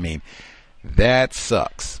it. And I mean, that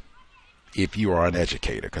sucks if you are an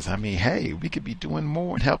educator. Because I mean, hey, we could be doing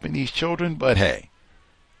more and helping these children. But hey,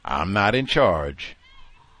 I'm not in charge.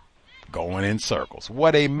 Going in circles.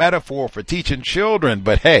 What a metaphor for teaching children.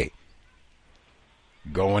 But hey,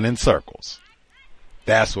 going in circles.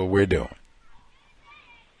 That's what we're doing.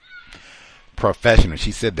 Professional.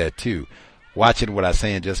 She said that too. Watching what I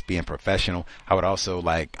say and just being professional. I would also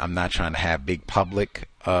I'm not trying to have big public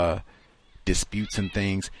disputes and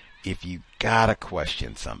things. If you gotta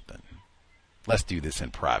question something, let's do this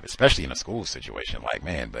in private, especially in a school situation.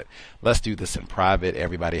 But let's do this in private.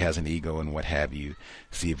 Everybody has an ego and what have you.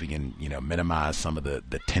 See if we can, minimize some of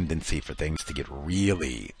the tendency for things to get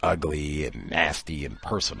really ugly and nasty and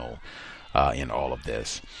personal in all of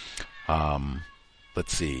this.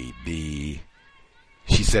 Let's see.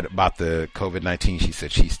 She said about the COVID-19, she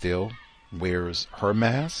said she still wears her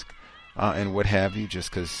mask and what have you, just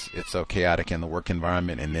because it's so chaotic in the work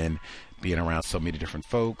environment, and then being around so many different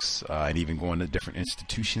folks and even going to different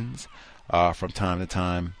institutions from time to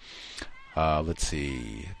time. Let's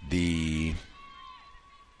see.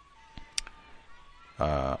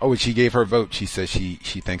 And she gave her vote. She says she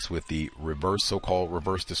thinks with the so-called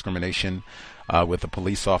reverse discrimination with the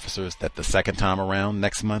police officers, that the second time around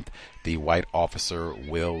next month, the white officer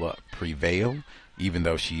will prevail, even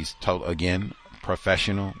though she's told, again,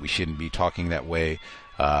 professional. We shouldn't be talking that way.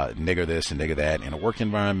 Nigger this and nigger that in a work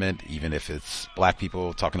environment, even if it's black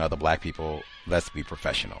people talking to other black people. Let's be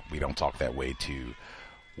professional. We don't talk that way to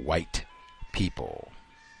white people.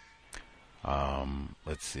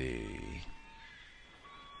 Let's see.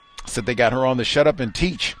 Said they got her on the shut up and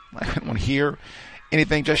teach. I don't want to hear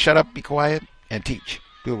anything. Just shut up, be quiet, and teach.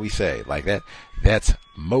 Do what we say. Like that. That's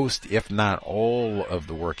most, if not all, of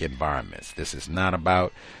the work environments. This is not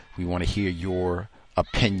about, we want to hear your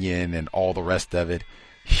opinion and all the rest of it.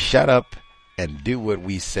 Shut up and do what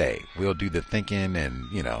we say. We'll do the thinking, and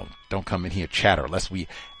don't come in here chatter unless we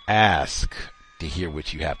ask to hear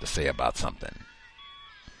what you have to say about something.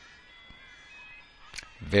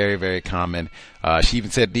 Very, very common. She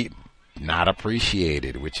even said not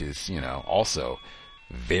appreciated, which is, also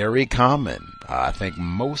very common. I think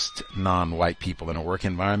most non-white people in a work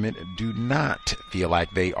environment do not feel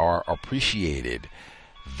like they are appreciated,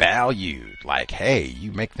 valued, like, hey,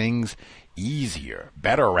 you make things easier,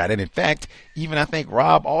 better, right? And in fact, even I think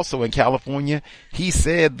Rob also in California, he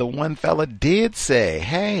said the one fella did say,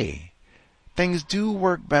 hey, things do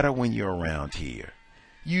work better when you're around here.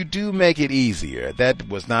 You do make it easier. That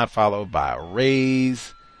was not followed by a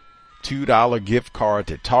raise, $2 gift card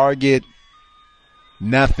to Target,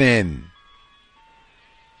 nothing.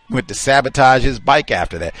 Went to sabotage his bike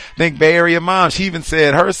after that. I think Bay Area mom, she even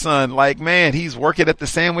said her son, like, man, he's working at the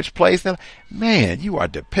sandwich place now. Man, you are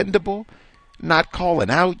dependable. Not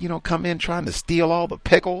calling out, come in trying to steal all the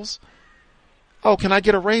pickles. Oh, can I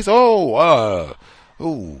get a raise? I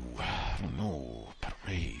don't know about a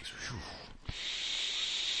raise.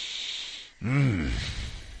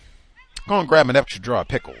 Go and grab an extra jar of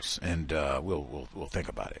pickles, and we'll think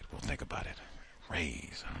about it. We'll think about it.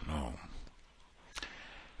 Raise, I don't know.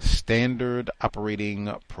 Standard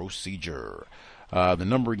operating procedure. The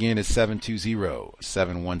number again is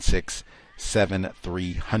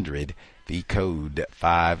 720-716-7300. The code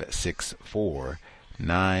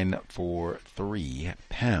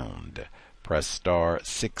 564-943#. Press star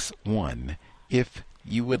 61 if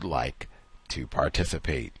you would like to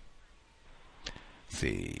participate. Let's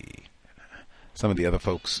see. Some of the other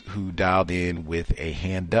folks who dialed in with a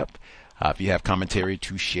hand up. If you have commentary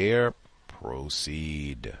to share,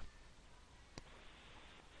 proceed.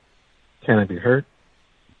 Can I be heard?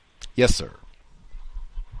 Yes, sir.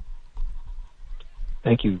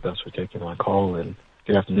 Thank you, Gus, for taking my call, and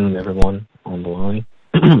good afternoon, everyone on the line.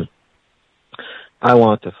 I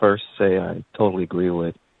want to first say I totally agree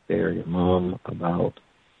with your mom about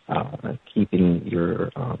keeping your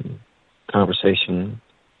conversation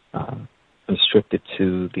constricted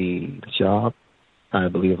to the job. I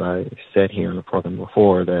believe I said here in the program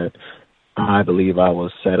before that I believe I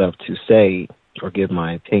was set up to say or give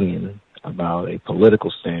my opinion about a political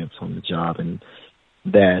stance on the job, and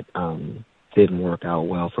that didn't work out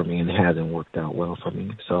well for me and hasn't worked out well for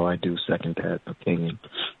me. So I do second that opinion.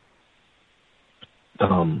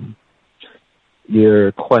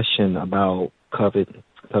 Your question about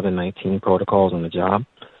COVID-19 protocols on the job,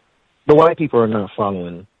 the white people are not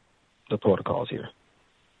following the protocols here.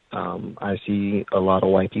 I see a lot of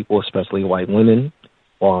white people, especially white women,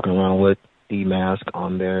 walking around with the mask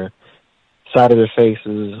on their side of their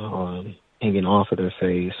faces, hanging off of their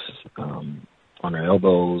face, on their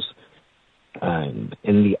elbows. And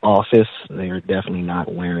in the office, they are definitely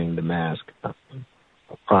not wearing the mask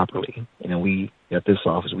properly. And we, at this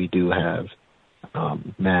office, we do have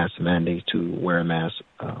mask mandates to wear a mask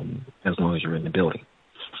as long as you're in the building.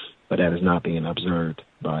 But that is not being observed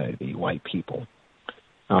by the white people.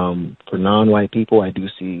 For non-white people, I do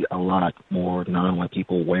see a lot more non-white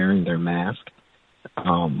people wearing their mask.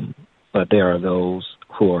 But there are those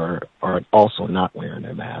who are also not wearing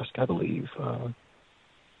their mask, I believe.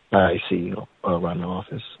 I see around the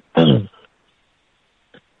office.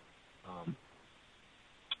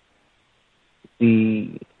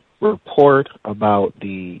 The report about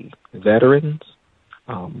the veterans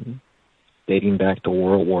dating back to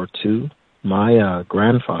World War II, my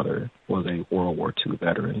grandfather was a World War II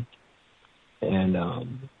veteran, and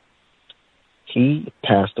he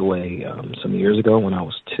passed away some years ago when I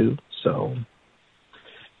was 2, so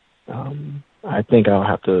I think I'll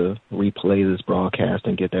have to replay this broadcast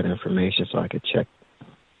and get that information so I could check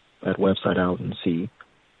that website out and see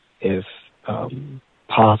if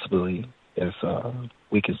possibly if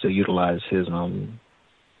we can still utilize his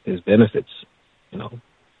benefits,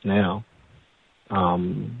 now.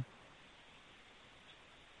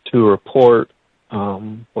 To report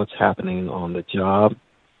what's happening on the job.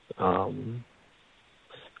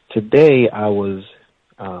 Today I was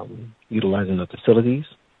utilizing the facilities,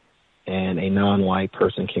 and a non-white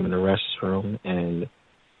person came in the restroom and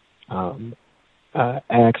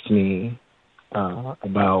asked me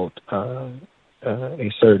about a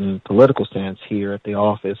certain political stance here at the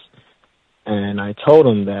office. And I told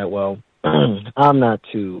him that, well, I'm not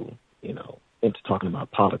too, into talking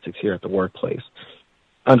about politics here at the workplace.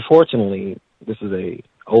 Unfortunately, this is a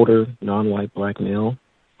older, non-white black male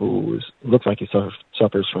who looks like he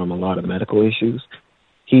suffers from a lot of medical issues.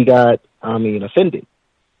 He got, offended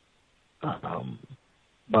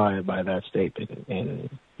by that statement,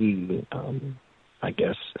 and he, I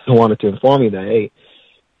guess, wanted to inform me that, hey,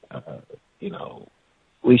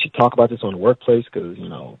 we should talk about this on the workplace because,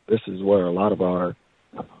 this is where a lot of our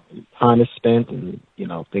time is spent and,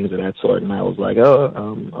 things of that sort. And I was like,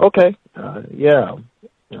 okay, yeah.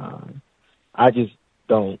 I just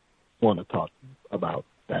don't want to talk about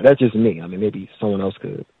that. That's just me. I mean, maybe someone else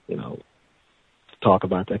could, talk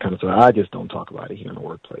about that kind of stuff. I just don't talk about it here in the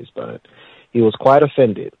workplace. But he was quite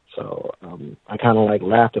offended, so I kind of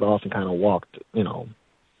laughed it off and kind of walked,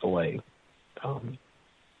 away.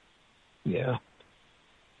 Yeah.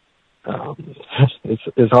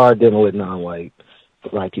 It's hard dealing with non-white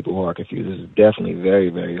black people who are confused. It's definitely very,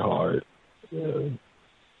 very hard. Yeah.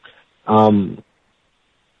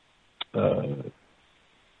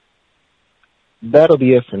 That'll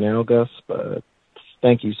be it for now, Gus, but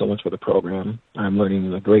thank you so much for the program. I'm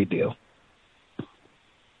learning a great deal.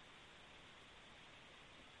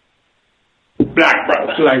 Black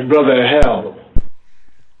brothers, like brother hell.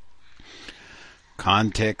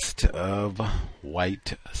 Context of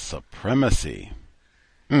white supremacy.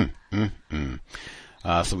 So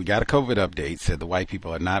we got a COVID update. Said the white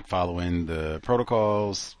people are not following the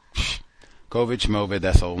protocols. COVID, schmovid,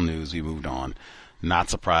 that's old news. We moved on.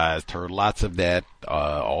 Not surprised. Heard lots of that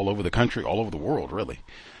all over the country, all over the world, really.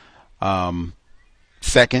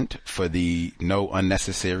 Second, for the no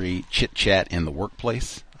unnecessary chit-chat in the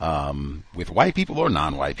workplace with white people or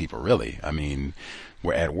non-white people, really. I mean,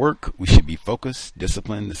 we're at work. We should be focused,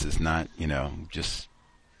 disciplined. This is not, just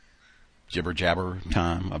jibber-jabber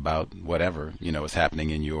time about whatever, is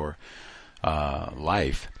happening in your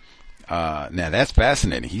life. Now, that's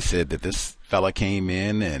fascinating. He said that this fella came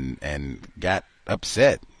in and got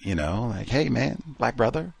upset, like, hey, man, black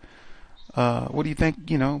brother, what do you think,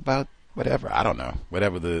 about whatever? I don't know,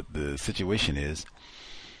 whatever the situation is.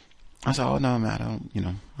 I said, oh, no, man,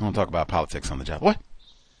 I don't talk about politics on the job. What?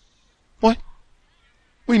 What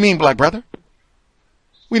do you mean, black brother?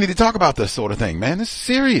 We need to talk about this sort of thing, man. This is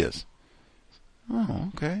serious. Oh,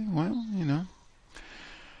 okay. Well,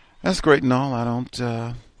 that's great and all. I don't,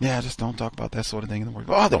 I just don't talk about that sort of thing in the work.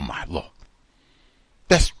 Oh, my Lord.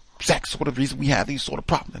 That's exact sort of reason we have these sort of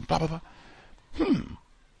problems. Blah, blah, blah.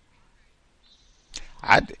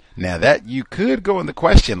 Now that you could go in the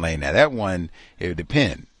question lane. Now that one, it would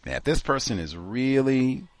depend. Now if this person is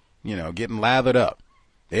really, getting lathered up,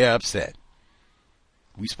 they're upset.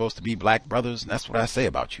 We supposed to be black brothers, and that's what I say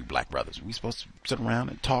about you, black brothers. We supposed to sit around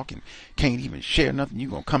and talk and can't even share nothing. You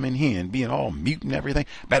gonna come in here and being all mute and everything.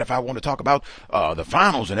 Bet if I want to talk about the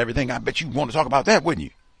finals and everything, I bet you want to talk about that, wouldn't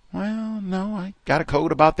you? Well, no, I got a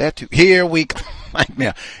code about that too. Here we go.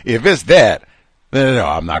 Now, if it's that, no,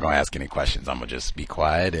 I'm not gonna ask any questions. I'm gonna just be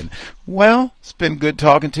quiet and, well, it's been good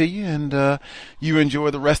talking to you, and you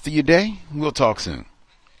enjoy the rest of your day. We'll talk soon.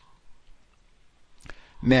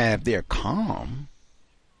 Now, if they're calm,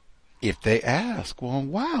 if they ask, well,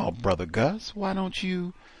 wow, Brother Gus, why don't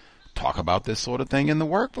you talk about this sort of thing in the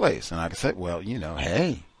workplace? And I can say, well,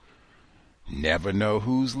 hey, never know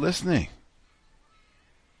who's listening.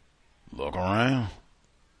 Look around.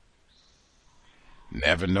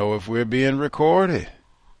 Never know if we're being recorded.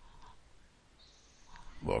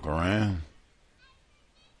 Look around.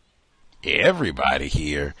 Everybody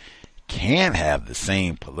here can't have the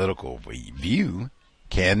same political view,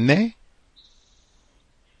 can they?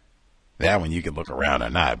 That one you can look around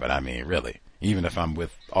or not, but I mean, really, even if I'm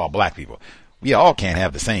with all black people, we all can't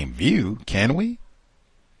have the same view, can we?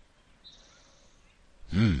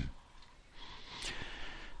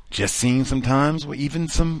 Just seen sometimes where even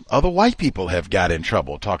some other white people have got in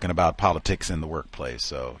trouble talking about politics in the workplace.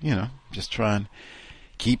 So, just try and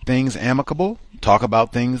keep things amicable, talk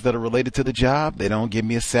about things that are related to the job. They don't give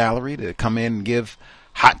me a salary to come in and give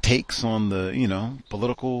hot takes on the,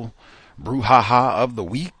 political brouhaha of the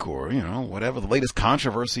week or, whatever the latest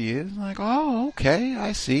controversy is. Like, oh, okay,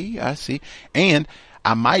 I see. And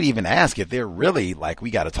I might even ask if they're really like,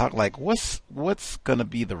 we got to talk, like, what's going to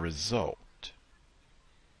be the result?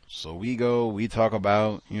 So we talk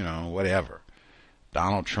about, whatever.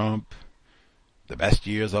 Donald Trump, the best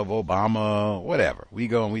years of Obama, whatever. We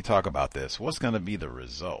go and we talk about this. What's going to be the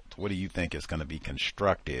result? What do you think is going to be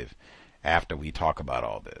constructive after we talk about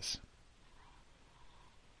all this?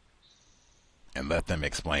 And let them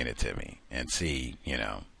explain it to me and see,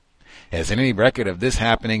 has any record of this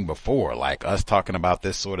happening before? Like us talking about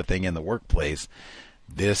this sort of thing in the workplace,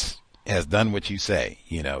 this has done what you say.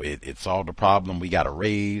 It solved a problem. We got a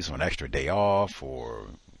raise or an extra day off or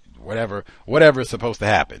whatever is supposed to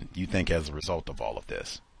happen, you think, as a result of all of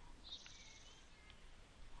this.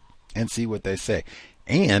 And see what they say.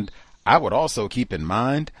 And I would also keep in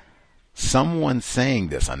mind, someone saying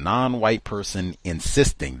this, a non-white person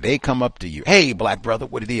insisting, they come up to you, hey, black brother,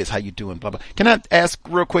 what it is, how you doing, blah, blah. Can I ask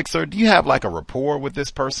real quick, sir, do you have like a rapport with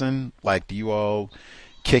this person? Like, do you all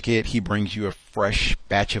kick it? He brings you a fresh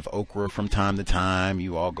batch of okra from time to time.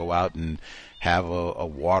 You all go out and have a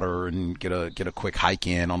water and get a quick hike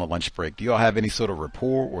in on a lunch break? Do y'all have any sort of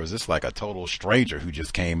rapport, or is this like a total stranger who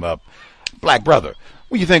just came up? Black brother,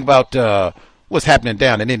 what do you think about what's happening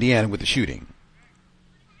down in Indiana with the shooting?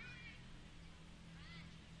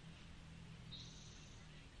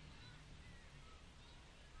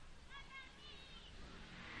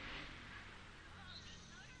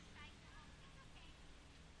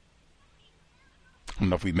 I don't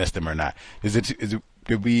know if we missed him or not.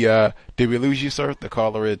 Did we lose you, sir? The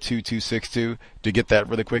caller at 2262. To get that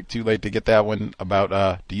really quick, too late to get that one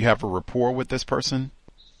about do you have a rapport with this person?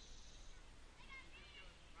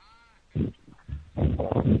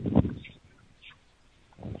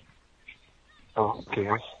 Oh, okay.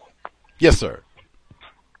 Yes, sir.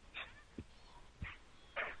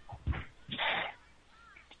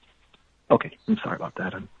 Okay, I'm sorry about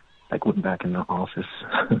that. I'm like went back in the office.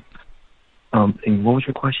 And what was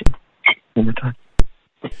your question? One more time.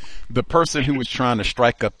 The person who was trying to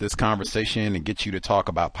strike up this conversation and get you to talk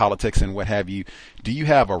about politics and what have you, do you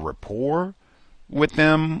have a rapport with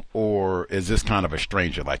them, or is this kind of a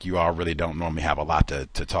stranger? Like you all really don't normally have a lot to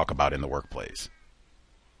talk about in the workplace?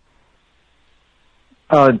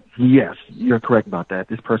 Yes, you're correct about that.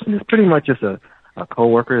 This person is pretty much just a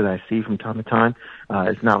coworker that I see from time to time.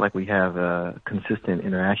 It's not like we have a consistent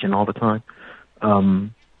interaction all the time.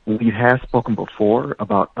 We have spoken before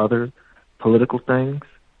about other political things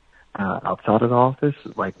outside of the office,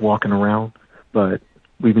 like walking around, but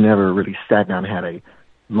we've never really sat down and had a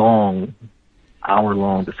long,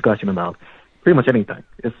 hour-long discussion about pretty much anything.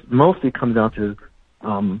 It's mostly comes down to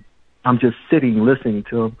I'm just sitting listening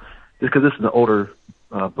to him, just because this is an older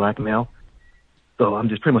black male, so I'm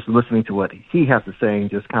just pretty much listening to what he has to say and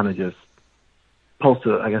just kind of just supposed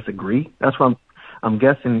to, I guess, agree. That's what I'm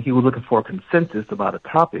guessing he was looking for a consensus about a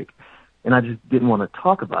topic, and I just didn't want to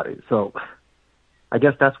talk about it. So I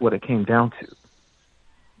guess that's what it came down to.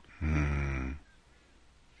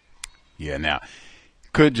 Yeah, now,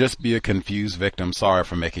 could just be a confused victim. Sorry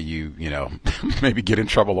for making you, maybe get in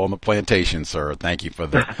trouble on the plantation, sir. Thank you for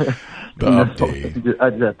the update.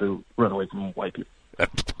 I just have to run away from white people.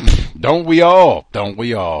 Don't we all? Don't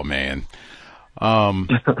we all, man?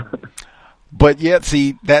 But yet,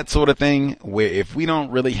 see, that sort of thing, where if we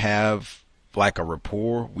don't really have like a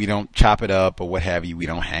rapport, we don't chop it up or what have you, we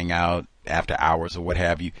don't hang out after hours or what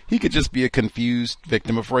have you, he could just be a confused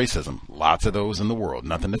victim of racism. Lots of those in the world.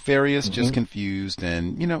 Nothing nefarious, just confused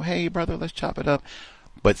and, hey, brother, let's chop it up.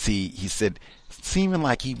 But see, he said, seeming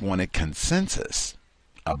like he wanted consensus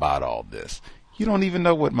about all this. You don't even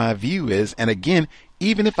know what my view is. And again,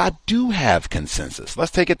 even if I do have consensus,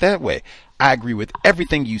 let's take it that way. I agree with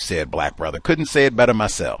everything you said, black brother. Couldn't say it better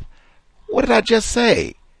myself. What did I just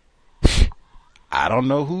say? I don't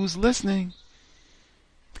know who's listening.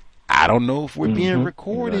 I don't know if we're being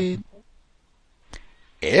recorded.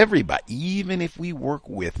 Everybody, even if we work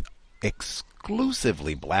with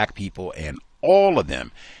exclusively black people and all of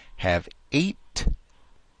them have 8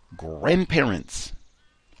 grandparents,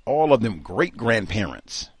 all of them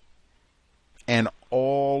great-grandparents, and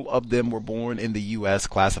all of them were born in the U.S.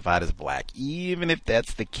 classified as black. Even if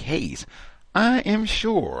that's the case, I am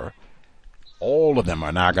sure all of them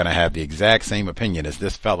are not going to have the exact same opinion as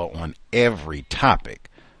this fellow on every topic.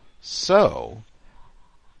 So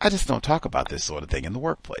I just don't talk about this sort of thing in the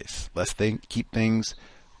workplace. Let's keep things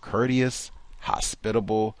courteous,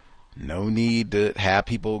 hospitable. No need to have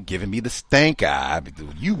people giving me the stank eye.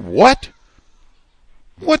 You what?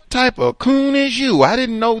 What type of coon is you? I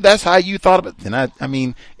didn't know that's how you thought of it. And I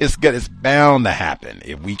mean, it's good. It's bound to happen.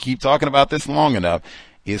 If we keep talking about this long enough,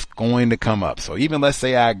 it's going to come up. So even let's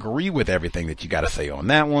say I agree with everything that you got to say on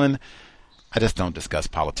that one, I just don't discuss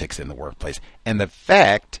politics in the workplace. And the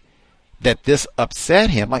fact that this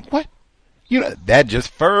upset him, like what? That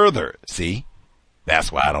just further, see,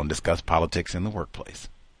 that's why I don't discuss politics in the workplace.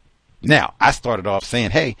 Now, I started off saying,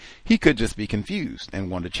 hey, he could just be confused and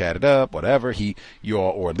want to chat it up, whatever.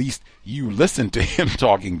 Or at least you listened to him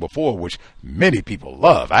talking before, which many people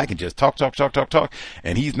love. I can just talk,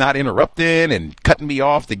 and he's not interrupting and cutting me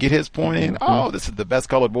off to get his point in. Oh, this is the best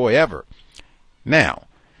colored boy ever. Now,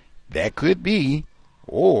 that could be,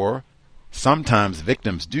 or sometimes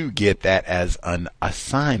victims do get that as an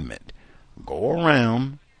assignment. Go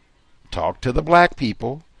around, talk to the black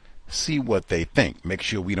people, see what they think. Make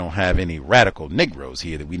sure we don't have any radical Negroes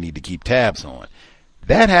here that we need to keep tabs on.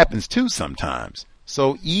 That happens too sometimes.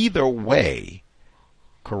 So either way,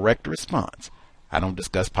 correct response. I don't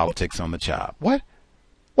discuss politics on the job. What?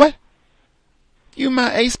 You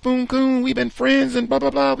my A-spoon coon. We've been friends and blah, blah,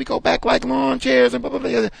 blah. We go back like lawn chairs and blah, blah,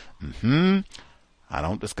 blah. I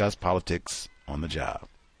don't discuss politics on the job.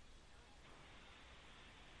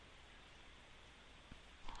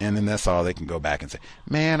 And then that's all they can go back and say,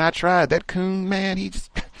 man, I tried. That coon, man, he just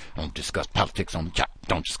don't discuss politics on the job.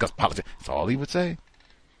 Don't discuss politics. That's all he would say.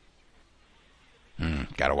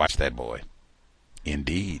 Gotta watch that boy.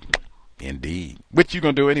 Indeed. Which you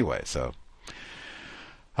gonna do anyway, so.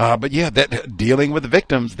 But yeah, that dealing with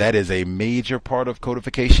victims, that is a major part of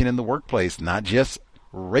codification in the workplace. Not just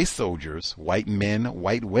race soldiers, white men,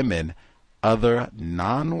 white women, other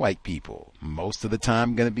non-white people. Most of the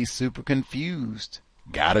time gonna be super confused.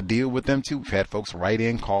 Gotta deal with them too. We've had folks write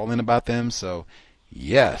in, call in about them. So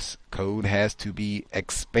yes, code has to be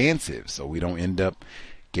expansive so we don't end up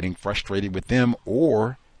getting frustrated with them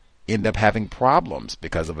or end up having problems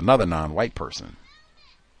because of another non-white person.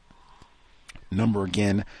 Number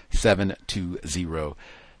again,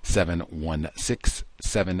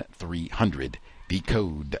 720-716-7300. The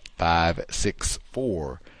code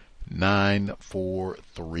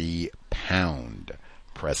 564-943#.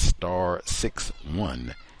 Press star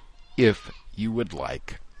 61 if you would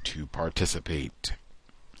like to participate.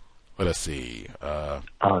 Let us see.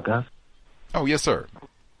 Gus? Oh, yes, sir.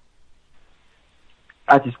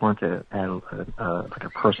 I just want to add like a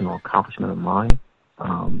personal accomplishment of mine.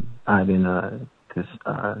 I've been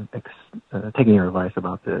taking your advice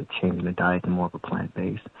about the changing the diet to more of a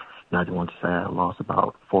plant-based, and I just want to say I lost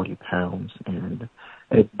about 40 pounds, and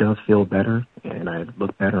it does feel better, and I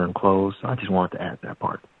look better in clothes. So I just wanted to add that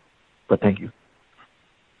part. But thank you.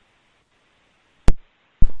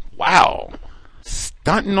 Wow.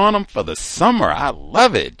 Stunting on them for the summer. I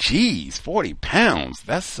love it. Jeez, 40 pounds.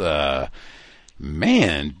 That's,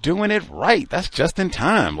 man, doing it right. That's just in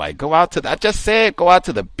time. Like, go out to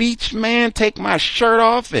the beach, man, take my shirt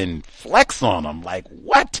off and flex on them. Like,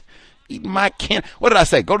 what? Eat my what did I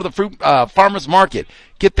say? Go to the fruit, farmer's market.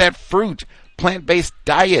 Get that fruit. Plant-based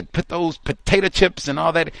diet, put those potato chips and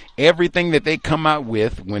all that, everything that they come out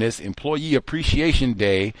with when it's Employee Appreciation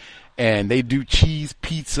Day, and they do cheese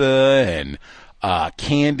pizza and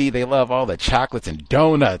candy. They love all the chocolates and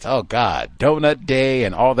donuts. Oh God, donut day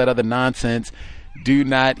and all that other nonsense. Do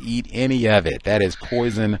not eat any of it. That is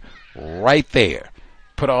poison right there.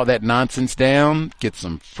 Put all that nonsense down, get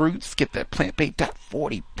some fruits, get that plant-based diet.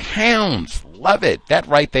 40 pounds. Love it. That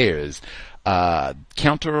right there is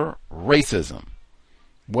counter racism.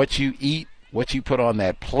 What you eat, what you put on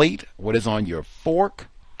that plate, what is on your fork.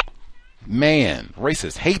 Man,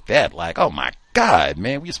 racists hate that. Like, oh my God,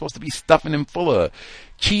 man, we're supposed to be stuffing them full of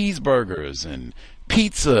cheeseburgers and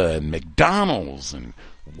pizza and McDonald's and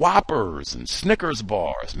Whoppers and Snickers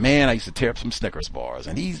bars. Man, I used to tear up some Snickers bars,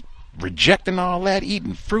 and he's rejecting all that,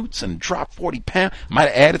 eating fruits, and dropped 40 pounds. Might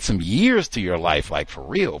have added some years to your life, like for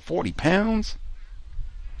real. 40 pounds?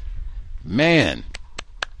 Man,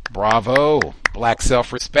 bravo. Black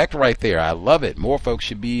self-respect right there. I love it. More folks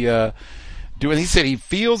should be doing. He said he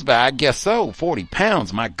feels bad. I guess so. 40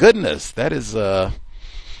 pounds. My goodness. That is,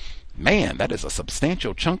 man, that is a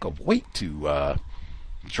substantial chunk of weight to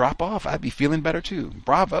drop off. I'd be feeling better too.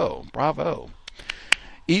 Bravo. Bravo.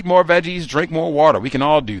 Eat more veggies, drink more water. We can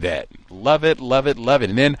all do that. Love it, love it, love it.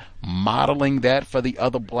 And then modeling that for the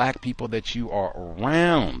other black people that you are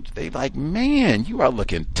around. They like, man, you are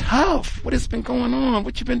looking tough. What has been going on?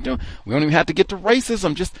 What you been doing? We don't even have to get to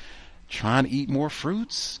racism. Just trying to eat more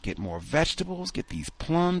fruits, get more vegetables, get these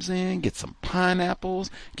plums in, get some pineapples,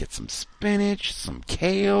 get some spinach, some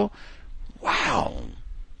kale. Wow.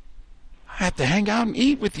 I have to hang out and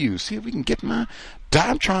eat with you. See if we can get my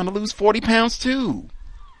diet. I'm trying to lose 40 pounds too.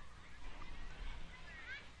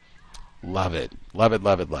 Love it. Love it,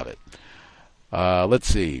 love it, love it. Let's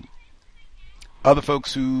see. Other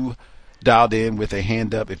folks who dialed in with a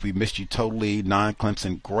hand up, if we missed you totally,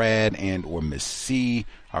 non-Clemson grad and or Miss C,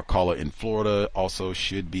 our caller in Florida, also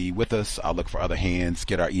should be with us. I'll look for other hands,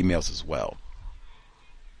 get our emails as well.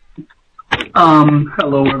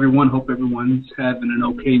 Hello, everyone. Hope everyone's having an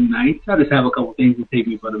okay night. I just have a couple things that take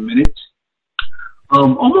me about a minute.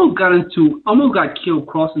 Almost got killed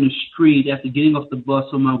crossing the street after getting off the bus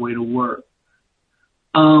on my way to work.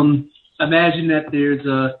 Imagine that there's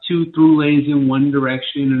 2 through lanes in one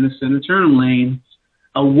direction and a center turn lane.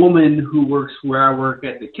 A woman who works where I work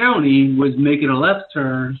at the county was making a left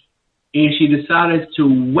turn, and she decided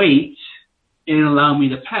to wait and allow me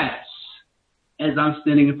to pass as I'm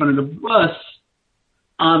standing in front of the bus.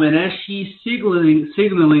 And as she's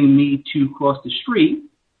signaling me to cross the street,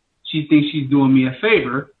 she thinks she's doing me a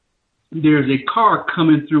favor. There's a car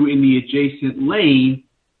coming through in the adjacent lane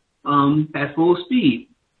at full speed.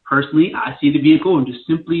 Personally, I see the vehicle and just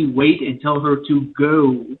simply wait and tell her to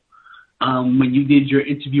go. When you did your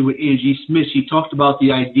interview with Angie Smith, she talked about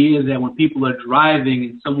the idea that when people are driving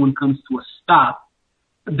and someone comes to a stop,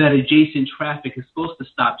 that adjacent traffic is supposed to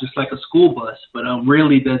stop, just like a school bus, but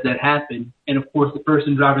rarely does that happen. And of course, the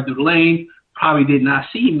person driving through the lane probably did not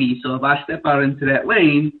see me. So if I step out into that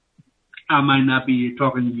lane, I might not be here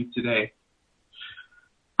talking to you today.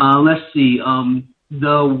 Let's see.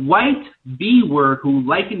 The white B word who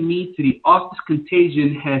likened me to the office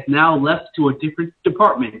contagion has now left to a different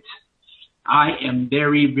department. I am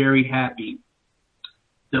very, very happy.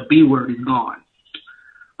 The B word is gone.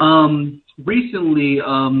 Recently,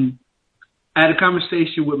 I had a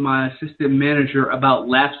conversation with my assistant manager about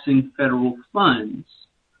lapsing federal funds.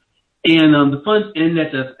 And the funds end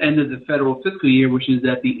at the end of the federal fiscal year, which is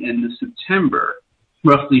at the end of September,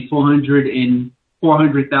 roughly $400,000.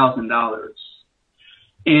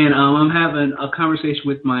 And I'm having a conversation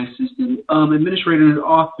with my assistant administrator in his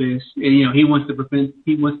office, and he wants to prevent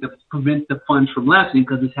the funds from lapsing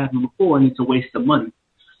because it's happened before, and it's a waste of money.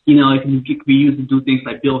 It can be used to do things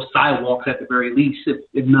like build sidewalks at the very least,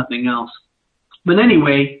 if nothing else. But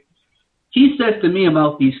anyway, he said to me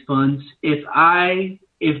about these funds, if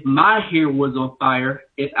my hair was on fire,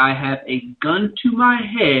 if I have a gun to my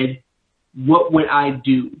head, what would I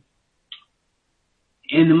do?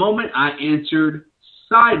 In the moment, I answered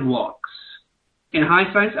sidewalks. In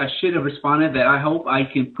hindsight, I should have responded that I hope I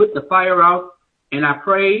can put the fire out, and I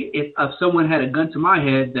pray if someone had a gun to my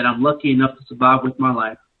head that I'm lucky enough to survive with my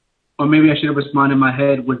life. Or maybe I should have responded my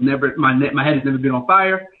head has never been on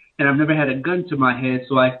fire, and I've never had a gun to my head,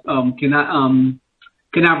 so I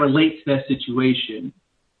cannot relate to that situation.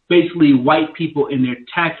 Basically, white people in their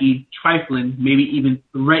tacky, trifling, maybe even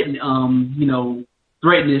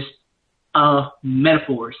threatenous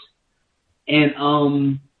metaphors. And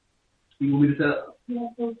you want me to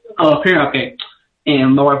tell? Okay.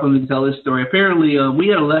 And my wife wanted me to tell this story. Apparently, we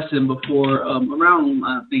had a lesson before around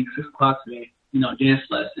I think 6 o'clock today. Dance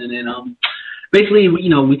lesson, and basically,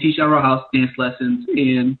 we teach at our house dance lessons,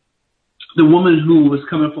 and the woman who was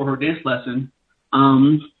coming for her dance lesson,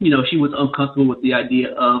 she was uncomfortable with the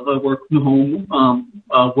idea of a work from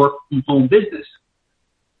home business,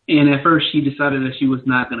 and at first she decided that she was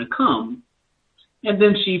not going to come, and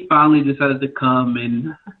then she finally decided to come,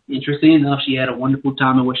 and interesting enough, she had a wonderful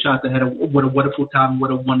time, and was shocked at what a wonderful time,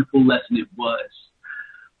 what a wonderful lesson it was.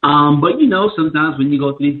 But sometimes when you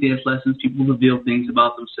go through these dance lessons, people reveal things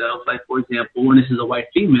about themselves. Like, for example, and this is a white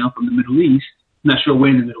female from the Middle East. I'm not sure where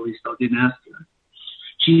in the Middle East, though. I didn't ask her.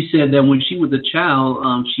 She said that when she was a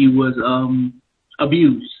child, she was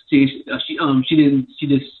abused. She didn't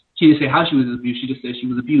say how she was abused. She just said she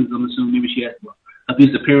was abused. I'm assuming maybe she had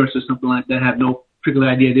abusive parents or something like that. I have no particular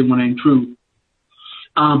idea. I didn't want to intrude.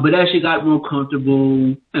 But as she got more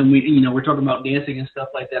comfortable, and we're talking about dancing and stuff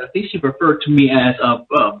like that, I think she referred to me as a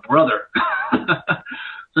brother.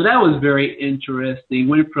 So that was very interesting.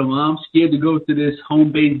 Went from I'm scared to go to this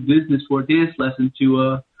home-based business for a dance lesson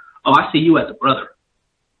to I see you as a brother.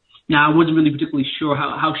 Now I wasn't really particularly sure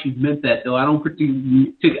how she meant that though. I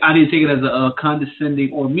didn't take it as a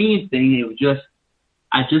condescending or mean thing. It was just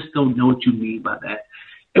I just don't know what you mean by that.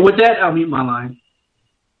 And with that, I'll mute my line.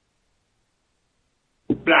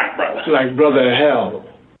 Black brother, like brother of hell.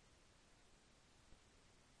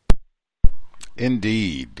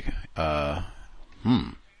 Indeed.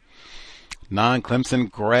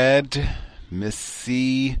 Non-Clemson grad, Miss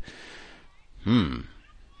C.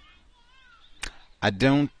 I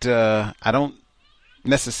don't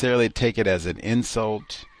necessarily take it as an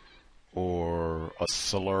insult or a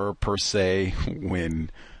slur per se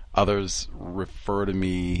when others refer to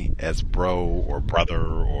me as bro or brother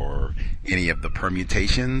or any of the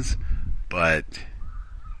permutations, but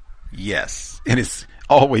yes, and it's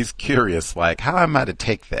always curious, like, how am I to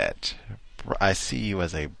take that? I see you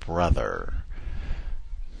as a brother.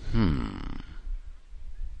 Do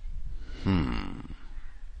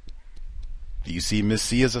you see Miss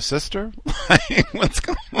C as a sister? Like, what's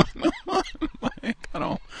going on? Like, I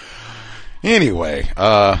don't. Anyway,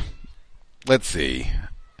 let's see.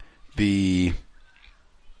 The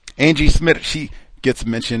Angie Smith, she gets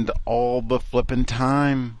mentioned all the flipping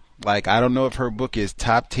time. Like, I don't know if her book is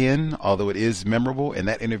top 10, although it is memorable. And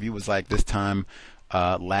that interview was like this time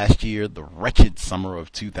last year, the wretched summer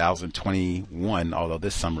of 2021, although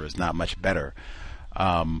this summer is not much better.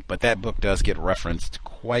 But that book does get referenced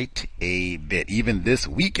quite a bit. Even this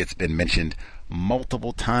week, it's been mentioned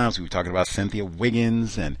multiple times. We were talking about Cynthia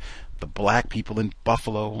Wiggins and the black people in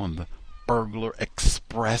Buffalo on the Burglar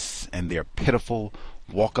Express and their pitiful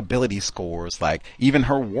walkability scores. Like, even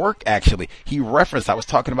her work, actually, he referenced, I was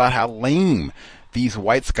talking about how lame these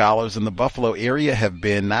white scholars in the Buffalo area have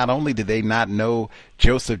been. Not only did they not know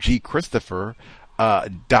Joseph G. Christopher,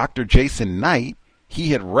 Dr. Jason Knight,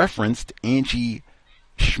 he had referenced Angie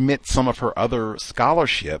Schmidt some of her other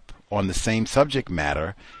scholarship on the same subject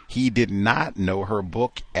matter, he did not know her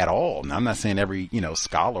book at all. Now, I'm not saying every,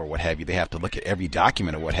 scholar or what have you, they have to look at every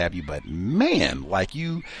document or what have you, but man, like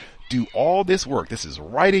you do all this work. This is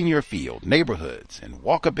right in your field, neighborhoods and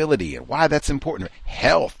walkability and why that's important.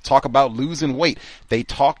 Health, talk about losing weight. They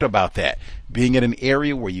talked about that. Being in an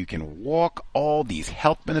area where you can walk, all these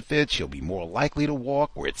health benefits, you'll be more likely to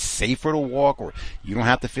walk, where it's safer to walk, or you don't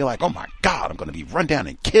have to feel like, oh my God, I'm going to be run down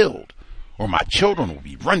and killed, or my children will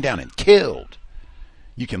be run down and killed.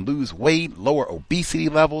 You can lose weight, lower obesity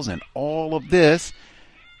levels, and all of this.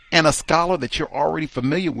 And a scholar that you're already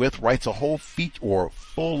familiar with writes a whole feature or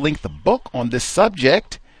full-length book on this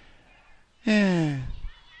subject. The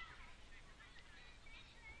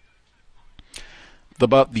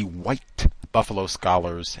white Buffalo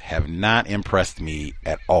scholars have not impressed me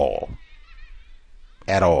at all.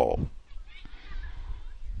 At all.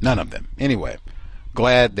 None of them. Anyway,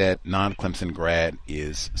 glad that non-Clemson grad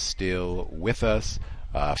is still with us.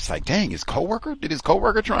 It's like, dang, did his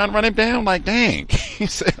coworker try and run him down? Like, dang. He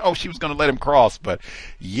said, she was going to let him cross. But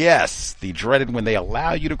yes, the dreaded, when they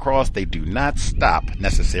allow you to cross, they do not stop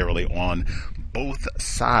necessarily on both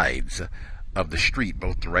sides of the street,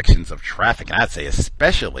 both directions of traffic. And I'd say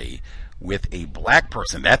especially with a black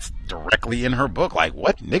person. That's directly in her book. Like,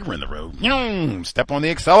 what? Nigger in the road. Step on the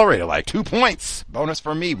accelerator. Like, 2 points. Bonus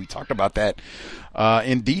for me. We talked about that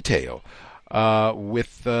in detail.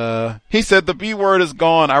 He said the B word is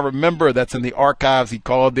gone. I remember that's in the archives. He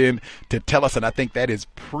called in to tell us, and I think that is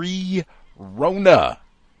pre-Rona.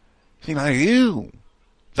 She's like, ew,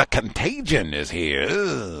 the contagion is here.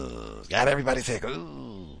 Ugh. Got everybody sick.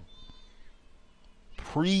 Ooh.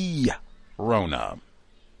 Pre-Rona.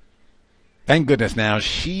 Thank goodness now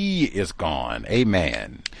she is gone.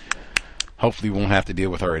 Amen. Hopefully we won't have to deal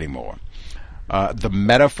with her anymore. The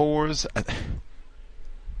metaphors.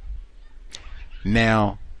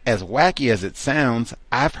 Now, as wacky as it sounds,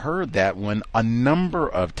 I've heard that one a number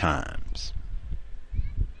of times.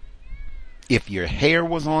 If your hair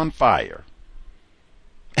was on fire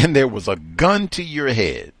and there was a gun to your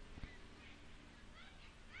head.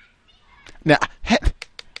 Now,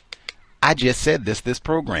 I just said this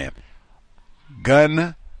program.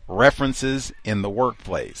 Gun references in the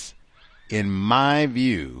workplace. In my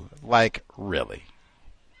view, like, really?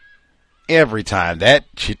 Every time that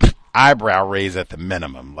shit, eyebrow raise at the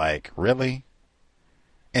minimum. Like, really?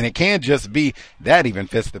 And it can't just be, that even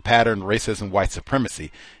fits the pattern of racism, white supremacy.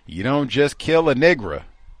 You don't just kill a Negro.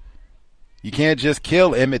 You can't just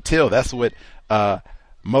kill Emmett Till. That's what, what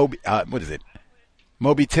is it?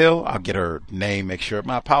 Moby Till? I'll get her name, make sure.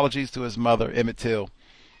 My apologies to his mother, Emmett Till.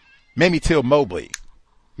 Mamie Till Mobley.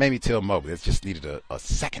 Mamie Till Mobley. It just needed a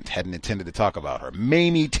second. Hadn't intended to talk about her.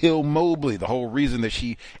 Mamie Till Mobley. The whole reason that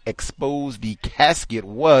she exposed the casket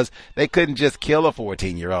was they couldn't just kill a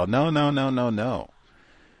 14-year-old. No.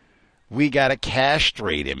 We got to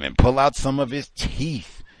castrate him and pull out some of his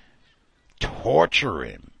teeth. Torture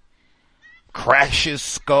him. Crash his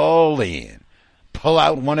skull in. Pull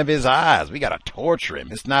out one of his eyes. We got to torture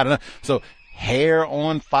him. It's not enough. So, hair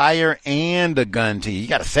on fire and a gun to you. You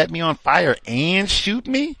got to set me on fire and shoot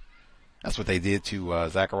me? That's what they did to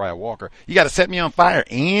Zachariah Walker. You got to set me on fire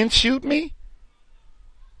and shoot me?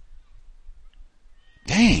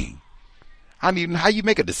 Dang. I mean, how you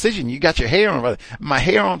make a decision? You got your hair on, my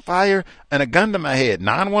hair on fire and a gun to my head.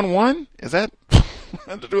 911? Is that?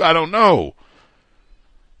 I don't know.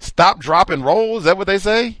 Stop, drop, and roll? Is that what they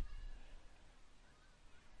say?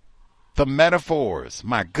 The metaphors,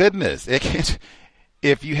 my goodness.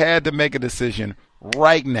 If you had to make a decision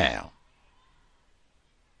right now,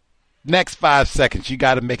 next 5 seconds, you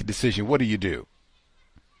got to make a decision. What do?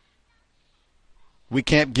 We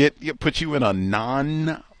can't put you in a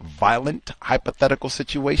non-violent hypothetical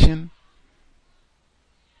situation.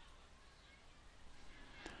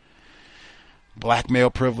 Black male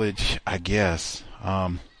privilege, I guess.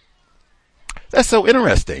 That's so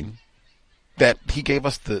interesting. That he gave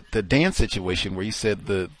us the dance situation where he said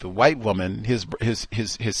the white woman, his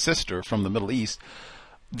sister from the Middle East,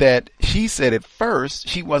 that she said at first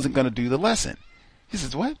she wasn't going to do the lesson. He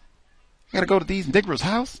says, "What? I got to go to these Negroes'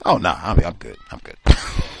 house? Oh no, I'm good.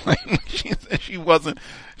 she wasn't.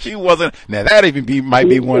 Now that even might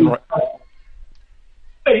be one.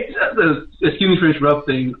 Hey, excuse me for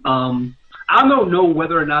interrupting. I don't know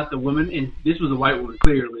whether or not the woman, and this was a white woman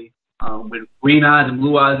clearly, with green eyes and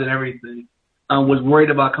blue eyes and everything. Was worried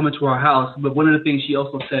about coming to our house, but one of the things she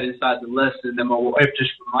also said inside the lesson that my wife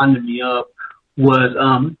just reminded me of was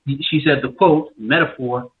she said the quote,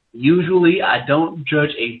 metaphor, usually I don't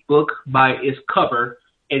judge a book by its cover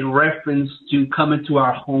in reference to coming to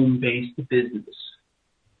our home-based business.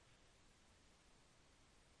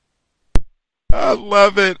 I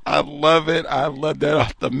love it. I love it. I love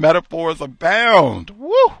that. The metaphors abound.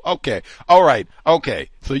 Woo. Okay. All right. Okay.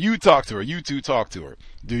 So you talk to her. You two talk to her.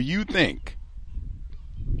 Do you think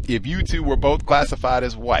if you two were both classified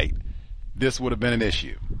as white, this would have been an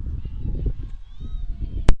issue?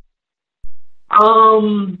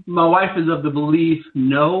 My wife is of the belief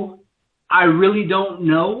no. I really don't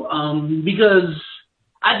know, because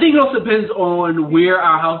I think it also depends on where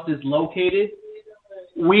our house is located.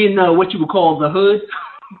 We in what you would call the hood,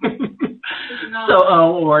 so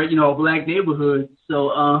or a black neighborhood.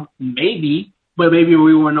 So maybe, but maybe if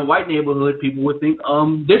we were in a white neighborhood, people would think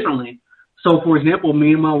differently. So, for example,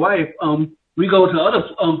 me and my wife, we go to other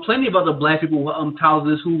plenty of other black people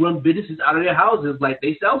houses who run businesses out of their houses, like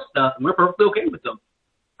they sell stuff, and we're perfectly okay with them.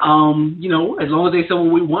 As long as they sell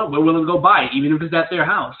what we want, we're willing to go buy it, even if it's at their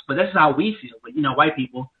house. But that's how we feel. But white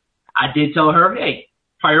people, I did tell her, hey,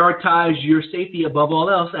 prioritize your safety above all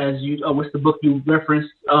else. As you, what's the book you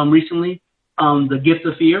referenced recently? The Gift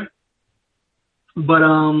of Fear. But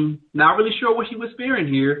not really sure what she was fearing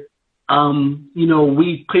here.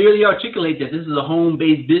 We clearly articulate that this is a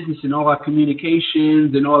home-based business in all our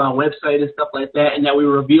communications and all our website and stuff like that, and that we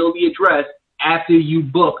reveal the address after you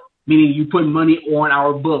book, meaning you put money on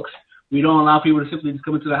our books. We don't allow people to simply just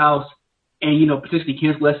come into the house and, potentially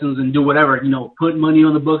cancel lessons and do whatever. Put money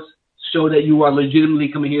on the books, show that you are legitimately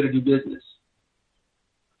coming here to do business.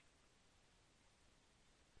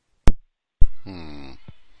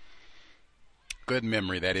 Good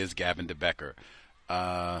memory. That is Gavin DeBecker.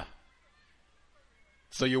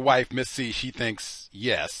 So your wife, Miss C, she thinks,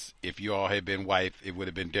 yes, if you all had been white, it would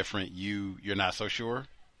have been different. You're not so sure?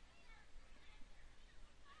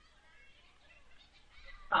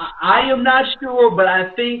 I am not sure, but I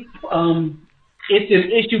think it's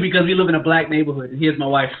an issue because we live in a black neighborhood. And here's my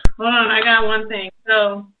wife. Hold on, I got one thing.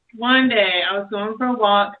 So one day I was going for a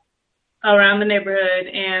walk around the neighborhood,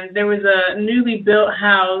 and there was a newly built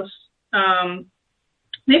house,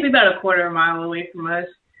 maybe about a quarter of a mile away from us.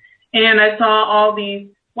 And I saw all these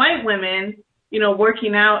white women,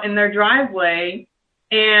 working out in their driveway.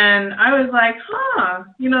 And I was like,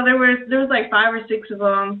 there was like 5 or 6 of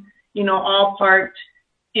them, all parked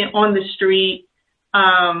on the street.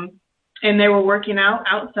 And they were working out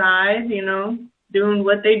outside, doing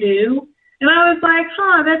what they do. And I was like,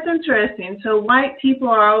 that's interesting. So white people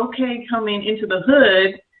are okay coming into the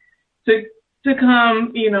hood to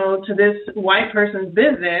come, to this white person's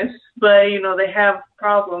business, but, they have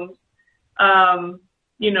problems.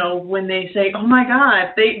 When they say, oh my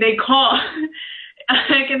God, they call,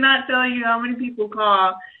 I cannot tell you how many people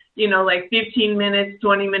call, like 15 minutes,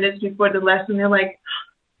 20 minutes before the lesson. They're like,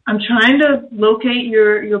 I'm trying to locate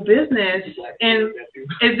your business. And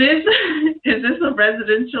is this a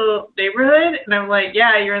residential neighborhood? And I'm like,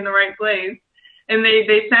 yeah, you're in the right place. And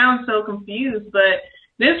they sound so confused. But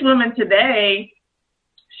this woman today,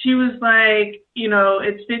 she was like,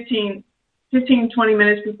 it's 15, 20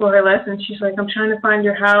 minutes before her lesson. She's like, I'm trying to find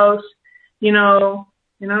your house, and I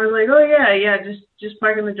was like, oh yeah, just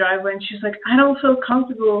park in the driveway. And she's like, I don't feel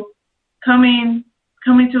comfortable coming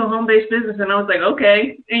to a home-based business. And I was like,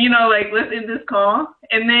 okay, and let's end this call.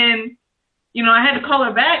 And then, I had to call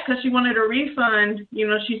her back because she wanted a refund.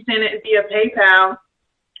 She sent it via PayPal.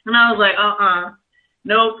 And I was like,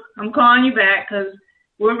 nope, I'm calling you back because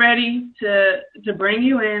we're ready to bring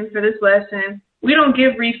you in for this lesson. We don't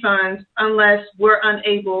give refunds unless we're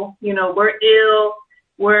unable, we're ill,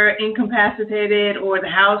 we're incapacitated, or the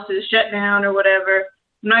house is shut down or whatever.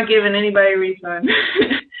 I'm not giving anybody a refund.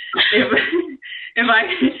 if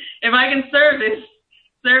I can serve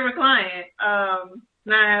a client,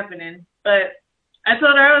 not happening. But I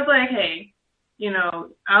told her, I was like, hey,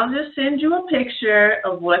 I'll just send you a picture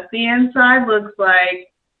of what the inside looks like.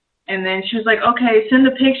 And then she was like, okay, send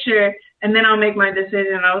a picture, and then I'll make my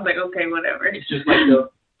decision. I was like, okay, whatever. It's just like the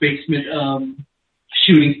basement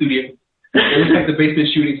shooting studio. It's like the basement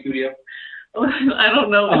shooting studio. I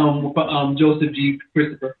don't know. Joseph G.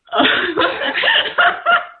 Christopher.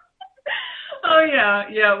 Oh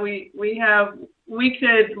yeah. We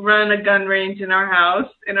could run a gun range in our house.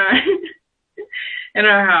 In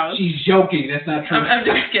our house. She's joking. That's not true. I'm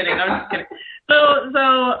just kidding.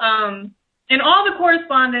 So. In all the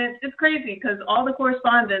correspondence, it's crazy because all the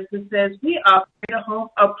correspondence, it says we operate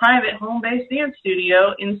a private home-based dance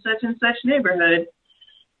studio in such and such neighborhood.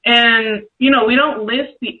 And, we don't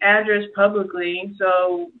list the address publicly,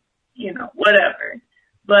 so, whatever.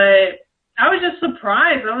 But I was just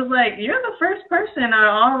surprised. I was like, you're the first person out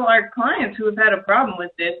of all of our clients who have had a problem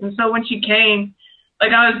with this. And so when she came, I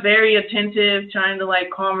was very attentive, trying to,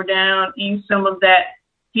 calm her down, ease some of that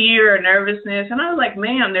fear or nervousness. And I was like,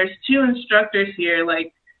 ma'am, there's 2 instructors here.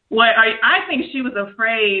 I think she was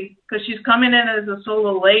afraid because she's coming in as a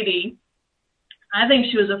solo lady. I think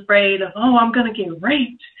she was afraid of, I'm going to get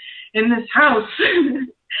raped in this house.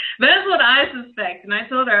 That's what I suspect. And I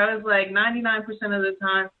told her, I was like, 99% of the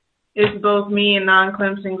time, it's both me and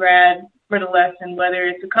non-Clemson grad for the lesson, whether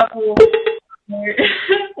it's a couple,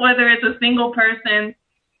 whether it's a single person.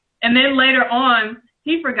 And then later on,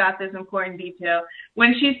 he forgot this important detail.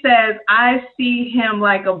 When she says, I see him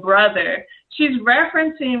like a brother, she's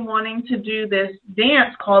referencing wanting to do this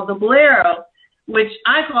dance called the bolero, which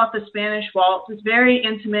I call it the Spanish waltz. It's very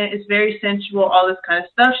intimate. It's very sensual, all this kind of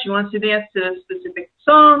stuff. She wants to dance to a specific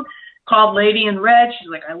song called Lady in Red. She's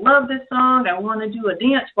like, I love this song. I want to do a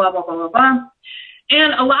dance, blah, blah, blah, blah, blah.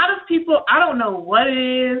 And a lot of people, I don't know what it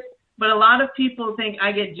is, but a lot of people think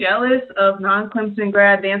I get jealous of non-Clemson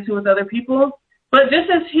grad dancing with other people. But just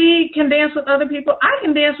as he can dance with other people, I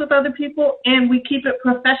can dance with other people, and we keep it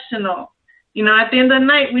professional. You know, at the end of the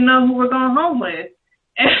night, we know who we're going home with.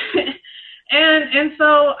 And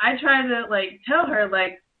so I try to, like, tell her,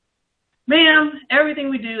 like, ma'am, everything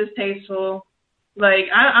we do is tasteful. Like,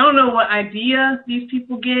 I don't know what idea these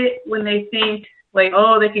people get when they think, like,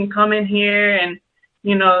 oh, they can come in here and,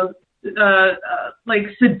 you know,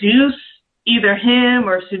 like, seduce either him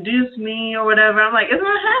or seduce me or whatever. I'm like, it's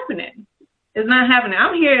not happening. It's not happening.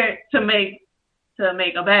 I'm here to make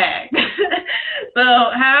a bag.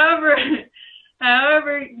 So however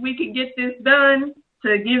we can get this done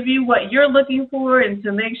to give you what you're looking for and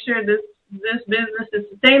to make sure this business is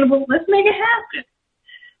sustainable, let's make it happen.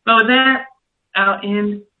 But with that, I'll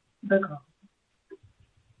end the call.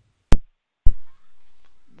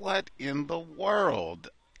 What in the world?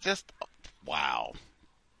 Just, wow.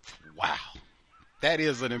 Wow. That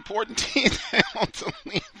is an important detail to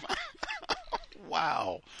leave.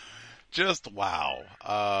 Wow. Just wow.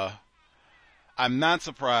 I'm not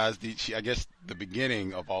surprised. I guess the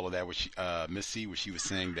beginning of all of that was Miss C, where she was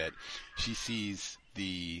saying that she sees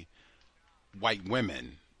the white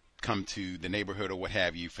women come to the neighborhood or what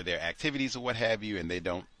have you for their activities or what have you, and they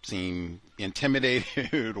don't seem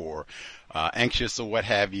intimidated or anxious or what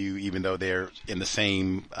have you, even though they're in the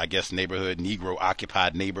same, I guess, neighborhood,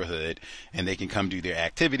 Negro-occupied neighborhood, and they can come do their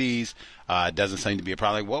activities. It doesn't seem to be a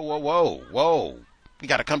problem. Like, whoa. We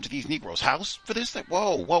got to come to these Negroes' house for this thing?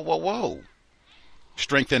 Whoa.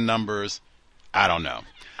 Strength in numbers, I don't know.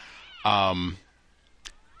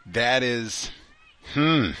 That is,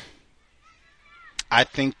 I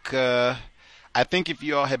think if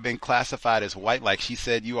you all had been classified as white, like she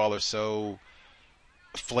said, you all are so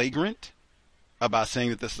flagrant about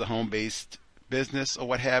saying that this is a home-based business or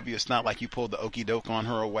what have you. It's not like you pulled the okie doke on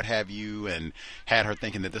her or what have you and had her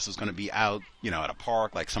thinking that this was going to be out, you know, at a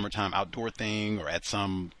park, like summertime outdoor thing, or at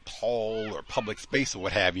some hall or public space or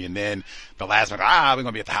what have you. And then the last one, we're going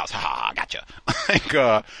to be at the house. Ha, gotcha.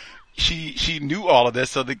 Like, she knew all of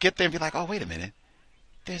this. So to get there and be like, oh, wait a minute,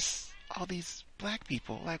 there's all these black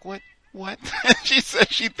people. Like, what? She said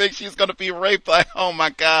she thinks she's going to be raped. Like, oh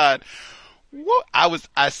my God. What? I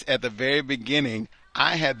at the very beginning,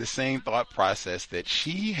 I had the same thought process that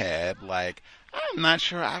she had. Like, I'm not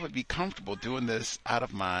sure I would be comfortable doing this out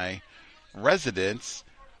of my residence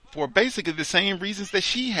for basically the same reasons that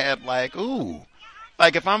she had. Like, ooh,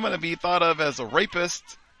 like if I'm going to be thought of as a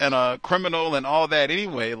rapist and a criminal and all that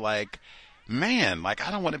anyway, like, man, like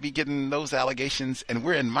I don't want to be getting those allegations and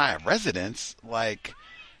we're in my residence. Like,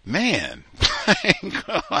 man,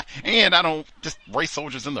 and I don't just race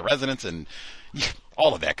soldiers in the residence and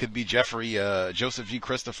all of that. Could be Jeffrey, Joseph G.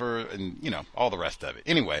 Christopher, and, you know, all the rest of it.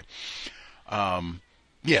 Anyway,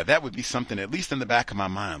 yeah, that would be something, at least in the back of my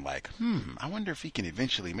mind, like, I wonder if we can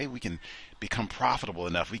eventually, maybe we can become profitable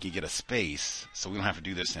enough, we can get a space so we don't have to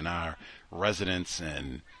do this in our residence,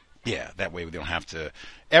 and yeah, that way we don't have to,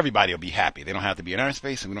 everybody will be happy. They don't have to be in our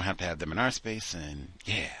space, and we don't have to have them in our space, and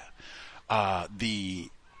yeah. I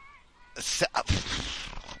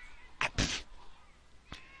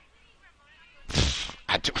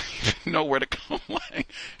don't even know where to go.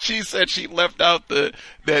 Like, she said she left out that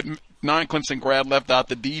non-Clemson grad left out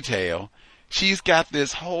the detail. She's got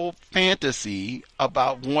this whole fantasy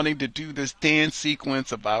about wanting to do this dance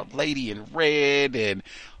sequence about Lady in Red and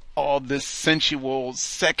all this sensual,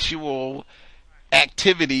 sexual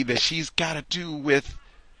activity that she's got to do with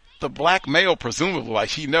the black male, presumably. Like,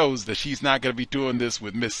 she knows that she's not going to be doing this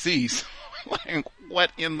with Miss C. Like,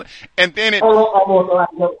 what in the... And then it...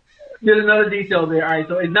 There's another detail there. All right,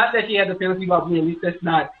 so it's not that she had the fantasy about me. At least that's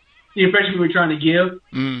not the impression we were trying to give.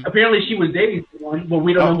 Apparently, she was dating someone, but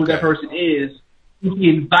we don't know who that person is. She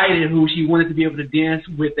invited who she wanted to be able to dance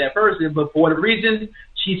with that person, but for whatever reason,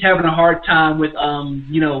 she's having a hard time with,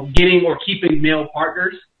 getting or keeping male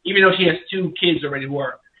partners, even though she has 2 kids already who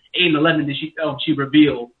are 8 and 11 that she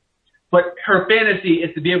revealed. But her fantasy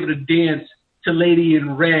is to be able to dance to Lady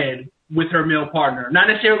in Red with her male partner. Not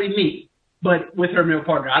necessarily me, but with her male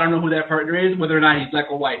partner. I don't know who that partner is, whether or not he's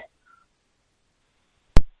black or white.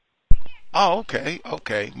 Oh,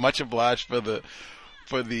 okay. Much obliged for the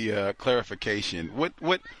clarification.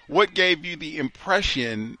 What gave you the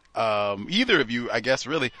impression, either of you, I guess,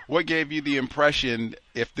 really, what gave you the impression,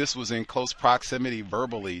 if this was in close proximity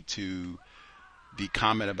verbally to the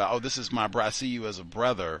comment about, oh, this is my brother, I see you as a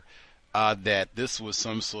brother, that this was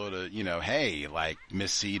some sort of, hey, like,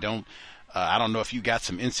 Miss C, I don't know if you got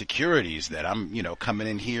some insecurities that I'm, coming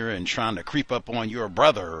in here and trying to creep up on your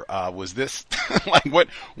brother. Was this like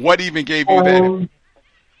what even gave you that?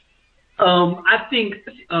 I think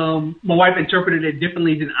my wife interpreted it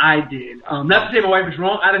differently than I did. Not to say my wife is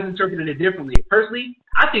wrong. I just interpreted it differently. Personally,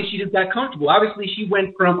 I think she just got comfortable. Obviously, she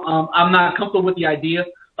went from I'm not comfortable with the idea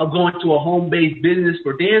of going to a home-based business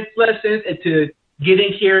for dance lessons and to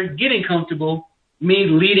getting here, getting comfortable, me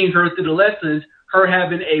leading her through the lessons, her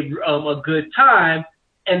having a good time,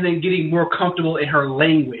 and then getting more comfortable in her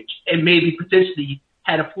language, and maybe potentially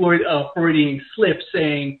had a Freudian slip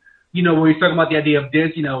saying, when he's talking about the idea of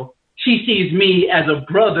dance, she sees me as a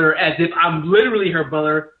brother, as if I'm literally her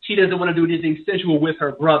brother. She doesn't want to do anything sensual with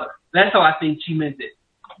her brother. That's how I think she meant it.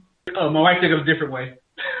 My wife took it a different way.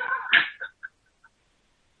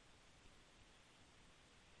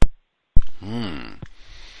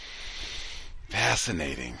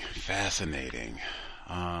 Fascinating.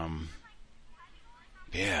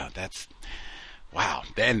 Yeah, that's wow.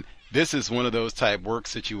 Then this is one of those type work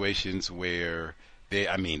situations where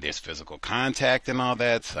there's physical contact and all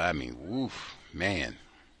that. So, oof, man,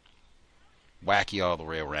 wacky all the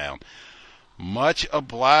way around. Much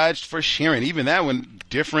obliged for sharing. Even that one,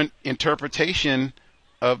 different interpretation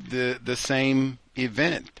of the same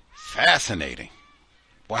event. Fascinating.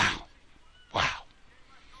 Wow.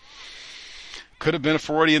 Could have been a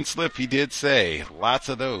Freudian slip, he did say. Lots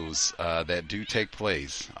of those that do take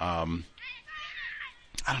place. I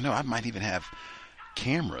don't know, I might even have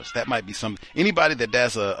cameras. That might be anybody that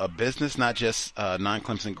does a business, not just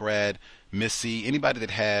non-Clemson grad, Miss C, anybody that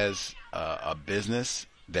has a business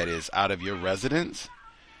that is out of your residence,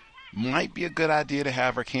 might be a good idea to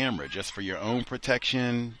have a camera just for your own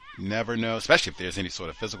protection. Never know, especially if there's any sort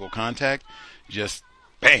of physical contact. Just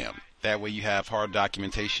bam. That way you have hard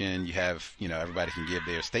documentation, you have, everybody can give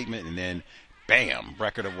their statement, and then bam,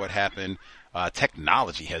 record of what happened.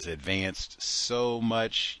 Technology has advanced so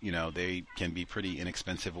much, they can be pretty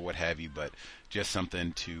inexpensive or what have you, but just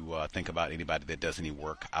something to think about anybody that does any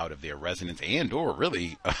work out of their residence, and or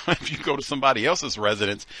really if you go to somebody else's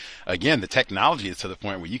residence, again, the technology is to the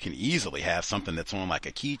point where you can easily have something that's on like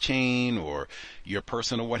a keychain or your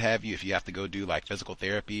person or what have you, if you have to go do like physical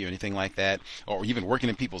therapy or anything like that, or even working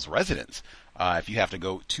in people's residence. If you have to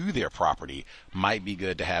go to their property, might be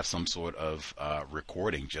good to have some sort of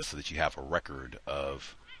recording just so that you have a record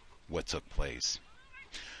of what took place.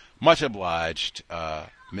 Much obliged,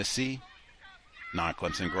 Miss C,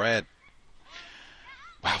 non-Clemson grad.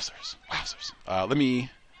 Wowzers. I'll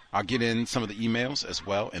get in some of the emails as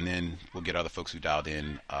well, and then we'll get other folks who dialed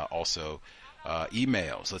in also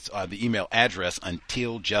emails. The email address,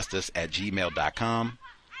 untiljustice@gmail.com.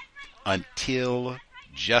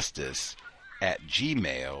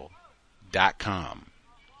 untiljustice@gmail.com.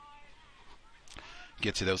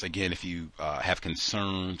 Get to those again if you have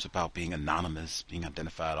concerns about being anonymous, being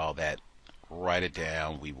identified, all that. Write it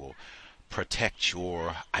down. We will protect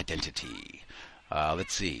your identity.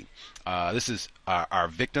 Let's see. This is our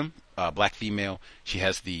victim, black female. She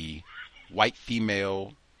has the white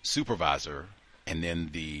female supervisor, and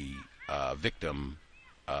then the victim,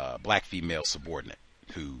 black female subordinate,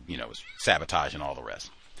 who is sabotaging all the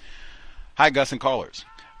rest. Hi, Gus and callers.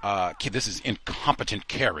 This is incompetent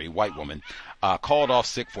Carrie, white woman, called off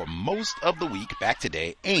sick for most of the week back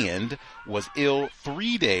today and was ill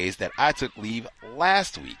 3 days that I took leave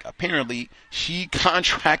last week. Apparently, she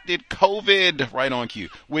contracted COVID, right on cue,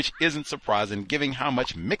 which isn't surprising given how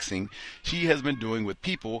much mixing she has been doing with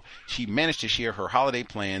people. She managed to share her holiday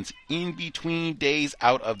plans in between days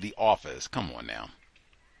out of the office. Come on now.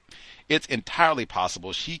 It's entirely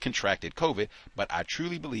possible she contracted COVID, but I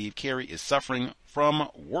truly believe Carrie is suffering from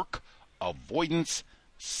work avoidance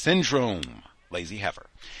syndrome. Lazy heifer.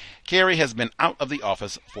 Carrie has been out of the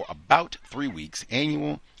office for about 3 weeks,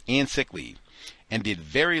 annual and sick leave, and did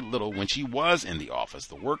very little when she was in the office.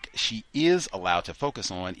 The work she is allowed to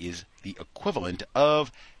focus on is the equivalent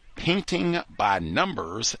of painting by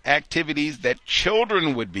numbers activities that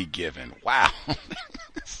children would be given. Wow.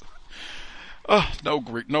 Oh,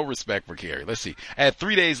 no respect for Carrie. Let's see. I had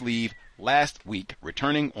 3 days leave last week,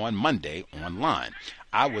 returning on Monday online.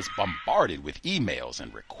 I was bombarded with emails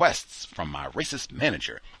and requests from my racist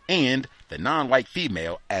manager and the non-white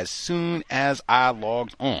female as soon as I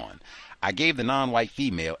logged on. I gave the non-white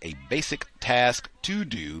female a basic task to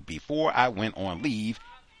do before I went on leave,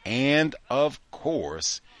 and of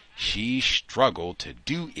course, she struggled to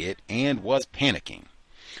do it and was panicking.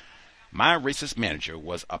 My racist manager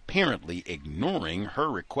was apparently ignoring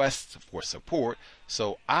her requests for support,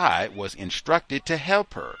 so I was instructed to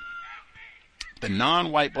help her. The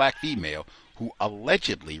non-white black female who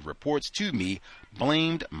allegedly reports to me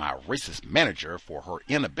blamed my racist manager for her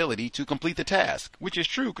inability to complete the task, which is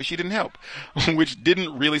true because she didn't help, which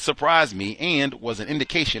didn't really surprise me and was an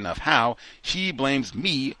indication of how she blames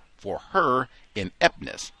me for her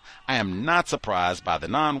ineptness. I am not surprised by the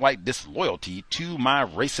non-white disloyalty to my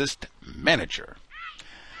racist manager.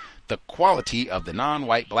 The quality of the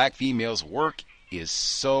non-white black female's work is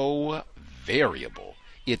so variable.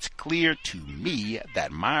 It's clear to me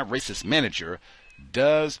that my racist manager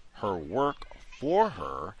does her work for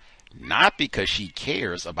her, not because she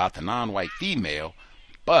cares about the non-white female,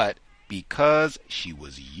 but because she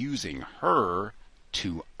was using her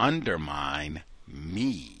to undermine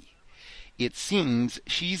me. It seems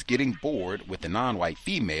she's getting bored with the non-white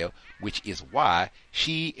female, which is why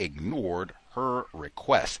she ignored her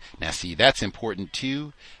request. Now, see, that's important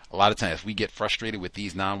too. A lot of times we get frustrated with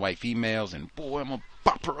these non-white females and, boy, I'm going to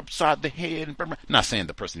pop her upside the head. I'm not saying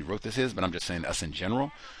the person who wrote this is, but I'm just saying us in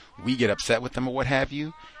general. We get upset with them or what have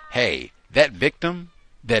you. Hey, that victim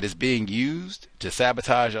that is being used to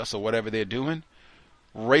sabotage us or whatever they're doing,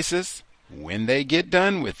 racists, when they get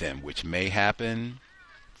done with them, which may happen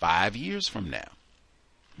 5 years from now,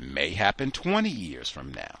 may happen 20 years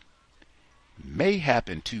from now, may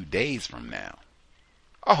happen 2 days from now.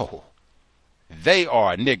 Oh, they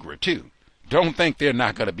are a nigger too. Don't think they're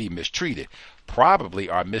not going to be mistreated. Probably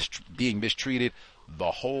are being mistreated the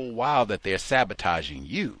whole while that they're sabotaging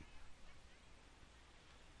you.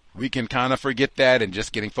 We can kind of forget that and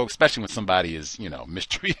just getting folks, especially when somebody is,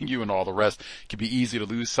 mistreating you and all the rest, it can be easy to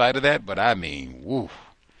lose sight of that. But I mean, woo.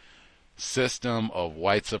 System of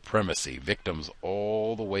white supremacy, victims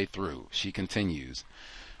all the way through. She continues.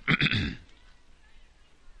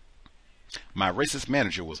 My racist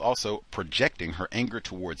manager was also projecting her anger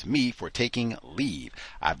towards me for taking leave.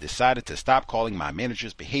 I've decided to stop calling my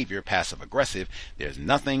manager's behavior passive-aggressive. There's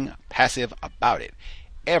nothing passive about it.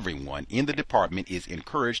 Everyone in the department is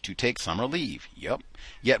encouraged to take summer leave. Yep.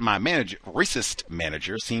 Yet my racist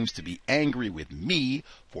manager seems to be angry with me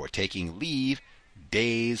for taking leave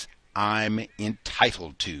days I'm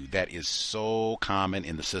entitled to. That is so common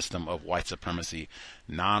in the system of white supremacy.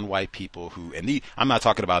 Non-white people who, I'm not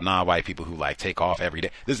talking about non-white people who take off every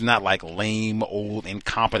day. This is not like lame, old,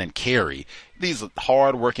 incompetent Carrie. These are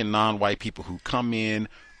hard-working non-white people who come in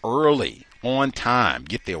early, on time,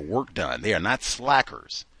 get their work done. They are not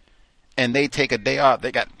slackers. And they take a day off.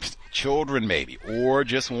 They got children maybe, or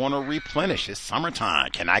just want to replenish. It's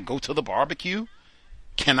summertime. Can I go to the barbecue?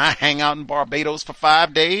 Can I hang out in Barbados for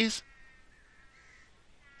 5 days?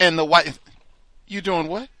 And the white, you doing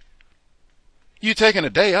what? You taking a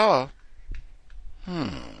day off?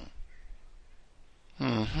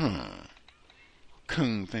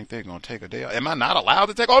 Coon think they're gonna take a day off. Am I not allowed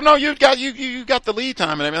to take? Oh no, you got the lead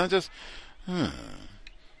time and everything. Just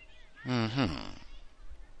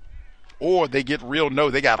Or they get real. No,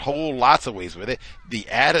 they got whole lots of ways with it. The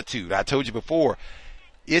attitude I told you before.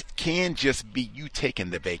 It can just be you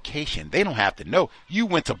taking the vacation. They don't have to know. You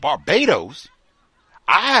went to Barbados.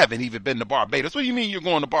 I haven't even been to Barbados. What do you mean you're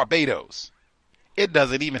going to Barbados? It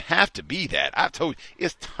doesn't even have to be that. I've told you,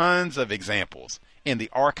 it's tons of examples in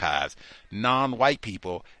the archives. Non-white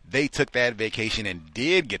people, they took that vacation and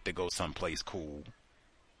did get to go someplace cool.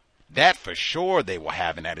 That for sure they will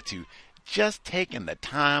have an attitude. Just taking the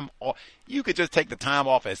time off. You could just take the time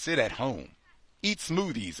off and sit at home. Eat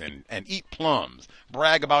smoothies and eat plums.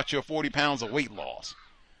 Brag about your 40 pounds of weight loss.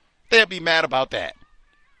 They'll be mad about that.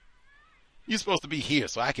 You're supposed to be here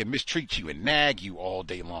so I can mistreat you and nag you all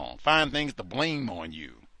day long. Find things to blame on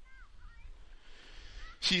you.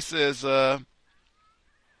 She says, I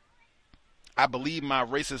believe my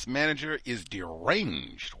racist manager is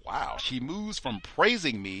deranged. Wow. She moves from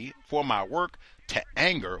praising me for my work to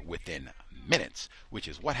anger within minutes, which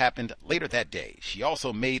is what happened later that day. She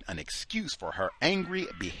also made an excuse for her angry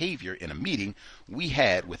behavior in a meeting we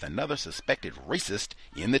had with another suspected racist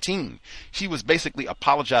in the team. She was basically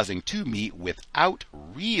apologizing to me without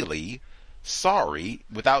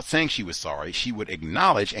saying she was sorry. She would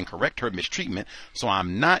acknowledge and correct her mistreatment, so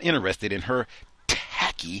I'm not interested in her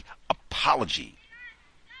tacky apology.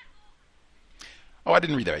 Oh, I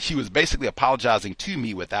didn't read that. She was basically apologizing to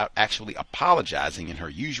me without actually apologizing in her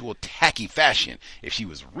usual tacky fashion. If she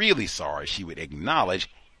was really sorry, she would acknowledge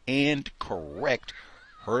and correct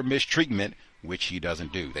her mistreatment, which she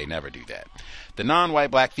doesn't do. They never do that. The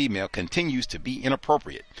non-white black female continues to be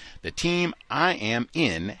inappropriate. The team I am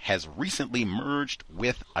in has recently merged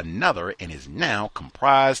with another and is now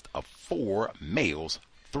comprised of 4 males,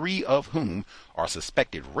 3 of whom are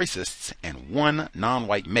suspected racists and 1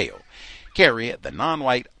 non-white male. Carrie, the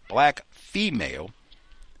non-white black female,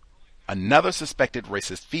 another suspected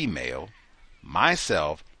racist female,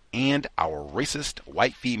 myself, and our racist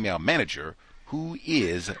white female manager, who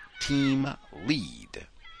is team lead.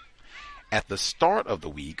 At the start of the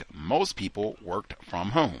week, most people worked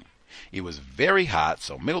from home. It was very hot,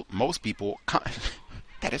 so most people...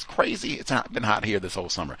 That is crazy. It's not been hot here this whole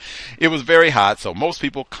summer. It was very hot, so most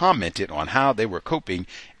people commented on how they were coping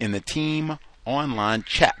in the team online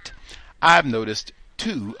chat. I've noticed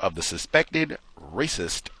 2 of the suspected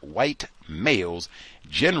racist white males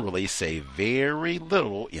generally say very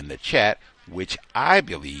little in the chat, which I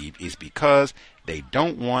believe is because they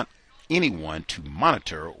don't want anyone to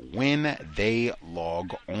monitor when they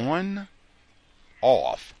log on,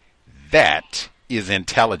 off. That is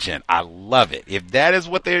intelligent. I love it. If that is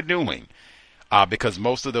what they're doing, because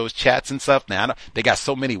most of those chats and stuff now, they got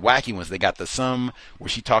so many wacky ones. They got the some where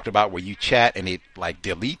she talked about where you chat and it like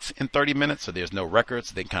deletes in 30 minutes, so there's no records.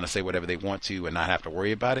 So they can kind of say whatever they want to and not have to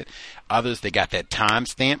worry about it. Others, they got that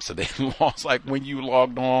timestamp, so they lost like when you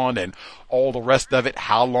logged on and all the rest of it,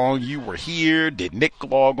 how long you were here. Did Nick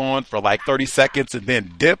log on for like 30 seconds and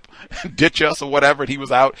then ditch us or whatever, and he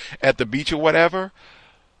was out at the beach or whatever?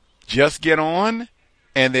 Just get on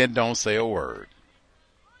and then don't say a word.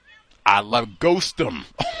 I love ghost them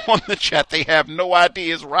on the chat. They have no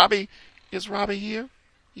idea. Is Robbie here?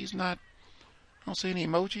 He's not. I don't see any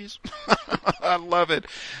emojis. I love it.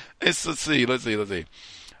 Let's see.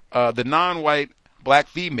 The non-white black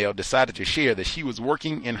female decided to share that she was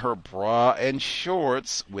working in her bra and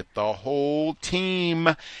shorts with the whole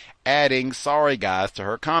team, adding "sorry guys" to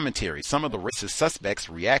her commentary. Some of the racist suspects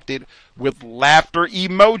reacted with laughter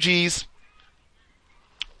emojis.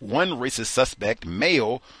 One racist suspect,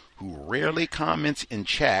 male, who rarely comments in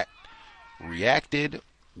chat, reacted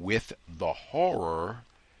with the horror,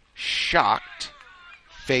 shocked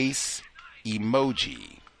face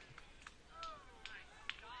emoji.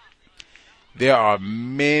 There are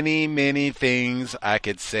many, many things I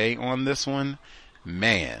could say on this one.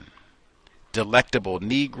 Man, delectable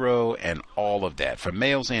Negro and all of that, for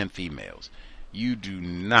males and females. You do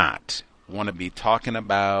not want to be talking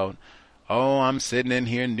about, oh, I'm sitting in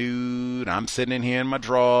here nude, I'm sitting in here in my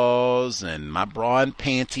drawers and my bra and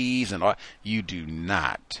panties and all. You do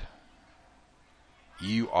not.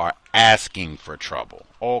 You are asking for trouble.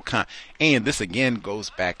 And this again goes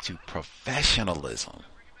back to professionalism.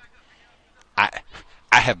 I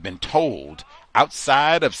have been told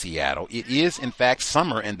outside of Seattle, it is in fact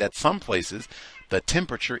summer, and that some places the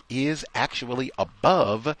temperature is actually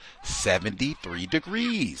above 73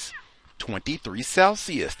 degrees. 23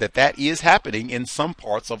 Celsius, that is happening in some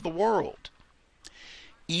parts of the world.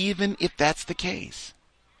 Even if that's the case,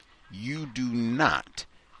 you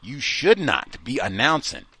should not be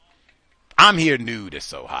announcing, I'm here nude, it's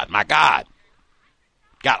so hot, my God,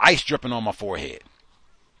 got ice dripping on my forehead.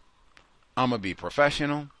 I'm going to be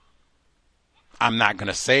professional. I'm not going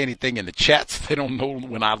to say anything in the chats. They don't know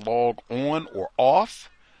when I log on or off,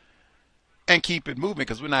 and keep it moving,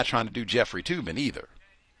 because we're not trying to do Jeffrey Toobin either.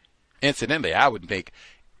 Incidentally, I would make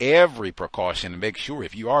every precaution to make sure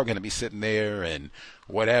if you are going to be sitting there and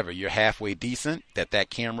whatever, you're halfway decent, that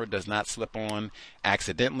camera does not slip on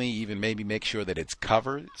accidentally. Even maybe make sure that it's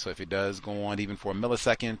covered, so if it does go on even for a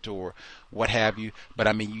millisecond or what have you. But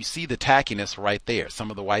I mean, you see the tackiness right there. Some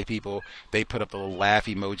of the white people, they put up the little laugh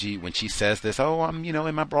emoji when she says this, oh, I'm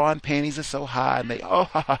in my bra and panties, it's so hot, and they ha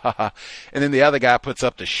ha ha, and then the other guy puts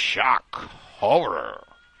up the shock horror.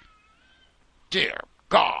 Dear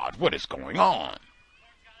God, what is going on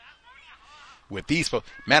with these folks?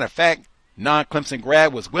 Matter of fact, non-Clemson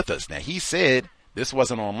grad was with us. Now, he said, this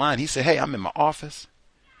wasn't online, he said, hey, I'm in my office,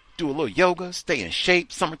 do a little yoga, stay in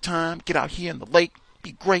shape, summertime, get out here in the lake,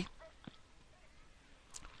 be great.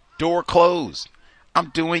 Door closed, I'm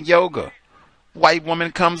doing yoga. White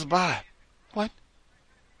woman comes by. What?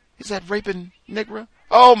 Is that raping Negro?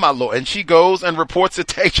 Oh, my Lord. And she goes and reports it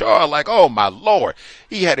to HR like, oh, my Lord.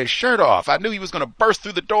 He had his shirt off. I knew he was going to burst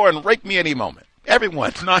through the door and rape me any moment.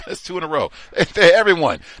 Everyone. That's 2 in a row.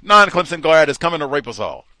 Everyone. Non-Clemson guard is coming to rape us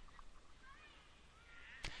all.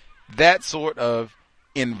 That sort of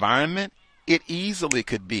environment It easily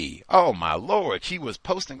could be, oh my Lord, she was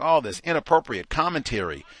posting all this inappropriate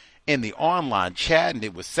commentary in the online chat and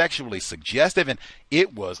it was sexually suggestive and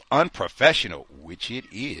it was unprofessional, which it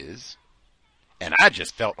is. And I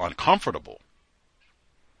just felt uncomfortable.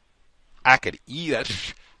 I could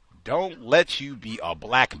don't let you be a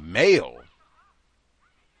black male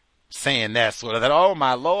saying that sort of that, oh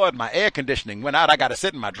my Lord, my air conditioning went out, I got to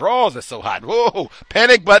sit in my drawers, it's so hot. Whoa,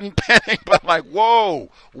 panic button, like, whoa.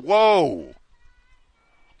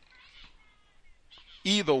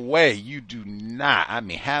 Either way, you do not,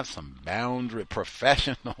 have some boundary,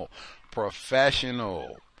 professional.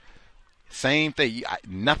 Same thing,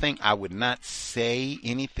 nothing, I would not say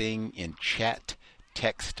anything in chat,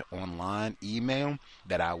 text, online, email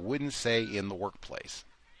that I wouldn't say in the workplace.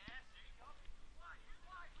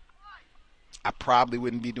 I probably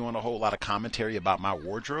wouldn't be doing a whole lot of commentary about my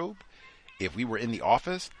wardrobe. If we were in the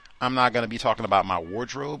office, I'm not going to be talking about my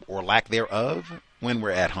wardrobe or lack thereof when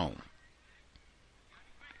we're at home.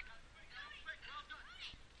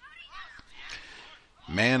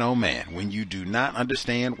 Man, oh man, when you do not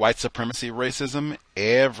understand white supremacy racism,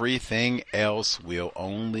 everything else will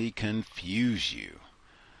only confuse you.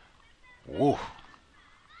 Woo.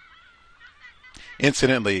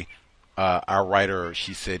 Incidentally, our writer,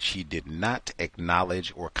 she said she did not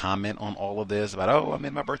acknowledge or comment on all of this about, oh, I'm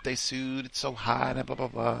in my birthday suit, it's so hot, and blah, blah,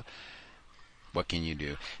 blah. What can you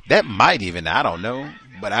do? That might even, I don't know,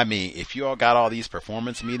 but if you all got all these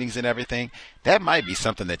performance meetings and everything, that might be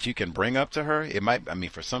something that you can bring up to her. It might,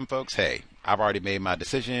 for some folks, hey, I've already made my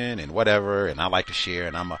decision and whatever, and I like to share,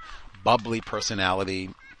 and I'm a bubbly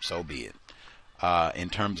personality, so be it. In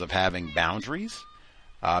terms of having boundaries,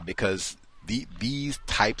 because these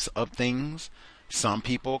types of things, some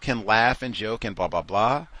people can laugh and joke and blah, blah,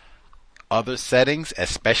 blah. Other settings,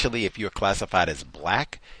 especially if you're classified as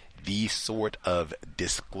black, these sort of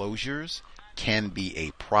disclosures can be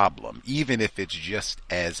a problem, even if it's just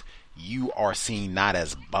as you are seen not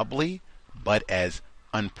as bubbly, but as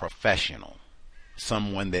unprofessional.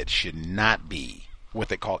 Someone that should not be what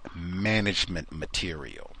they call management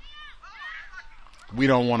material. We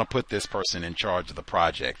don't want to put this person in charge of the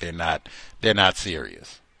project. They're not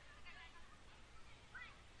serious.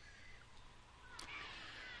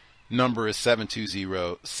 Number is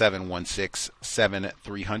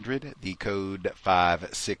 720-716-7300. The code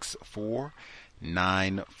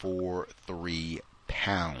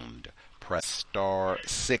 564-943#. Press star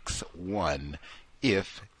 61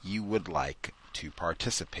 if you would like to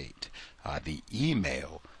participate. The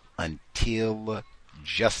email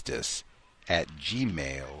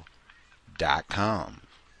untiljustice@gmail.com.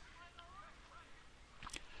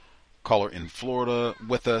 Caller in Florida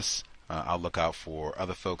with us. I'll look out for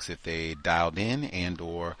other folks if they dialed in and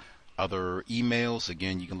or other emails.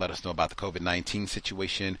 Again, you can let us know about the COVID-19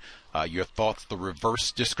 situation. Your thoughts, the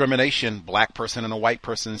reverse discrimination. Black person and a white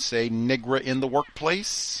person say nigger in the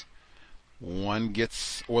workplace. One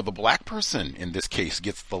gets, or the black person in this case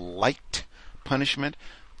gets the light punishment.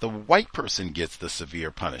 The white person gets the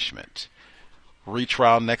severe punishment.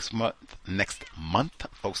 Retrial next month.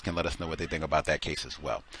 Folks can let us know what they think about that case as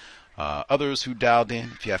well. Others who dialed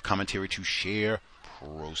in, if you have commentary to share,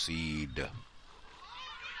 proceed.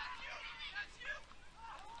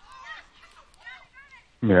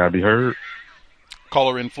 May I be heard?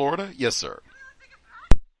 Caller in Florida? Yes, sir.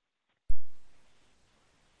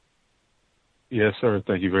 Yes, sir.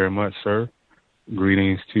 Thank you very much, sir.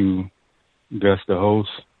 Greetings to Gus, the host,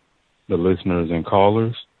 the listeners and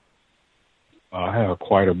callers. I have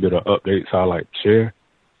quite a bit of updates I'd like to share.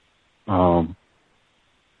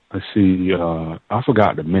 Let's see, I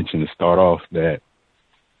forgot to mention to start off that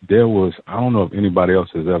there was, I don't know if anybody else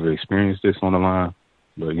has ever experienced this on the line,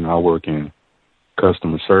 but, I work in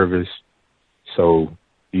customer service. So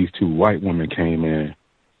these two white women came in,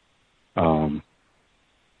 and,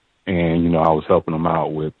 I was helping them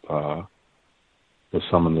out with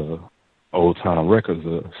some of the old time records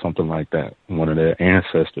or something like that, one of their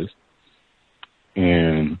ancestors.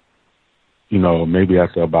 And, maybe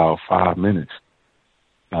after about 5 minutes,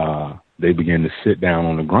 they began to sit down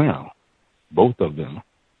on the ground, both of them,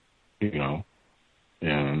 and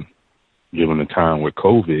given the time with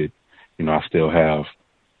COVID, I still have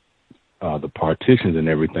the partitions and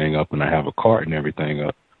everything up, and I have a cart and everything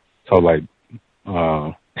up. So,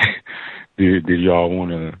 did y'all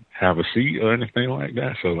want to have a seat or anything like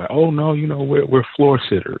that? So, oh, no, we're floor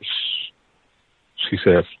sitters. She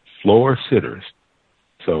said, floor sitters.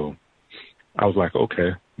 So I was like,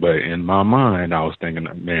 okay. But in my mind, I was thinking,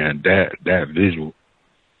 man, that visual,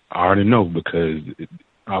 I already know because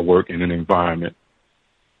I work in an environment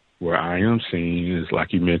where I am seen, is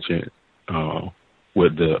like you mentioned,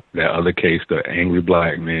 with that other case, the angry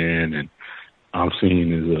black man, and I'm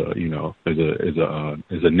seen as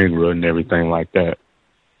a Negro and everything like that.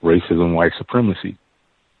 Racism, white supremacy.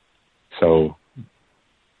 So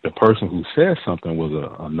the person who said something was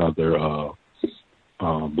another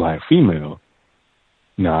black female.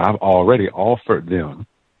 Now I've already offered them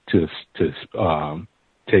to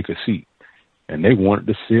take a seat, and they wanted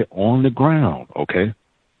to sit on the ground. Okay,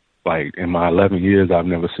 like in my 11 years, I've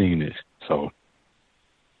never seen this. So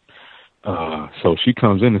she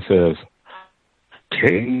comes in and says,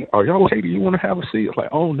 "Hey, are y'all okay? Do you want to have a seat?" It's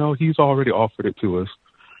like, "Oh no, he's already offered it to us.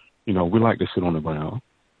 You know, we like to sit on the ground."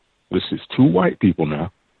 This is two white people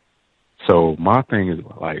now. So my thing is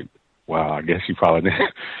like, wow, I guess she probably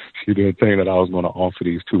she didn't think that I was going to offer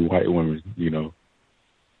these two white women,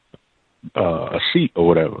 a seat or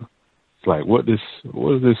whatever. It's like, what is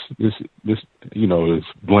this, this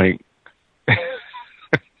blank.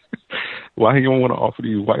 Why you don't want to offer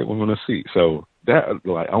these white women a seat? So that,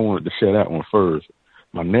 like, I wanted to share that one first.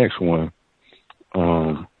 My next one,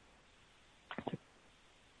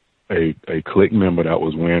 a clique member that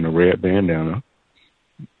was wearing a red bandana,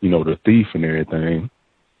 the thief and everything.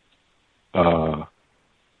 I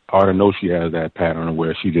already know she has that pattern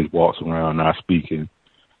where she just walks around not speaking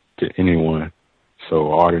to anyone.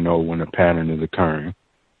 So I already know when the pattern is occurring.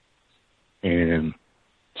 And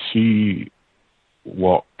she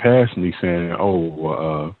walked past me saying,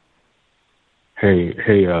 hey,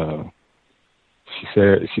 she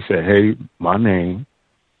said, "Hey, my name,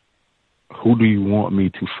 who do you want me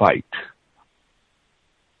to fight?"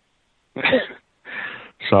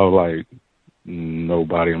 So I was like,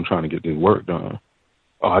 "Nobody, I'm trying to get this work done."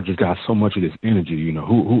 "Oh, I just got so much of this energy,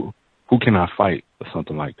 who can I fight?" or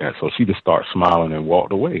something like that. So she just started smiling and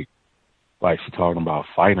walked away. Like she's talking about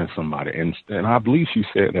fighting somebody. And I believe she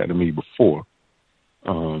said that to me before.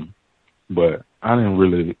 But I didn't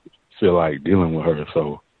really feel like dealing with her,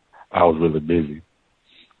 so I was really busy.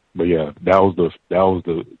 But yeah, that was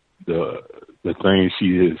the thing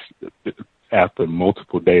she is. After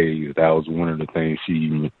multiple days, that was one of the things she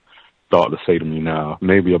even thought to say to me now.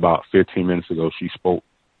 Maybe about 15 minutes ago she spoke.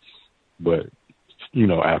 But,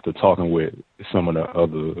 after talking with some of the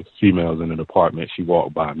other females in the department, she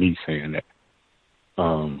walked by me saying that.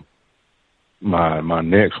 My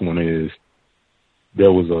next one is,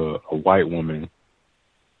 there was a white woman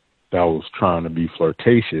that was trying to be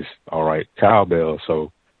flirtatious, all right, cowbell.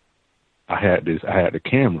 So I had the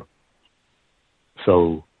camera.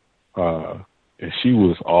 So, and she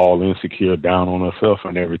was all insecure, down on herself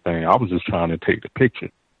and everything. I was just trying to take the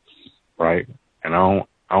picture, right? And I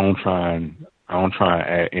don't try and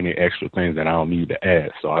add any extra things that I don't need to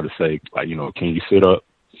add. So I just say, like, can you sit up,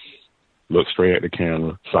 look straight at the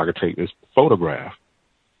camera so I could take this photograph?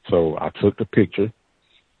 So I took the picture,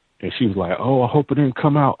 and she was like, "Oh, I hope it didn't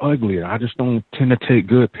come out ugly. I just don't tend to take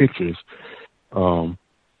good pictures."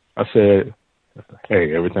 I said,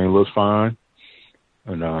 "Hey, everything looks fine.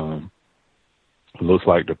 And it looks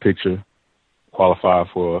like the picture qualified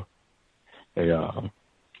for a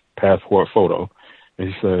passport photo."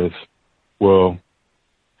 And he says, "Well,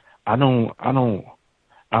 I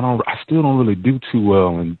still don't really do too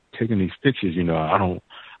well in taking these pictures. I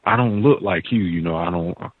don't look like you.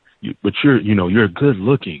 But you're good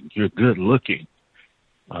looking. You're good looking."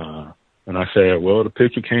 And I said, "Well, the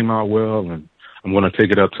picture came out well, and I'm going to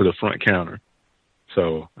take it up to the front counter."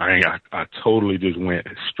 So I totally just went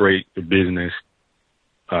straight to business.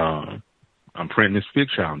 I'm printing this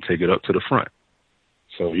picture out and take it up to the front.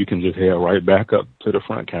 So you can just head right back up to the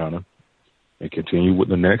front counter and continue with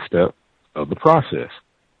the next step of the process.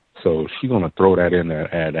 So she's going to throw that in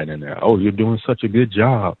there, add that in there. "Oh, you're doing such a good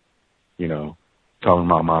job," talking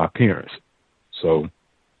about my appearance. So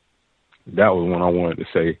that was what I wanted to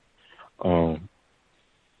say.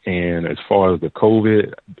 And as far as the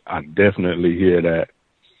COVID, I definitely hear that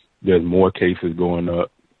there's more cases going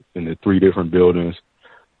up in the 3 different buildings.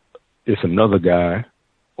 It's another guy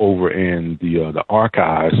over in the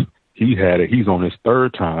archives. He had it. He's on his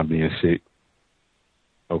 3rd time being sick.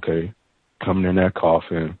 Okay, coming in that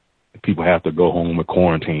coffin. People have to go home and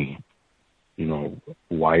quarantine.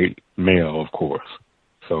 White male, of course.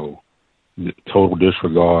 So total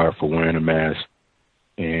disregard for wearing a mask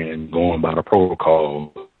and going by the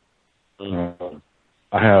protocol.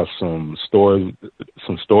 I have some stories,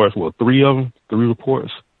 well, 3 of them, 3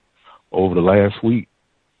 reports over the last week.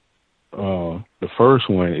 The first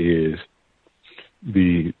one is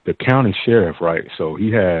the county sheriff, right? So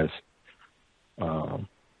he has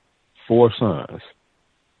 4 sons.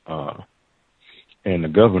 And the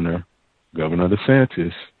Governor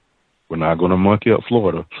DeSantis, we're not going to monkey up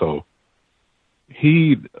Florida. So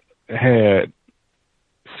he had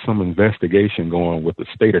some investigation going with the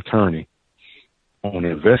state attorney on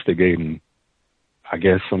investigating, I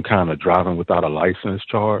guess, some kind of driving without a license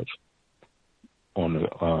charge on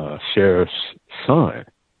the sheriff's son.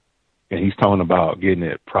 And he's talking about getting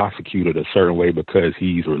it prosecuted a certain way because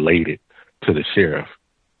he's related to the sheriff.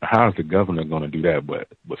 How is the governor going to do that? But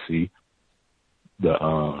see,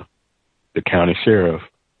 the county sheriff,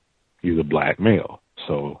 he's a black male.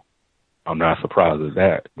 So I'm not surprised at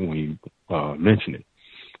that when you mention it.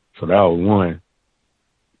 So that was one.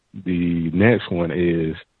 The next one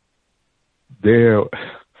is there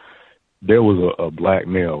was a black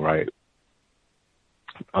male, right?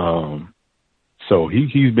 So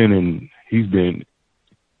he's been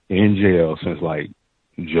in jail since like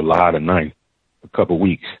July the 9th, a couple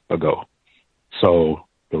weeks ago. So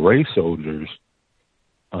the race soldiers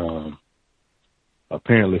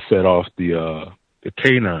apparently set off the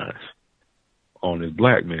canines on this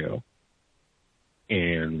black male,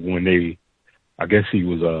 and when I guess he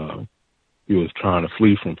was trying to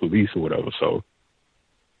flee from police or whatever. So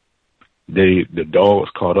the dogs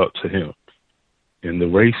caught up to him, and the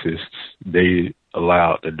racists, they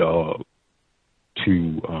allowed the dog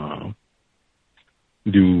to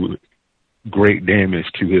do great damage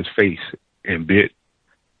to his face and bit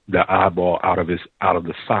the eyeball out of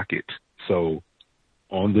the socket. So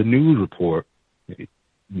on the news report,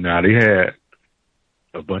 now they had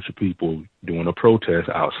a bunch of people doing a protest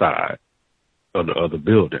outside of the other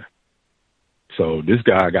building. So this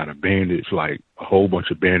guy got a bandage, like a whole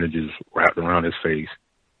bunch of bandages wrapped around his face.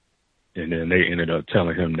 And then they ended up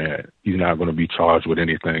telling him that he's not going to be charged with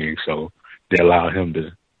anything. So they allowed him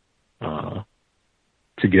to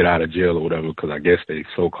get out of jail or whatever, because I guess they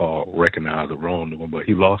so-called recognized the wrongdoing. But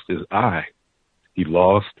he lost his eye. He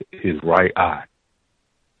lost his right eye.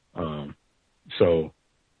 So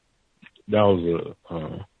that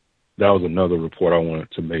was another report I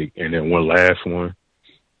wanted to make. And then one last one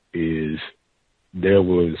is there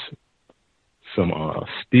was some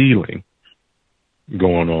stealing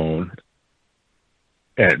going on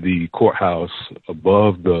at the courthouse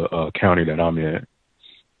above the county that I'm in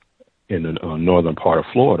the northern part of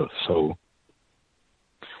Florida. So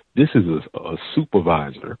this is a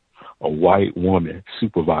supervisor, a white woman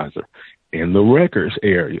supervisor in the records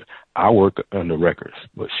area. I work under records,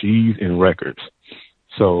 but she's in records.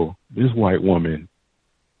 So this white woman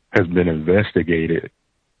has been investigated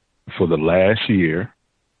for the last year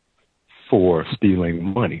for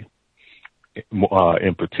stealing money.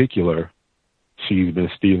 In particular, she's been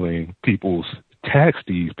stealing people's tax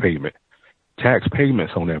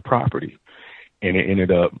payments on their property, and it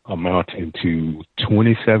ended up amounting to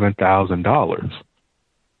 $27,000.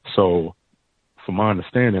 So from my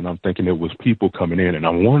understanding, I'm thinking it was people coming in, and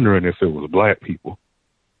I'm wondering if it was black people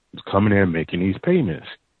coming in making these payments,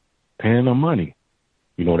 paying them money,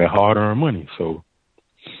 their hard-earned money. So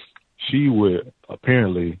she would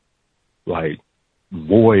apparently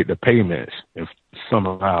void the payments and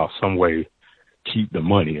somehow, some way keep the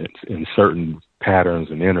money in certain patterns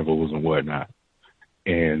and intervals and whatnot,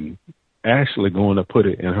 and actually going to put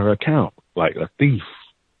it in her account like a thief,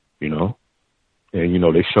 and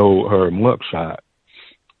they showed her mugshot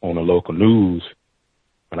on the local news,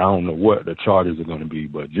 but I don't know what the charges are going to be,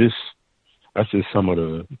 but that's just some of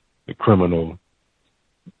the criminal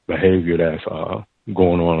behavior that's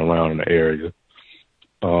going on around in the area.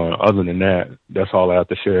 Other than that, that's all I have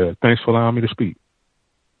to share. Thanks for allowing me to speak.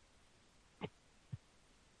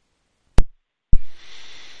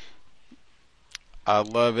 I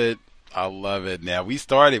love it. Now, we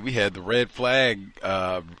had the red flag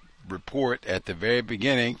report at the very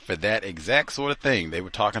beginning for that exact sort of thing. They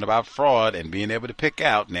were talking about fraud and being able to pick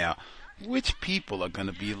out now which people are going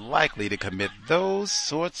to be likely to commit those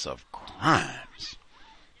sorts of crimes.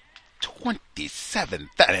 27,000.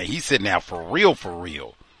 He said, now for real,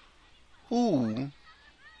 who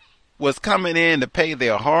was coming in to pay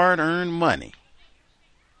their hard-earned money,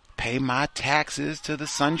 pay my taxes to the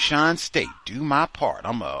Sunshine State, do my part.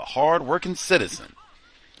 I'm a hard-working citizen.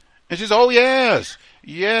 And she's, oh, yes,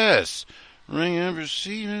 ring and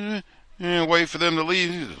receive, and wait for them to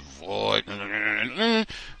leave. Void.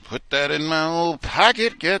 Put that in my old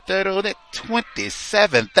pocket, get that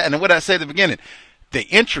 27,000. And what did I say at the beginning? The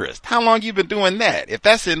interest. How long you been doing that? If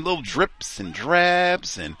that's in little drips and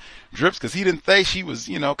drabs and drips, because he didn't think she was,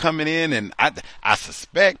 coming in, and I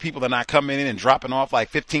suspect people are not coming in and dropping off like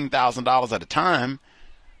 $15,000 at a time.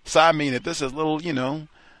 So I mean, if this is little,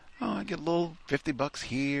 I get a little $50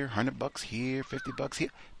 here, $100 here, $50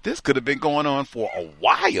 here. This could have been going on for a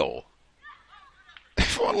while.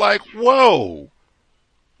 For like, whoa,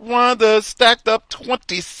 Wanda stacked up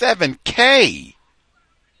 $27K.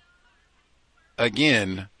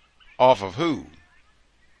 Again, Off of who?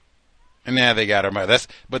 And now they got her money.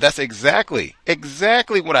 That's exactly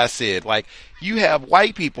what I said. Like, you have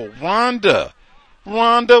white people. Rhonda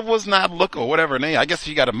was not looking, or whatever her name. I guess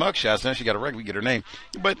she got a mugshot, so now she got a record. We get her name.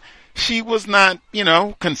 But she was not,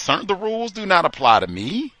 concerned. The rules do not apply to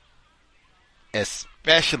me.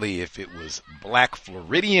 Especially if it was black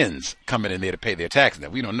Floridians coming in there to pay their taxes. Now,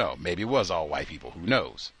 we don't know. Maybe it was all white people. Who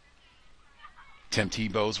knows? Tim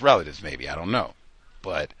Tebow's relatives, maybe. I don't know.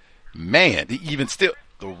 But, man, even still,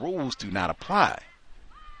 the rules do not apply.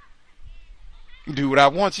 Do what I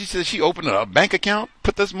want. She said she opened a bank account,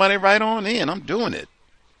 put this money right on in. I'm doing it.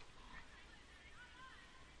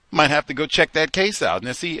 Might have to go check that case out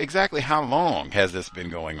and see exactly how long has this been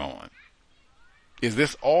going on. Is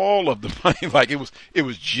this all of the money? Like, it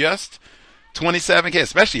was just 27K,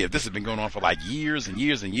 especially if this has been going on for like years and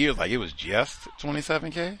years and years. Like, it was just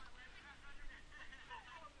 27K?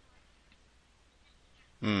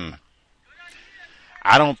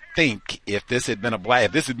 I don't think if this had been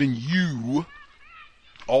if this had been you,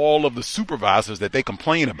 all of the supervisors that they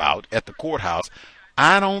complain about at the courthouse,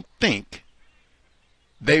 I don't think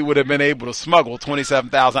they would have been able to smuggle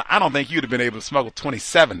 $27,000. I don't think you'd have been able to smuggle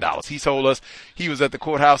 $27. He told us he was at the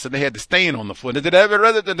courthouse and they had the stain on the floor.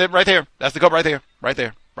 Right there. That's the cup right there. Right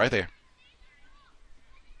there. Right there.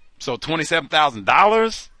 So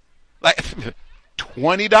 $27,000? Like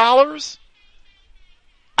 $20?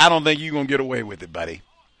 I don't think you're going to get away with it, buddy.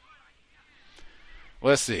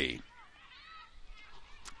 Let's see.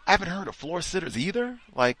 I haven't heard of floor sitters either.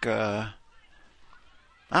 Like, I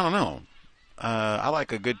don't know. I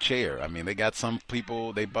like a good chair. I mean, they got some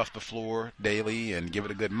people, they buff the floor daily and give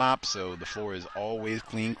it a good mop, so the floor is always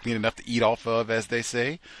clean enough to eat off of, as they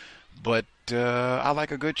say. But I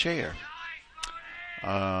like a good chair.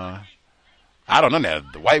 I don't know now.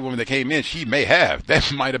 The white woman that came in, she may have.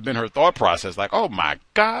 That might have been her thought process. Like, oh my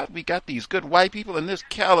God, we got these good white people and this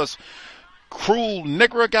callous, cruel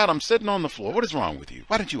nigger got them sitting on the floor. What is wrong with you?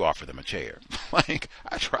 Why didn't you offer them a chair? Like,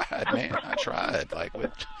 I tried, man. I tried. Like,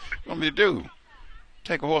 what you want me to do?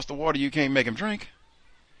 Take a horse to water, you can't make him drink?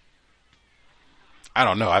 I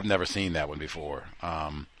don't know. I've never seen that one before.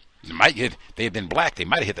 They've been black. They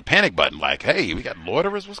might have hit the panic button like, hey, we got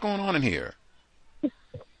loiterers. What's going on in here?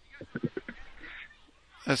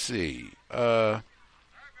 Let's see. Now,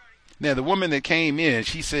 the woman that came in,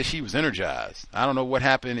 she said she was energized. I don't know what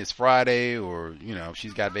happened. It's Friday or,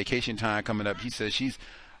 she's got vacation time coming up. She says she's,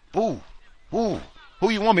 who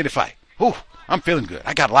you want me to fight? I'm feeling good.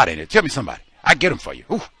 I got a lot in it. Tell me somebody. I get them for you.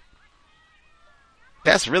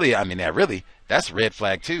 That's really, that's red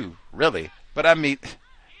flag too, really. But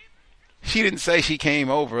she didn't say she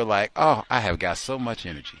came over like, oh, I have got so much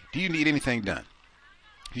energy. Do you need anything done?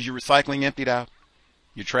 Is your recycling emptied out?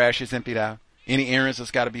 Your trash is emptied out? Any errands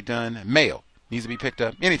that's got to be done? Mail needs to be picked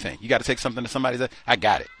up? Anything? You got to take something to somebody's? I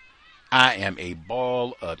got it. I am a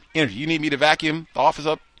ball of energy. You need me to vacuum the office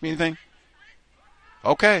up? Anything?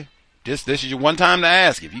 Okay. This is your one time to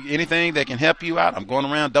ask. If you anything that can help you out, I'm going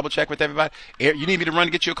around, double check with everybody. You need me to run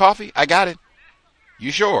to get you a coffee? I got it.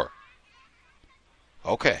 You sure?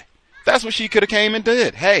 Okay. That's what she could have came and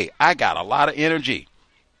did. Hey, I got a lot of energy.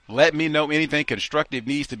 Let me know anything constructive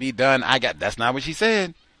needs to be done. That's not what she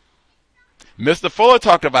said. Mr. Fuller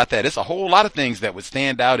talked about that. It's a whole lot of things that would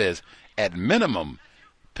stand out as, at minimum,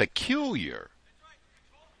 peculiar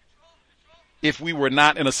if we were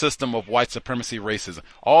not in a system of white supremacy racism.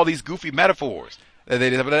 All these goofy metaphors.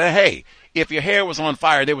 Hey, if your hair was on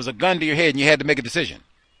fire, there was a gun to your head and you had to make a decision.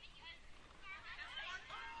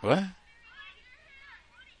 What?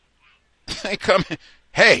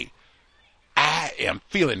 Hey, I am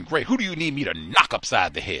feeling great. Who do you need me to knock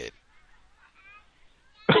upside the head?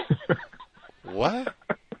 What?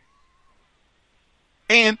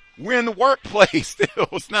 And we're in the workplace still.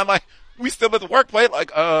 It's not like we still at the workplace.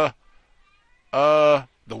 Like, the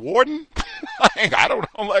warden? Like, I don't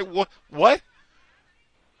know. Like, what?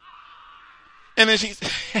 And then she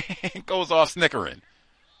goes off snickering.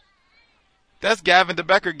 That's Gavin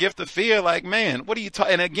DeBecker gift of fear. Like, man, what are you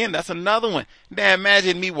talking? And again, that's another one. Now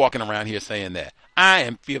imagine me walking around here saying that. I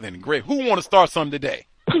am feeling great. Who want to start something today?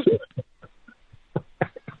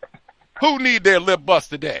 Who need their lip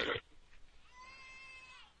bust today?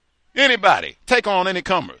 Anybody? Take on any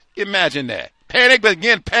comers. Imagine that. Panic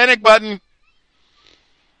button.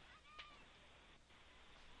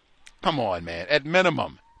 Come on, man. At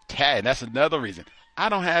minimum, tag. That's another reason. I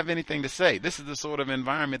don't have anything to say. This is the sort of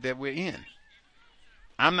environment that we're in.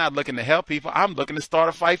 I'm not looking to help people. I'm looking to start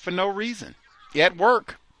a fight for no reason. At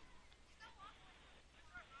work.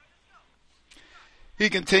 He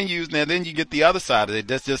continues, now then you get the other side of it.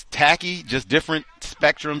 That's just tacky, just different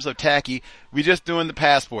spectrums of tacky. We just doing the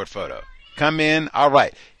passport photo. Come in, all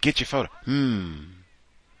right, get your photo. I'm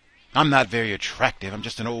not very attractive. I'm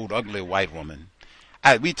just an old, ugly white woman.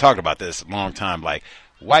 We talked about this a long time. Like,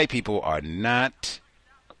 white people are not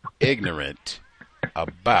ignorant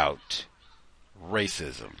about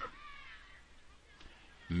racism.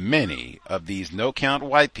 Many of these no-count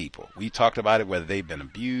white people, we talked about it, whether they've been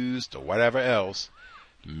abused or whatever else.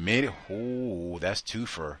 That's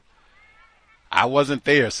twofer. I wasn't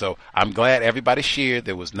there, so I'm glad everybody shared.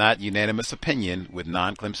 There was not unanimous opinion with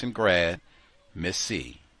non-Clemson grad, Miss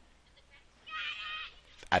C.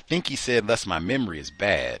 I think he said, unless my memory is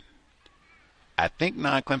bad, I think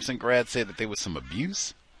non-Clemson grad said that there was some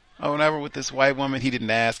abuse or whatever with this white woman. He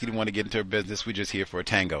didn't ask. He didn't want to get into her business. We're just here for a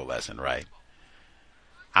tango lesson, right?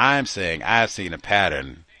 I'm saying I've seen a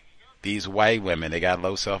pattern. These white women, they got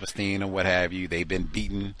low self-esteem or what have you. They've been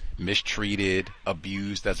beaten, mistreated,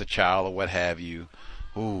 abused as a child or what have you.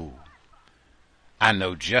 Ooh, I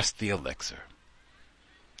know just the elixir.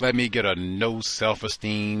 Let me get a no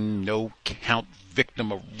self-esteem, no count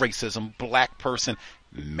victim of racism, black person,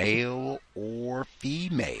 male or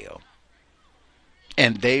female.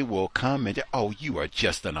 And they will come and, oh, you are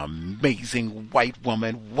just an amazing white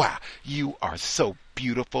woman. Wow, you are so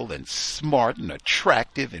beautiful and smart and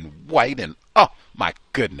attractive and white and, oh, my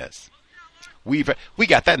goodness. We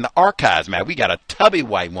got that in the archives, man. We got a tubby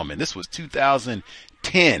white woman. This was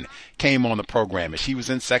 2010, came on the program, and she was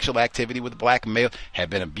in sexual activity with a black male, had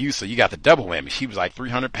been abused, so you got the double whammy. She was like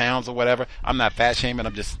 300 pounds or whatever. I'm not fat shaming,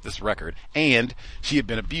 I'm just this record. And she had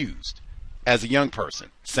been abused as a young person.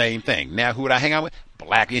 Same thing. Now, who would I hang out with?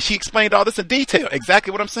 Black. And she explained all this in detail.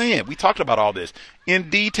 Exactly what I'm saying. We talked about all this in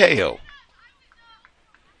detail.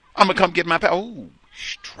 I'm going to come get my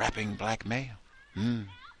strapping black male.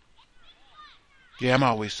 Yeah, I'm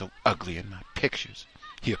always so ugly in my pictures.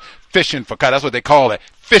 Here, fishing for, that's what they call it,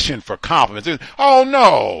 fishing for compliments. Oh,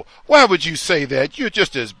 no. Why would you say that? You're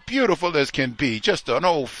just as beautiful as can be. Just an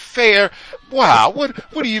old fair. Wow.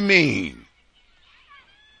 What do you mean?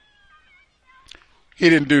 He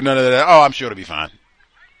didn't do none of that. Oh, I'm sure it'll be fine.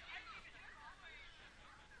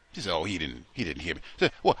 He said, oh, he didn't hear me.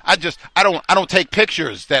 Said, well, I don't take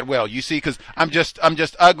pictures that well, you see, because I'm just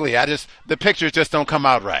ugly. The pictures just don't come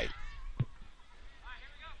out right.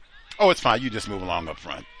 Oh, it's fine. You just move along up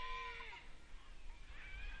front.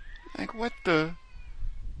 Like, what?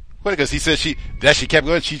 Because he said she kept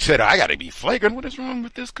going. She said, I got to be flagrant. What is wrong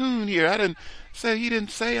with this coon here? He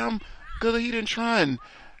didn't say I'm good. He didn't try and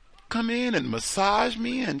come in and massage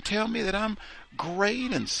me and tell me that I'm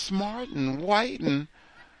great and smart and white and,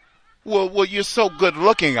 well, you're so good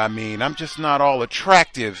looking. I mean, I'm just not all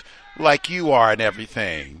attractive like you are and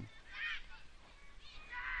everything.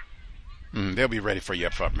 They'll be ready for you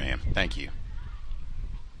up front, ma'am. Thank you.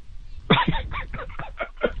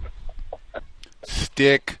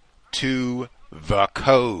 Stick to the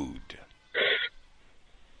code.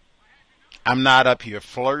 I'm not up here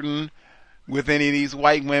flirting with any of these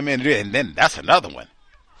white women. And then that's another one.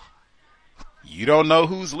 You don't know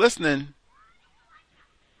who's listening.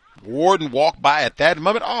 Warden walked by at that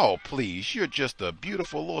moment. Oh, please, you're just a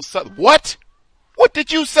beautiful little son. What? What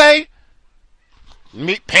did you say?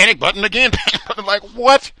 Panic button again. Like,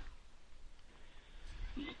 what?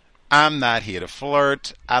 I'm not here to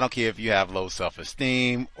flirt. I don't care if you have low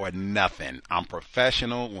self-esteem or nothing. I'm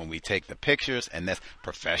professional when we take the pictures, and that's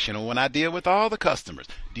professional when I deal with all the customers.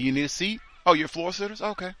 Do you need a seat? Oh, you're floor sitters?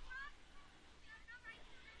 Okay.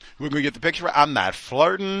 We're going to get the picture right. I'm not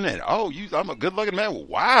flirting, and I'm a good-looking man.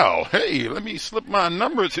 Wow. Hey, let me slip my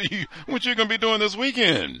number to you. What you going to be doing this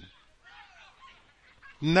weekend?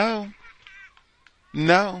 No.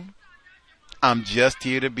 I'm just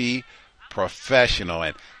here to be professional,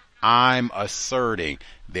 and I'm asserting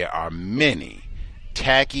there are many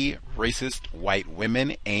tacky, racist white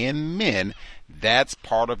women and men. That's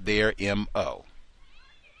part of their M.O.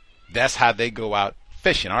 That's how they go out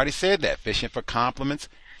fishing. I already said that. Fishing for compliments,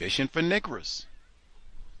 fishing for niggers.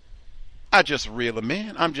 I just reel them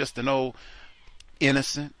in. I'm just an old,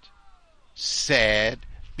 innocent, sad,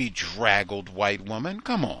 bedraggled white woman.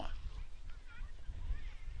 Come on.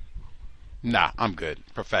 Nah, I'm good.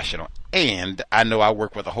 Professional. And I know I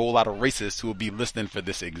work with a whole lot of racists who will be listening for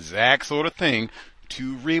this exact sort of thing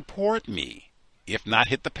to report me, if not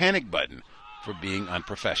hit the panic button, for being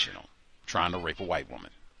unprofessional, trying to rape a white woman.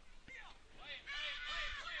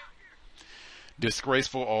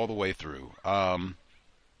 Disgraceful all the way through. I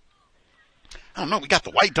don't know. We got the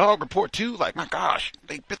white dog report too. Like, my gosh,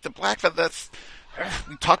 they bit the black fella.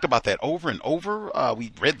 we talked about that over and over.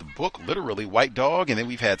 We read the book, literally, White Dog, and then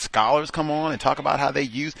we've had scholars come on and talk about how they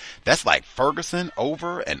use, that's like Ferguson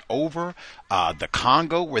over and over. The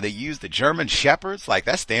Congo, where they use the German Shepherds, like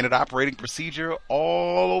that's standard operating procedure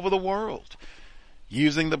all over the world.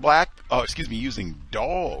 Using using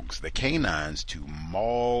dogs, the canines, to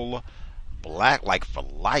maul black, like for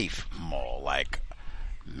life maul, like,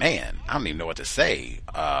 man, I don't even know what to say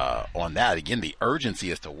on that. Again, the urgency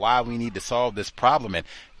as to why we need to solve this problem, and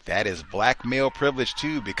that is black male privilege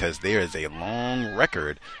too, because there is a long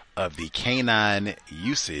record of the canine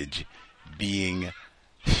usage being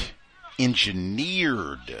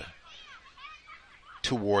engineered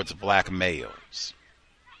towards black males.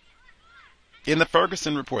 In the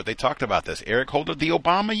Ferguson report, they talked about this. Eric Holder, the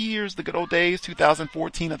Obama years, the good old days,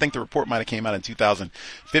 2014. I think the report might have came out in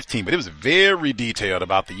 2015, but it was very detailed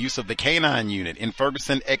about the use of the canine unit in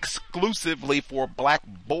Ferguson exclusively for black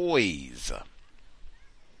boys.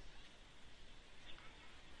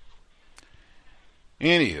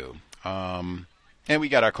 Anywho, and we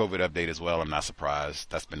got our COVID update as well. I'm not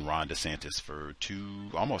surprised. That's been Ron DeSantis for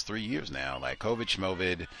almost 3 years now. Like COVID,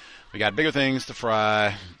 schmovid. We got bigger things to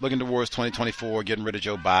fry. Looking towards 2024, getting rid of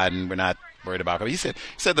Joe Biden. We're not worried about COVID. He said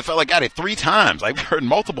the fella got it 3 times. Like, we heard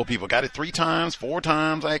multiple people got it 3 times, 4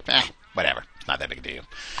 times. Like, whatever. It's not that big a deal.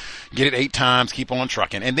 Get it 8 times, keep on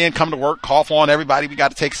trucking. And then come to work, cough on everybody. We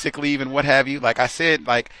got to take sick leave and what have you. Like I said,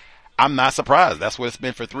 I'm not surprised. That's what it's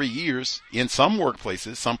been for 3 years in some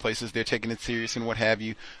workplaces. Some places they're taking it serious and what have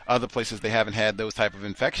you. Other places they haven't had those type of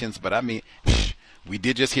infections. But I mean, we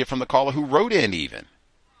did just hear from the caller who wrote in even.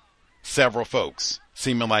 Several folks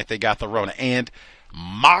seeming like they got the Rona and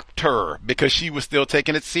mocked her because she was still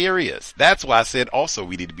taking it serious. That's why I said also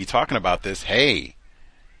we need to be talking about this. Hey,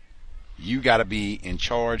 you got to be in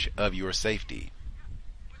charge of your safety.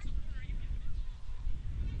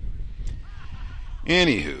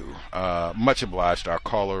 Anywho, much obliged our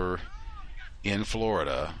caller in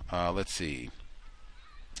Florida. Let's see.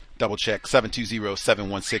 Double check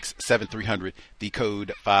 720-716-7300, the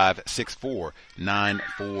code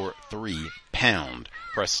 564-943 #.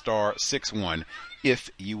 Press star 61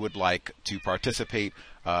 if you would like to participate.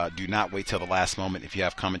 Do not wait till the last moment if you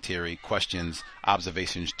have commentary, questions,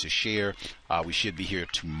 observations to share. We should be here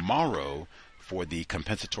tomorrow for the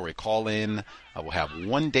compensatory call-in. We'll have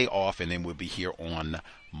 1 day off, and then we'll be here on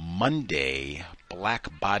Monday.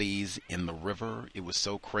 Black Bodies in the River. It was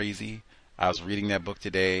so crazy. I was reading that book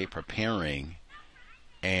today, preparing,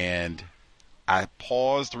 and I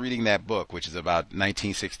paused reading that book, which is about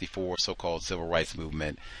 1964, so-called civil rights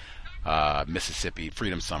movement, Mississippi,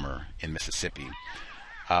 Freedom Summer in Mississippi.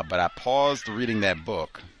 But I paused reading that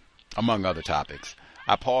book, among other topics.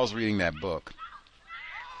 I paused reading that book,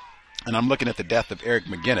 and I'm looking at the death of Eric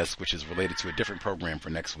McGinnis, which is related to a different program for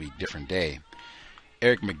next week, different day.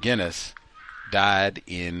 Eric McGinnis died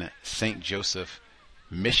in St. Joseph,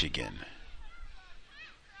 Michigan.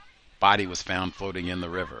 Body was found floating in the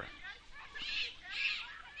river.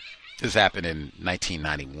 This happened in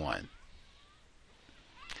 1991.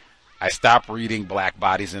 I stopped reading Black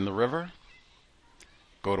Bodies in the River.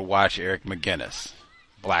 Go to watch Eric McGinnis.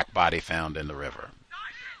 Black body found in the river.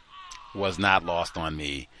 Was not lost on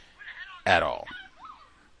me at all.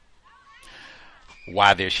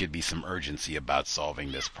 Why there should be some urgency about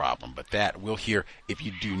solving this problem. But that we'll hear. If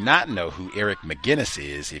you do not know who Eric McGinnis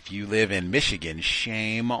is, if you live in Michigan,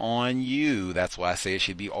 shame on you. That's why I say it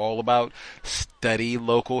should be all about study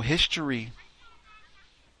local history.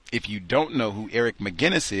 If you don't know who Eric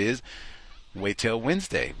McGinnis is, wait till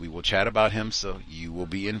Wednesday. We will chat about him so you will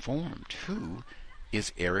be informed. Who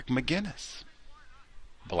is Eric McGinnis?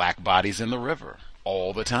 Black bodies in the river.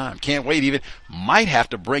 All the time. Can't wait. Even might have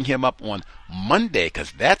to bring him up on Monday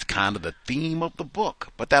because that's kind of the theme of the book.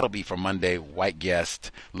 But that'll be for Monday. White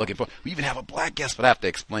guest. Looking for. We even have a black guest, but I have to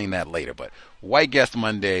explain that later. But white guest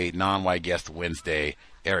Monday, non-white guest Wednesday.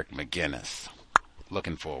 Eric McGinnis.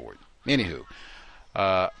 Looking forward. Anywho,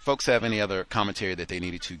 folks have any other commentary that they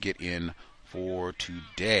needed to get in for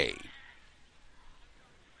today?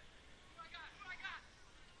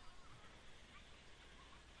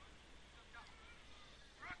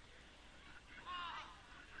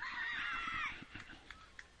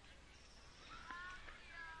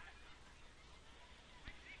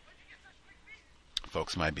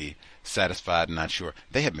 Folks might be satisfied and not sure.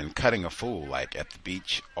 They have been cutting a fool like at the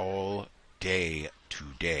beach all day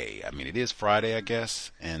today. I mean, it is Friday, I guess,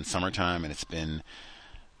 and summertime, and it's been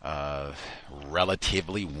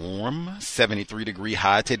relatively warm. 73-degree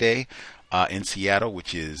high today in Seattle,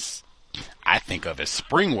 which is, I think of as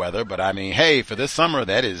spring weather, but I mean, hey, for this summer,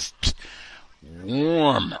 that is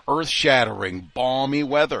warm, earth-shattering, balmy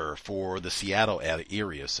weather for the Seattle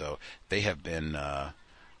area. So they have been,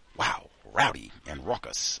 rowdy and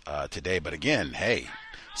raucous today. But again, hey,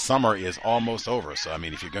 summer is almost over. So, I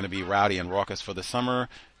mean, if you're going to be rowdy and raucous for the summer,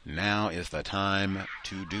 now is the time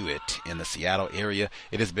to do it in the Seattle area.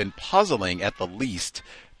 It has been puzzling, at the least,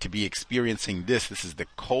 to be experiencing this. This is the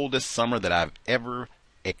coldest summer that I've ever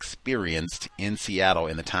experienced in Seattle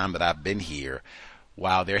in the time that I've been here.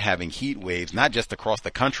 While they're having heat waves, not just across the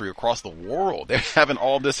country, across the world. They're having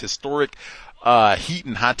all this historic heat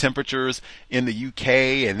and high temperatures in the UK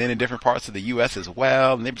and then in different parts of the US as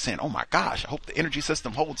well. And they've been saying, oh my gosh, I hope the energy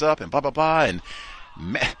system holds up and blah, blah, blah. And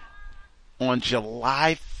on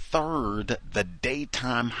July 3rd, the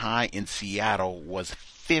daytime high in Seattle was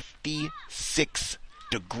 56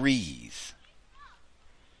 degrees.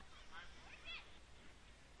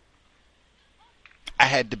 I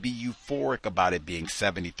had to be euphoric about it being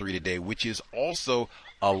 73 today, which is also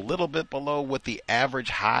a little bit below what the average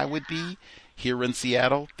high would be here in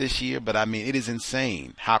Seattle this year. But I mean, it is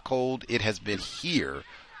insane how cold it has been here,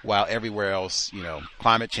 while everywhere else,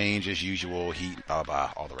 climate change as usual, heat, all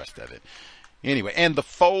the rest of it. Anyway, and the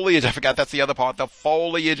foliage, I forgot that's the other part. The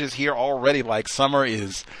foliage is here already, like summer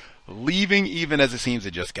is leaving, even as it seems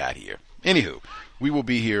it just got here. Anywho, we will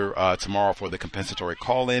be here tomorrow for the compensatory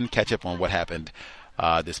call-in, catch up on what happened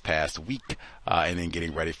this past week, and then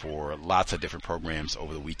getting ready for lots of different programs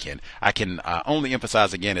over the weekend. I can only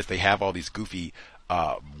emphasize again, as they have all these goofy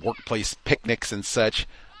workplace picnics and such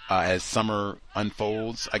as summer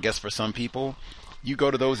unfolds, I guess for some people, you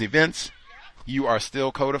go to those events, you are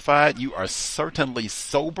still codified, you are certainly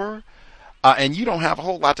sober, and you don't have a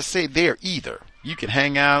whole lot to say there either. You can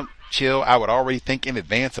hang out, chill. I would already think in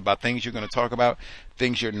advance about things you're going to talk about,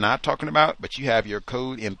 things you're not talking about, but you have your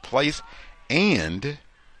code in place. And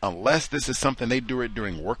unless this is something they do it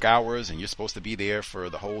during work hours and you're supposed to be there for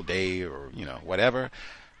the whole day or, whatever,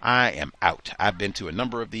 I am out. I've been to a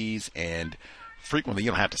number of these, and frequently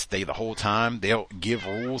you don't have to stay the whole time. They'll give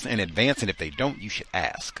rules in advance, and if they don't, you should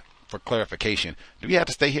ask for clarification. Do we have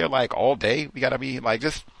to stay here like all day? We got to be like,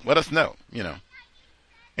 just let us know,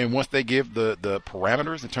 And once they give the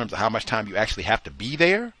parameters in terms of how much time you actually have to be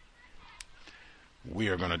there, we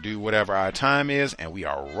are going to do whatever our time is, and we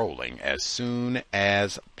are rolling as soon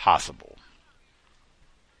as possible.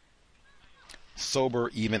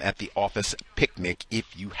 Sober even at the office picnic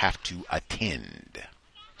if you have to attend.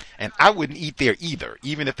 And I wouldn't eat there either,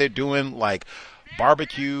 even if they're doing like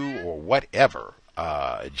barbecue or whatever.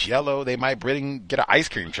 Jell-O, they might get an ice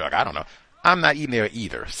cream truck. I don't know. I'm not eating there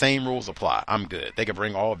either. Same rules apply. I'm good. They could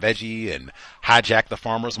bring all veggie and hijack the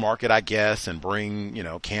farmer's market, I guess, and bring,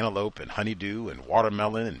 cantaloupe and honeydew and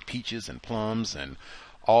watermelon and peaches and plums and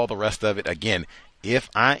all the rest of it. Again, if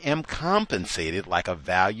I am compensated like a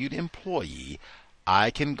valued employee, I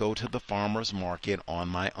can go to the farmer's market on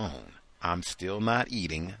my own. I'm still not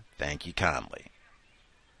eating. Thank you kindly.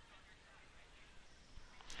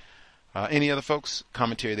 Any other folks,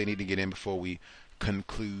 commentary they need to get in before we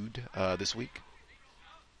conclude this week?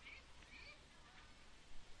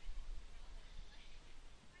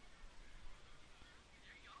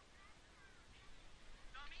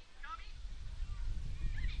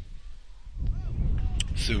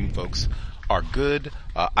 Soon, folks are good.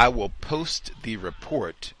 I will post the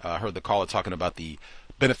report. I heard the caller talking about the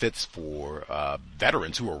benefits for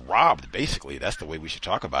veterans who were robbed. Basically, that's the way we should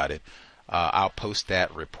talk about it. I'll post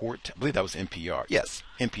that report. I believe that was NPR. Yes,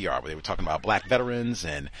 NPR, where they were talking about black veterans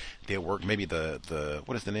and their work. Maybe the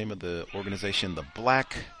what is the name of the organization? The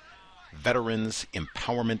Black Veterans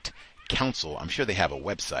Empowerment Council. I'm sure they have a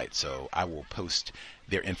website, so I will post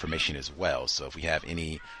their information as well. So if we have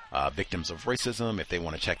any victims of racism, if they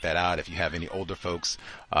want to check that out, if you have any older folks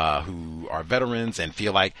who are veterans and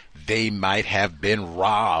feel like they might have been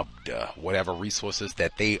robbed, whatever resources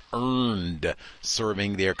that they earned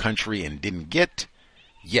serving their country and didn't get,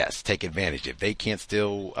 yes, take advantage. If they can't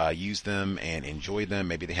still use them and enjoy them,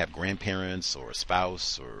 maybe they have grandparents or a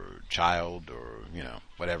spouse or child or,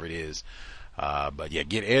 whatever it is. But yeah,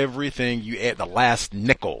 get everything you add, the last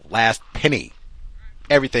nickel, last penny,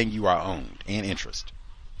 everything you are owned and interest.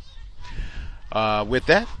 With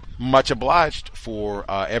that, much obliged for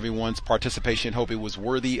everyone's participation. Hope it was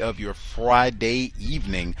worthy of your Friday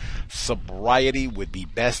evening. Sobriety would be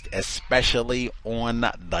best, especially on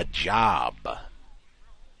the job.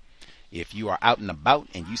 If you are out and about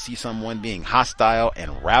and you see someone being hostile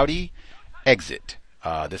and rowdy, exit.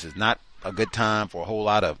 This is not a good time for a whole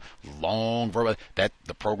lot of long verbal. That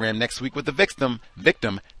the program next week with the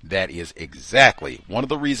victim, that is exactly one of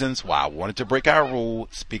the reasons why I wanted to break our rule,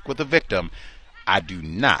 speak with the victim. I do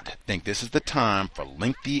not think this is the time for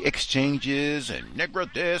lengthy exchanges and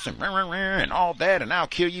Negro this and all that and I'll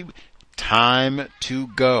kill you. Time to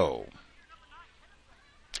go.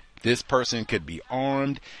 This person could be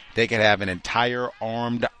armed. They could have an entire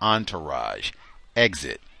armed entourage.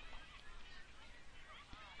 Exit.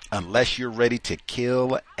 Unless you're ready to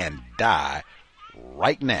kill and die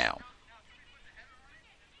right now.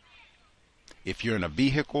 If you're in a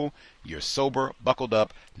vehicle, you're sober, buckled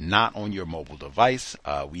up, not on your mobile device.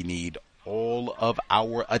 We need all of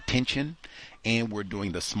our attention, and we're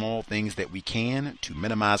doing the small things that we can to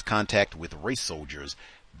minimize contact with race soldiers,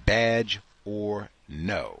 badge or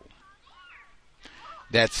no.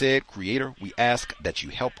 That said, Creator, we ask that you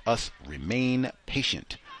help us remain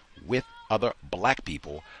patient with other black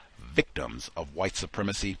people, victims of white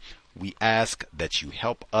supremacy. We ask that you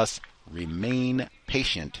help us remain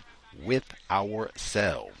patient with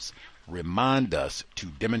ourselves. Remind us to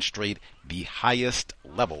demonstrate the highest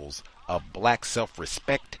levels of black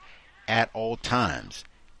self-respect at all times,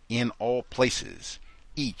 in all places,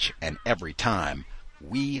 each and every time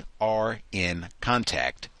we are in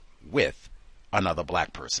contact with another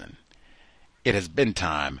black person. It has been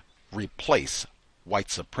time. Replace white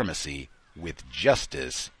supremacy with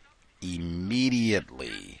justice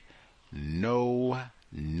immediately. No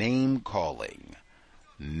name calling.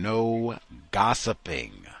 No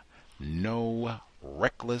gossiping, no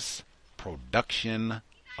reckless production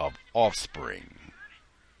of offspring,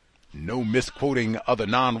 no misquoting other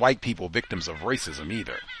non-white people victims of racism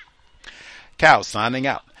either. Cal signing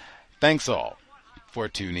out. Thanks all for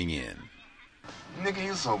tuning in. Nigga,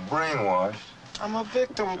 you so brainwashed. I'm a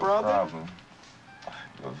victim, brother. Problem.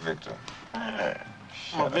 You're a victim. I'm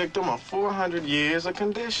a victim of 400 years of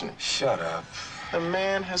conditioning. Shut up. The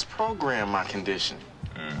man has programmed my conditioning.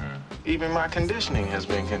 Even my conditioning has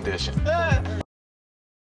been conditioned.